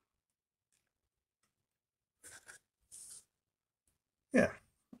 Yeah,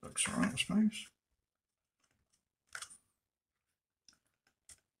 that looks alright, I suppose.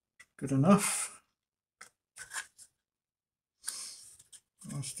 Good enough.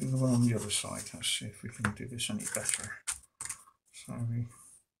 Let's do the one on the other side. Let's see if we can do this any better. So we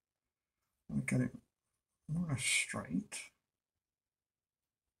get it more or less straight.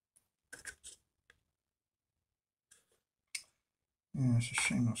 Yeah, it's a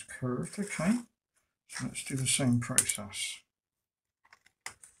shame that's curved. Okay, so let's do the same process.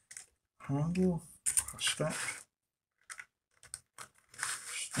 Handle, step,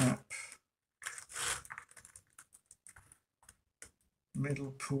 step,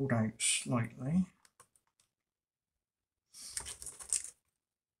 middle pulled out slightly.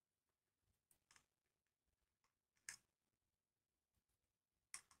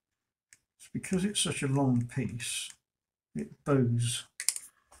 It's because it's such a long piece, it bows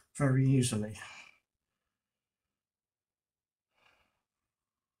very easily.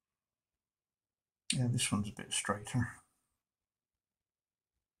 Yeah, this one's a bit straighter.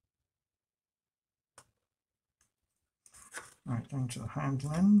 Right, down to the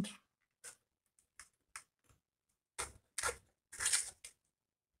handle end.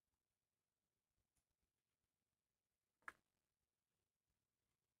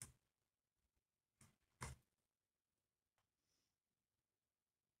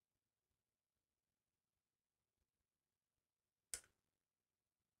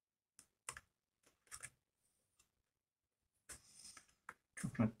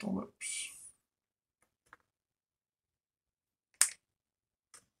 Couple of dollops.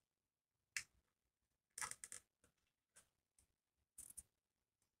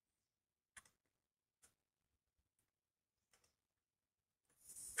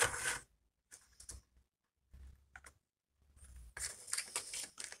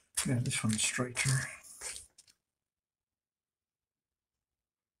 Yeah, this one's straighter.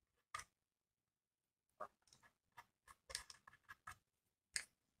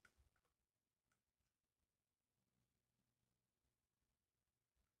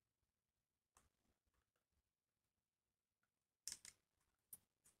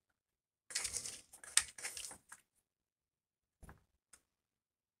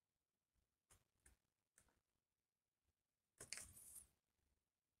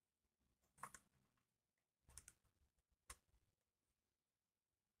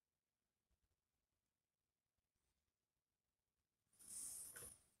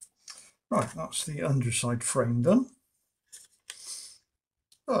 Right, that's the underside frame done.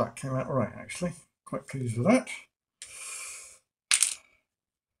 Oh, that came out right actually. Quite pleased with that.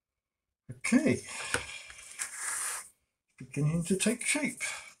 Okay, beginning to take shape.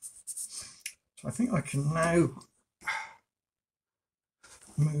 So I think I can now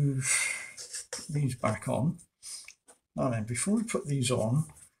move these back on. Now then, before we put these on,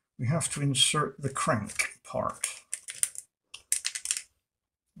 we have to insert the crank part.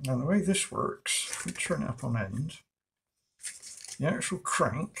 Now the way this works, if we turn it up on end, the actual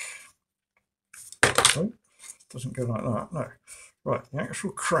crank, oh, doesn't go like that, no. Right, the actual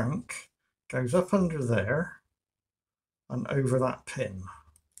crank goes up under there and over that pin,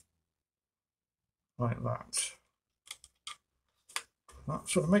 like that. That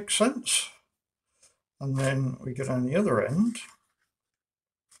sort of makes sense. And then we go down the other end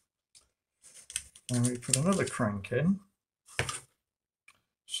and we put another crank in.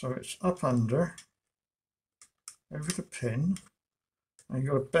 So it's up under, over the pin, and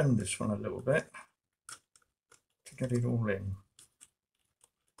you've got to bend this one a little bit to get it all in.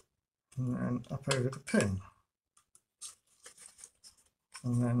 And then up over the pin.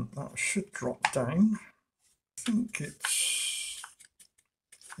 And then that should drop down. I think it's,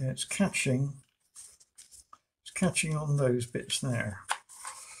 yeah, it's catching on those bits there.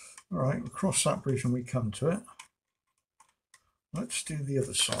 All right, we'll cross that bridge when we come to it. Let's do the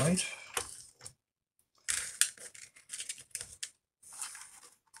other side.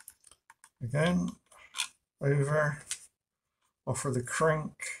 Again, over, offer the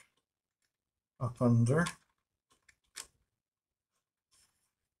crank, up under,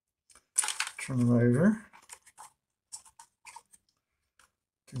 turn them over,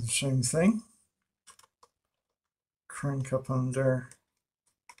 do the same thing, crank up under,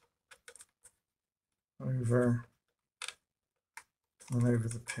 over, and over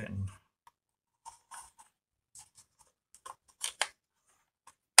the pin.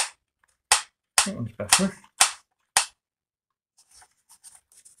 That one's better.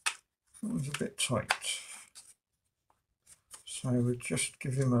 That one's a bit tight. So we'll just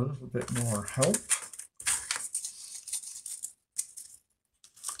give him a little bit more help.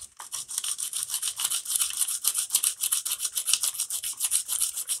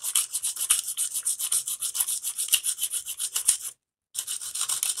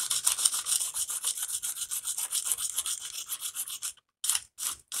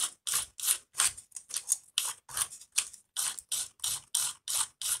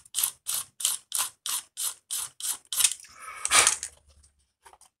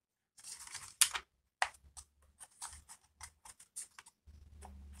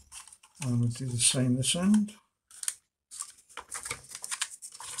 And we'll do the same this end.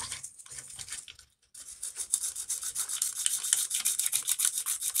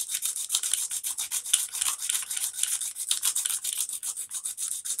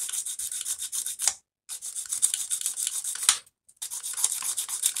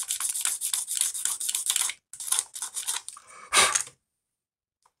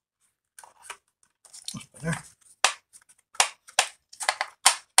 That's better.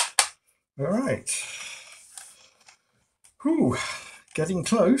 All right. Whew, getting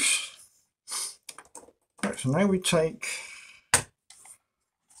close. Right, so now we take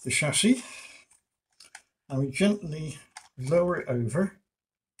the chassis and we gently lower it over.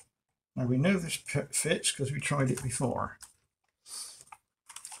 Now we know this fits because we tried it before.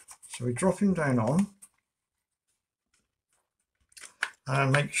 So we drop him down on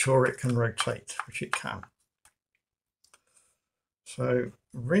and make sure it can rotate, which it can. So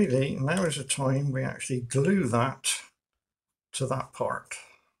really now is the time we actually glue that to that part.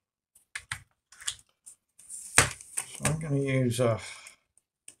 So I'm going to use a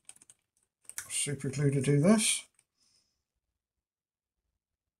super glue to do this.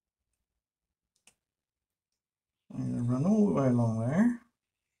 I'm going to run all the way along there,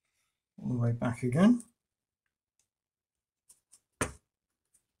 all the way back again.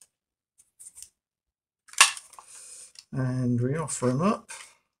 And we offer them up.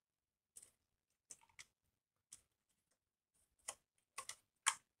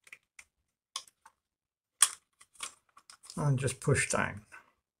 And just push down.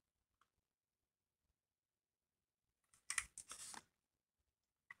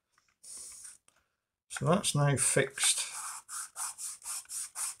 So that's now fixed.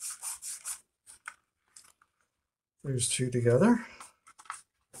 Those two together.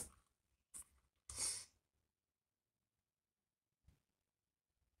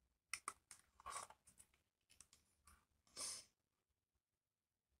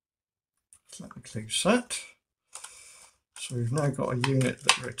 Let me click set. So we've now got a unit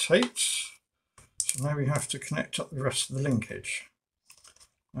that rotates. So now we have to connect up the rest of the linkage.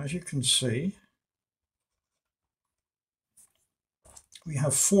 As you can see, we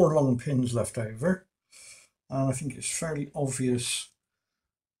have 4 long pins left over, and I think it's fairly obvious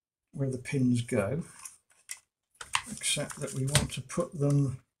where the pins go, except that we want to put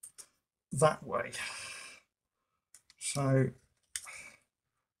them that way. So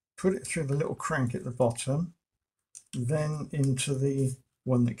put it through the little crank at the bottom, then into the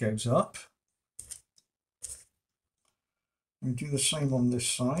one that goes up. We do the same on this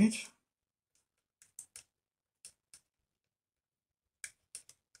side.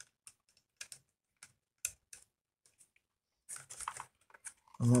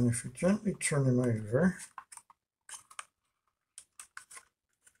 And then if we gently turn him over,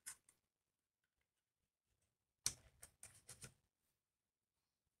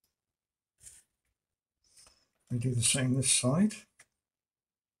 we do the same this side.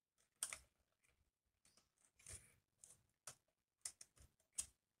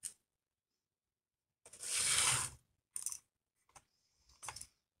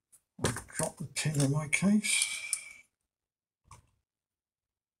 I'll drop the pin in my case.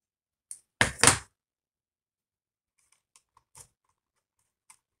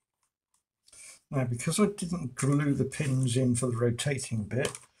 Now, because I didn't glue the pins in for the rotating bit,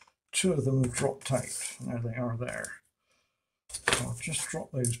 2 of them have dropped out. Now they are there. So I'll just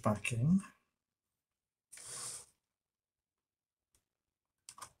drop those back in.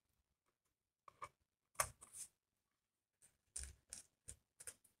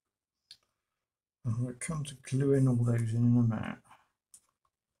 And we'll come to gluing all those in a minute.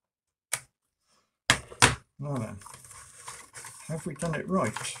 Now then, have we done it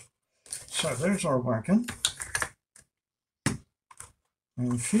right? So there's our wagon.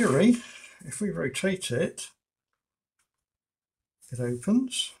 In theory, if we rotate it, it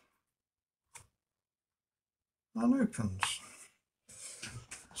opens and opens.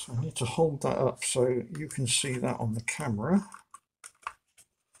 So I need to hold that up so you can see that on the camera.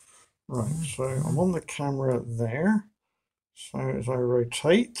 Right, so I'm on the camera there. So as I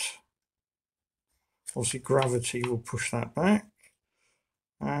rotate, obviously gravity will push that back.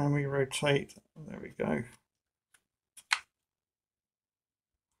 And we rotate, there we go.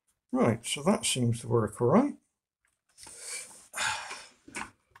 Right, so that seems to work all right.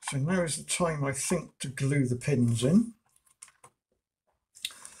 So now is the time, I think, to glue the pins in.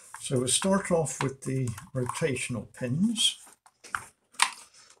 So we'll start off with the rotational pins.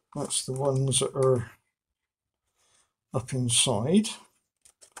 That's the ones that are up inside.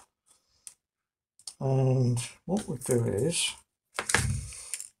 And what we'll do is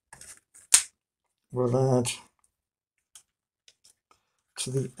we'll add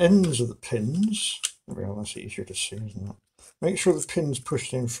to the ends of the pins. There we are, that's easier to see, isn't it? Make sure the pin's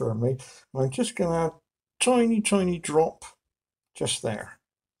pushed in firmly. I'm just going to add a tiny drop just there.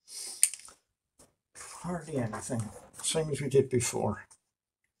 Hardly anything, same as we did before.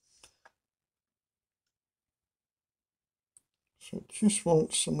 So it just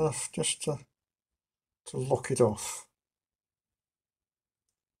wants enough just to lock it off.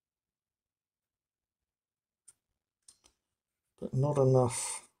 But not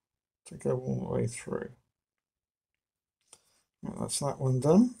enough to go all the way through. Now that's that one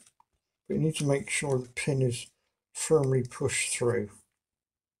done. But you need to make sure the pin is firmly pushed through.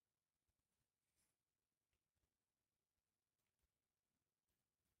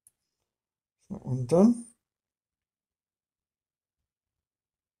 That one done.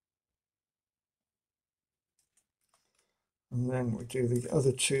 And then we do the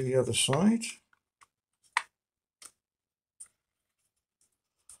other two the other side.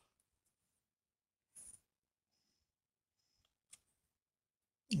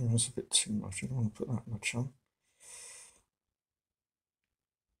 Oh, that's a bit too much, I don't want to put that much on.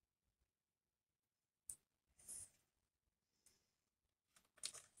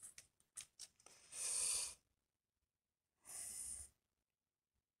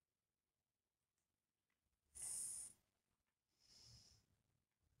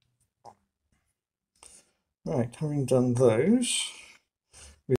 Right, having done those,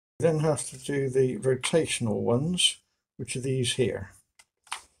 we then have to do the rotational ones, which are these here.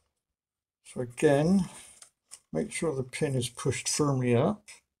 So again, make sure the pin is pushed firmly up.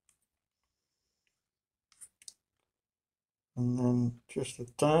 And then just a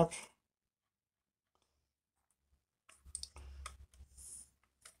dab.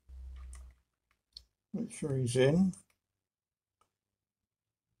 Make sure he's in.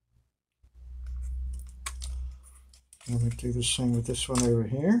 And we do the same with this one over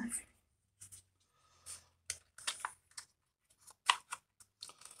here.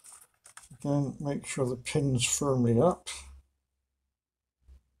 Again, make sure the pin's firmly up.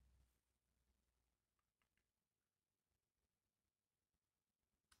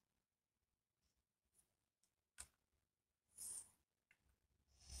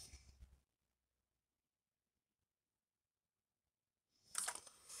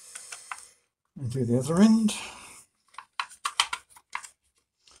 And do the other end.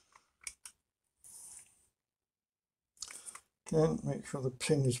 Again, make sure the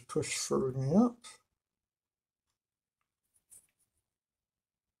pin is pushed firmly up.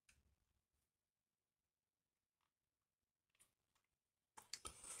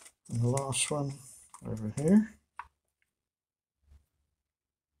 And the last one over here.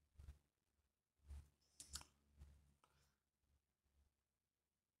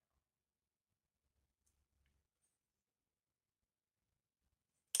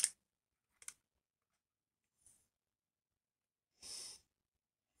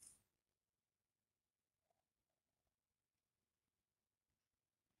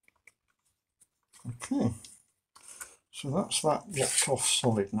 Okay, so that's that locked off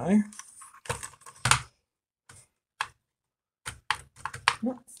solid now.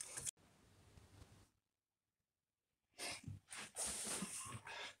 Yep.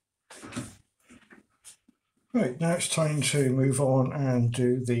 Right, now it's time to move on and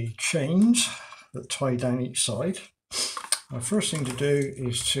do the chains that tie down each side. The first thing to do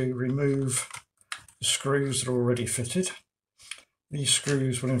is to remove the screws that are already fitted. These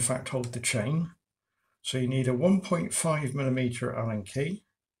screws will in fact hold the chain. So you need a 1.5mm Allen key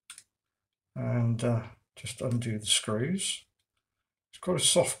and just undo the screws. It's quite a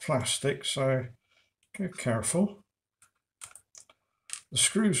soft plastic, so go careful. The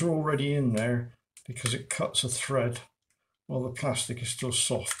screws are already in there because it cuts a thread while the plastic is still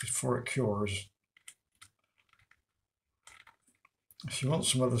soft before it cures. If you want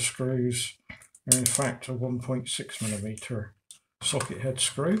some other screws, they're in fact a 1.6mm socket head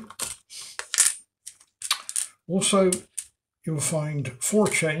screw. Also, you'll find 4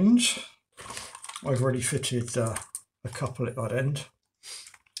 chains. I've already fitted a couple at that end.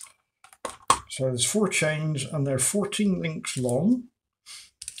 So there's 4 chains and they're 14 links long.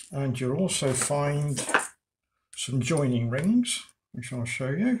 And you'll also find some joining rings, which I'll show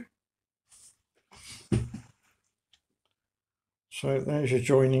you. So there's your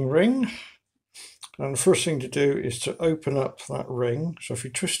joining ring. And the first thing to do is to open up that ring. So if you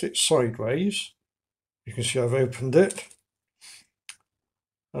twist it sideways, you can see I've opened it.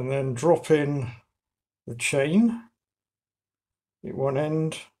 And then drop in the chain at one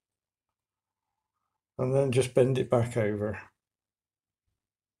end, and then just bend it back over.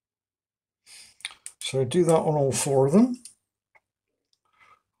 So do that on all 4 of them.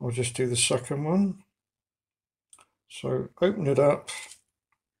 I'll just do the second one. So open it up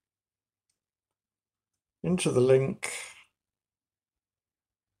into the link.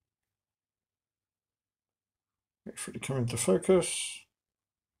 Wait for it to come into focus.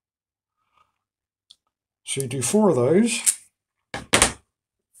 So you do 4 of those.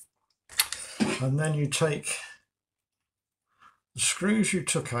 And then you take the screws you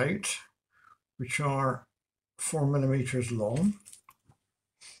took out, which are 4mm long.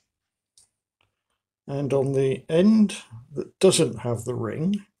 And on the end that doesn't have the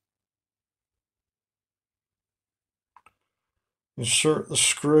ring, insert the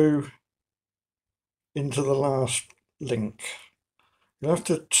screw into the last link. You'll have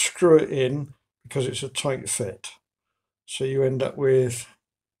to screw it in because it's a tight fit. So you end up with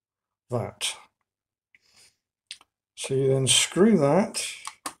that. So you then screw that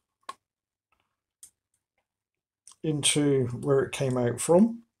into where it came out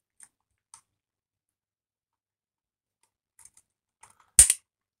from.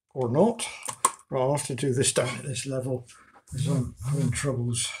 Or not. Right, I'll have to do this down at this level because I'm having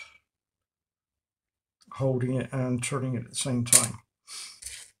troubles holding it and turning it at the same time.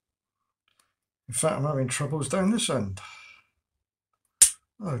 In fact, I'm having troubles down this end.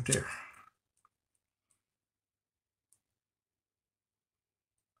 Oh dear.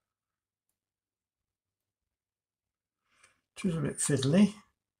 It is a bit fiddly.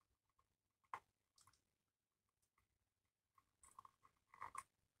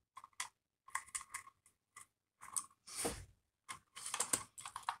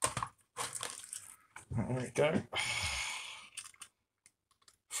 There we go.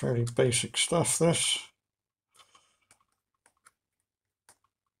 Fairly basic stuff, this.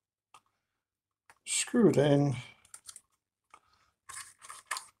 Screw it in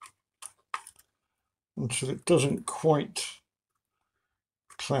until it doesn't quite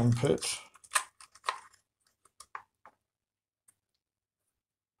clamp it.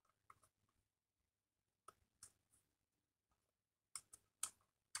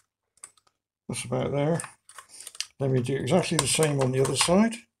 That's about there. Then we do exactly the same on the other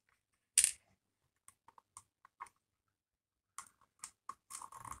side.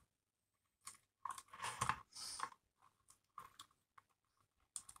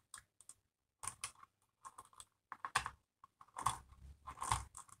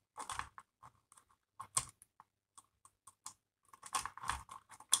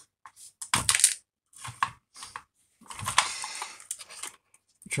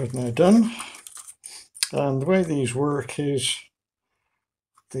 Which I've now done. And the way these work is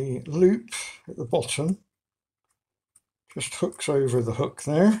the loop at the bottom just hooks over the hook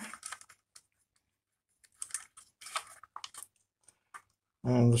there.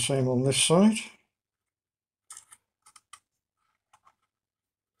 And the same on this side.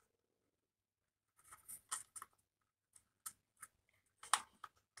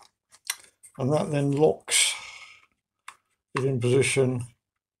 And that then locks it in position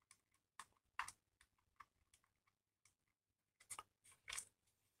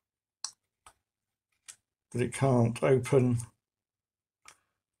that it can't open.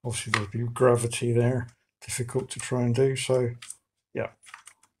 Obviously there'll be gravity there, difficult to try and do, so yeah.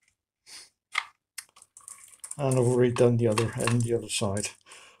 And I've already done the other end, the other side.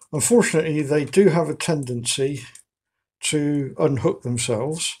 Unfortunately, they do have a tendency to unhook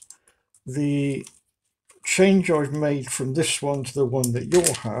themselves. The change I've made from this one to the one that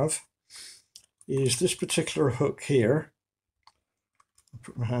you'll have is this particular hook here. I'll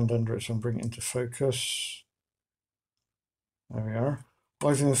put my hand under it so I'm bringing it into focus. There we are.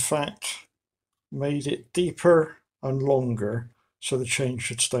 I've in fact made it deeper and longer so the chain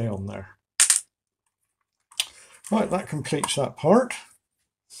should stay on there. Right, that completes that part.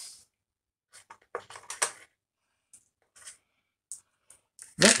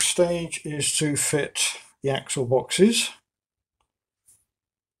 Next stage is to fit the axle boxes.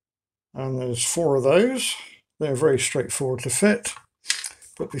 And there's 4 of those. They're very straightforward to fit.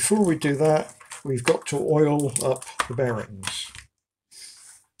 But before we do that, we've got to oil up the bearings.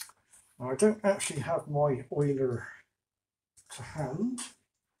 Now, I don't actually have my oiler to hand,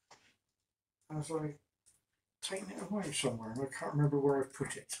 as I taken it away somewhere and I can't remember where I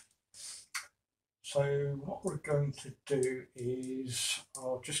put it. So what we're going to do is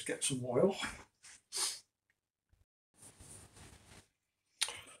I'll just get some oil.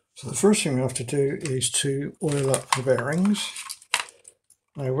 So the first thing we have to do is to oil up the bearings.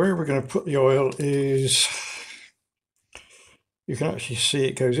 Now where we're going to put the oil is, you can actually see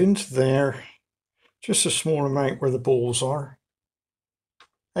it goes into there, just a small amount where the balls are.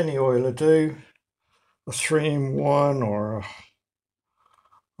 Any oil will do, a 3-in-1 or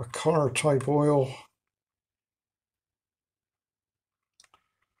a car type oil.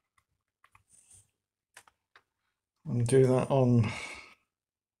 And do that on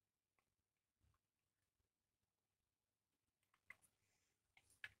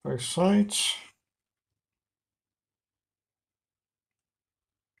both sides.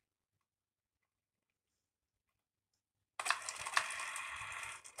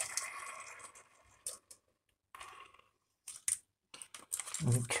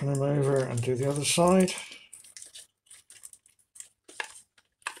 And turn them over and do the other side.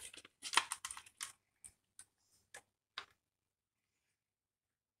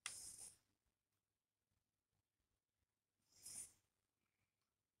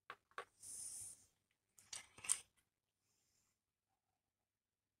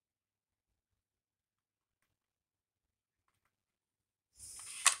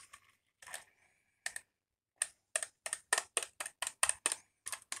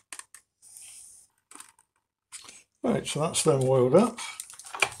 Right, so that's them oiled up.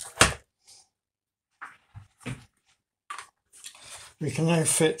 We can now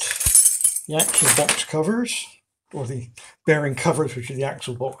fit the axle box covers, or the bearing covers, which are the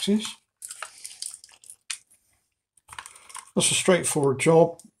axle boxes. That's a straightforward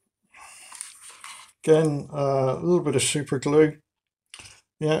job. Again, a little bit of super glue.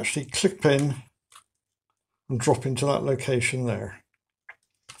 You actually clip in and drop into that location there.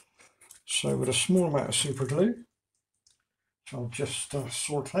 So with a small amount of super glue, which I'll just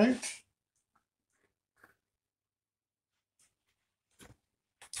sort out.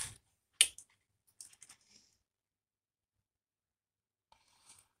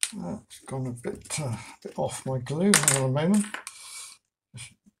 That's gone a bit off my glue. Hang on a moment.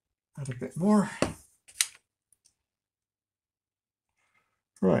 Just add a bit more.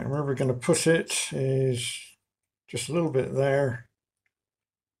 Right, where we're going to put it is just a little bit there.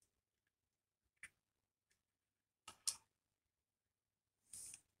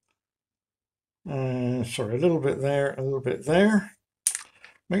 Sorry, a little bit there, a little bit there.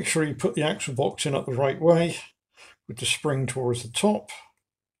 Make sure you put the axle box in up the right way with the spring towards the top.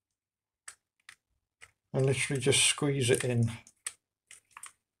 And literally just squeeze it in.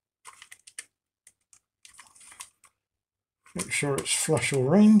 Make sure it's flush all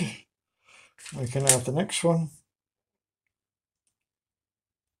round. I can add the next one.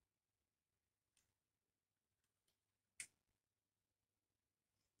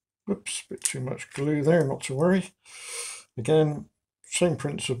 Oops, a bit too much glue there, not to worry. Again, same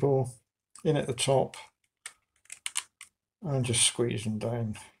principle, in at the top and just squeezing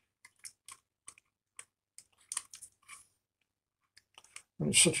down. And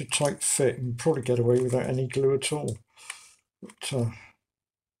it's such a tight fit, you can probably get away without any glue at all. But turn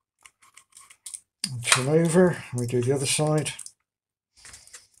over, and we do the other side.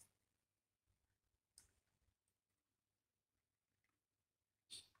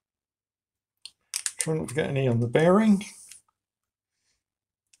 Try not to get any on the bearing.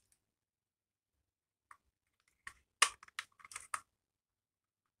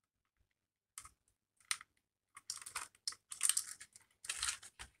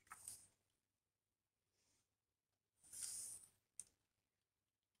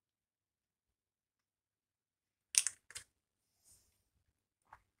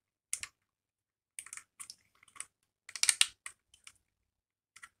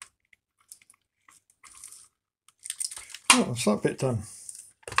 Oh, that's that bit done.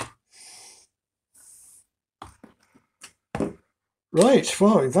 Right,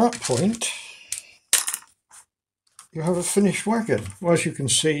 well, at that point, you have a finished wagon. Well, as you can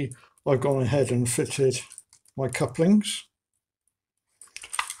see, I've gone ahead and fitted my couplings.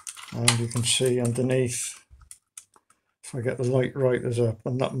 And you can see underneath, if I get the light right, there's a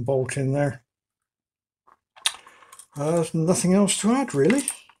nut and bolt in there. There's nothing else to add, really.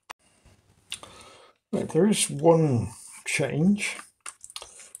 Right, there is one change.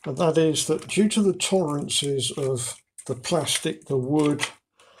 and that is that due to the tolerances of the plastic, the wood,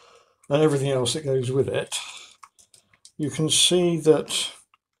 and everything else that goes with it, you can see that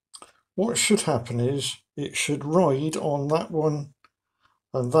what should happen is it should ride on that one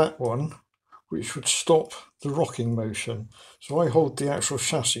and that one, which would stop the rocking motion. So I hold the actual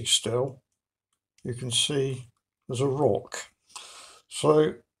chassis still. You can see there's a rock.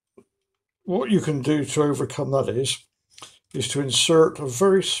 So what you can do to overcome that is to insert a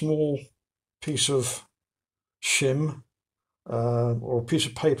very small piece of shim or a piece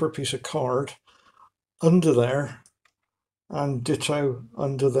of paper, piece of card under there, and ditto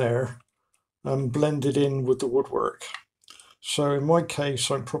under there, and blend it in with the woodwork. So in my case,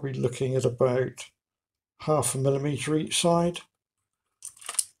 I'm probably looking at about 0.5 millimeter each side,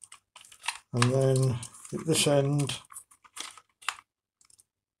 and then at this end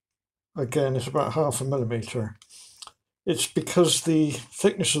again it's about 0.5 millimeter. It's because the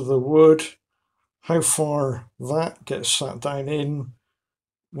thickness of the wood, how far that gets sat down in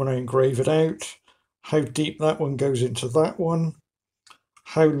when I engrave it out, how deep that one goes into that one,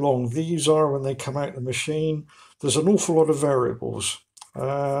 how long these are when they come out of the machine. There's an awful lot of variables,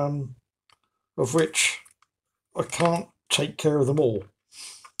 of which I can't take care of them all.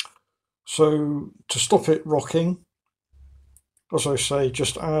 So to stop it rocking, as I say,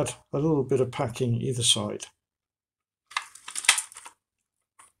 just add a little bit of packing either side.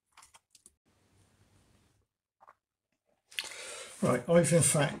 Right, I've in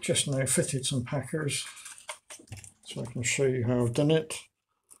fact just now fitted some packers, so I can show you how I've done it.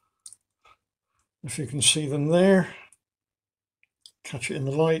 If you can see them there, catch it in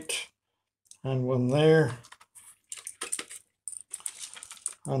the light, and one there,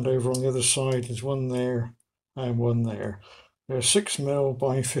 and over on the other side is one there and one there. They're 6 mm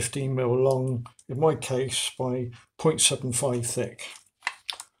by 15 mm long, in my case by 0.75 thick.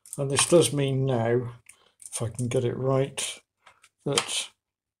 And this does mean now, if I can get it right, that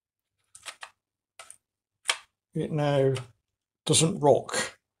it now doesn't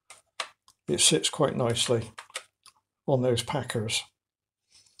rock. It sits quite nicely on those packers.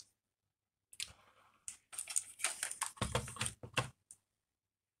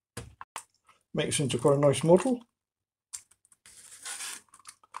 Makes into quite a nice model.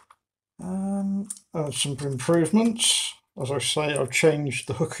 Some improvements. As I say, I've changed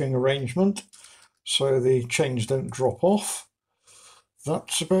the hooking arrangement so the chains don't drop off.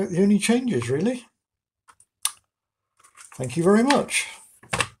 That's about the only changes, really. Thank you very much.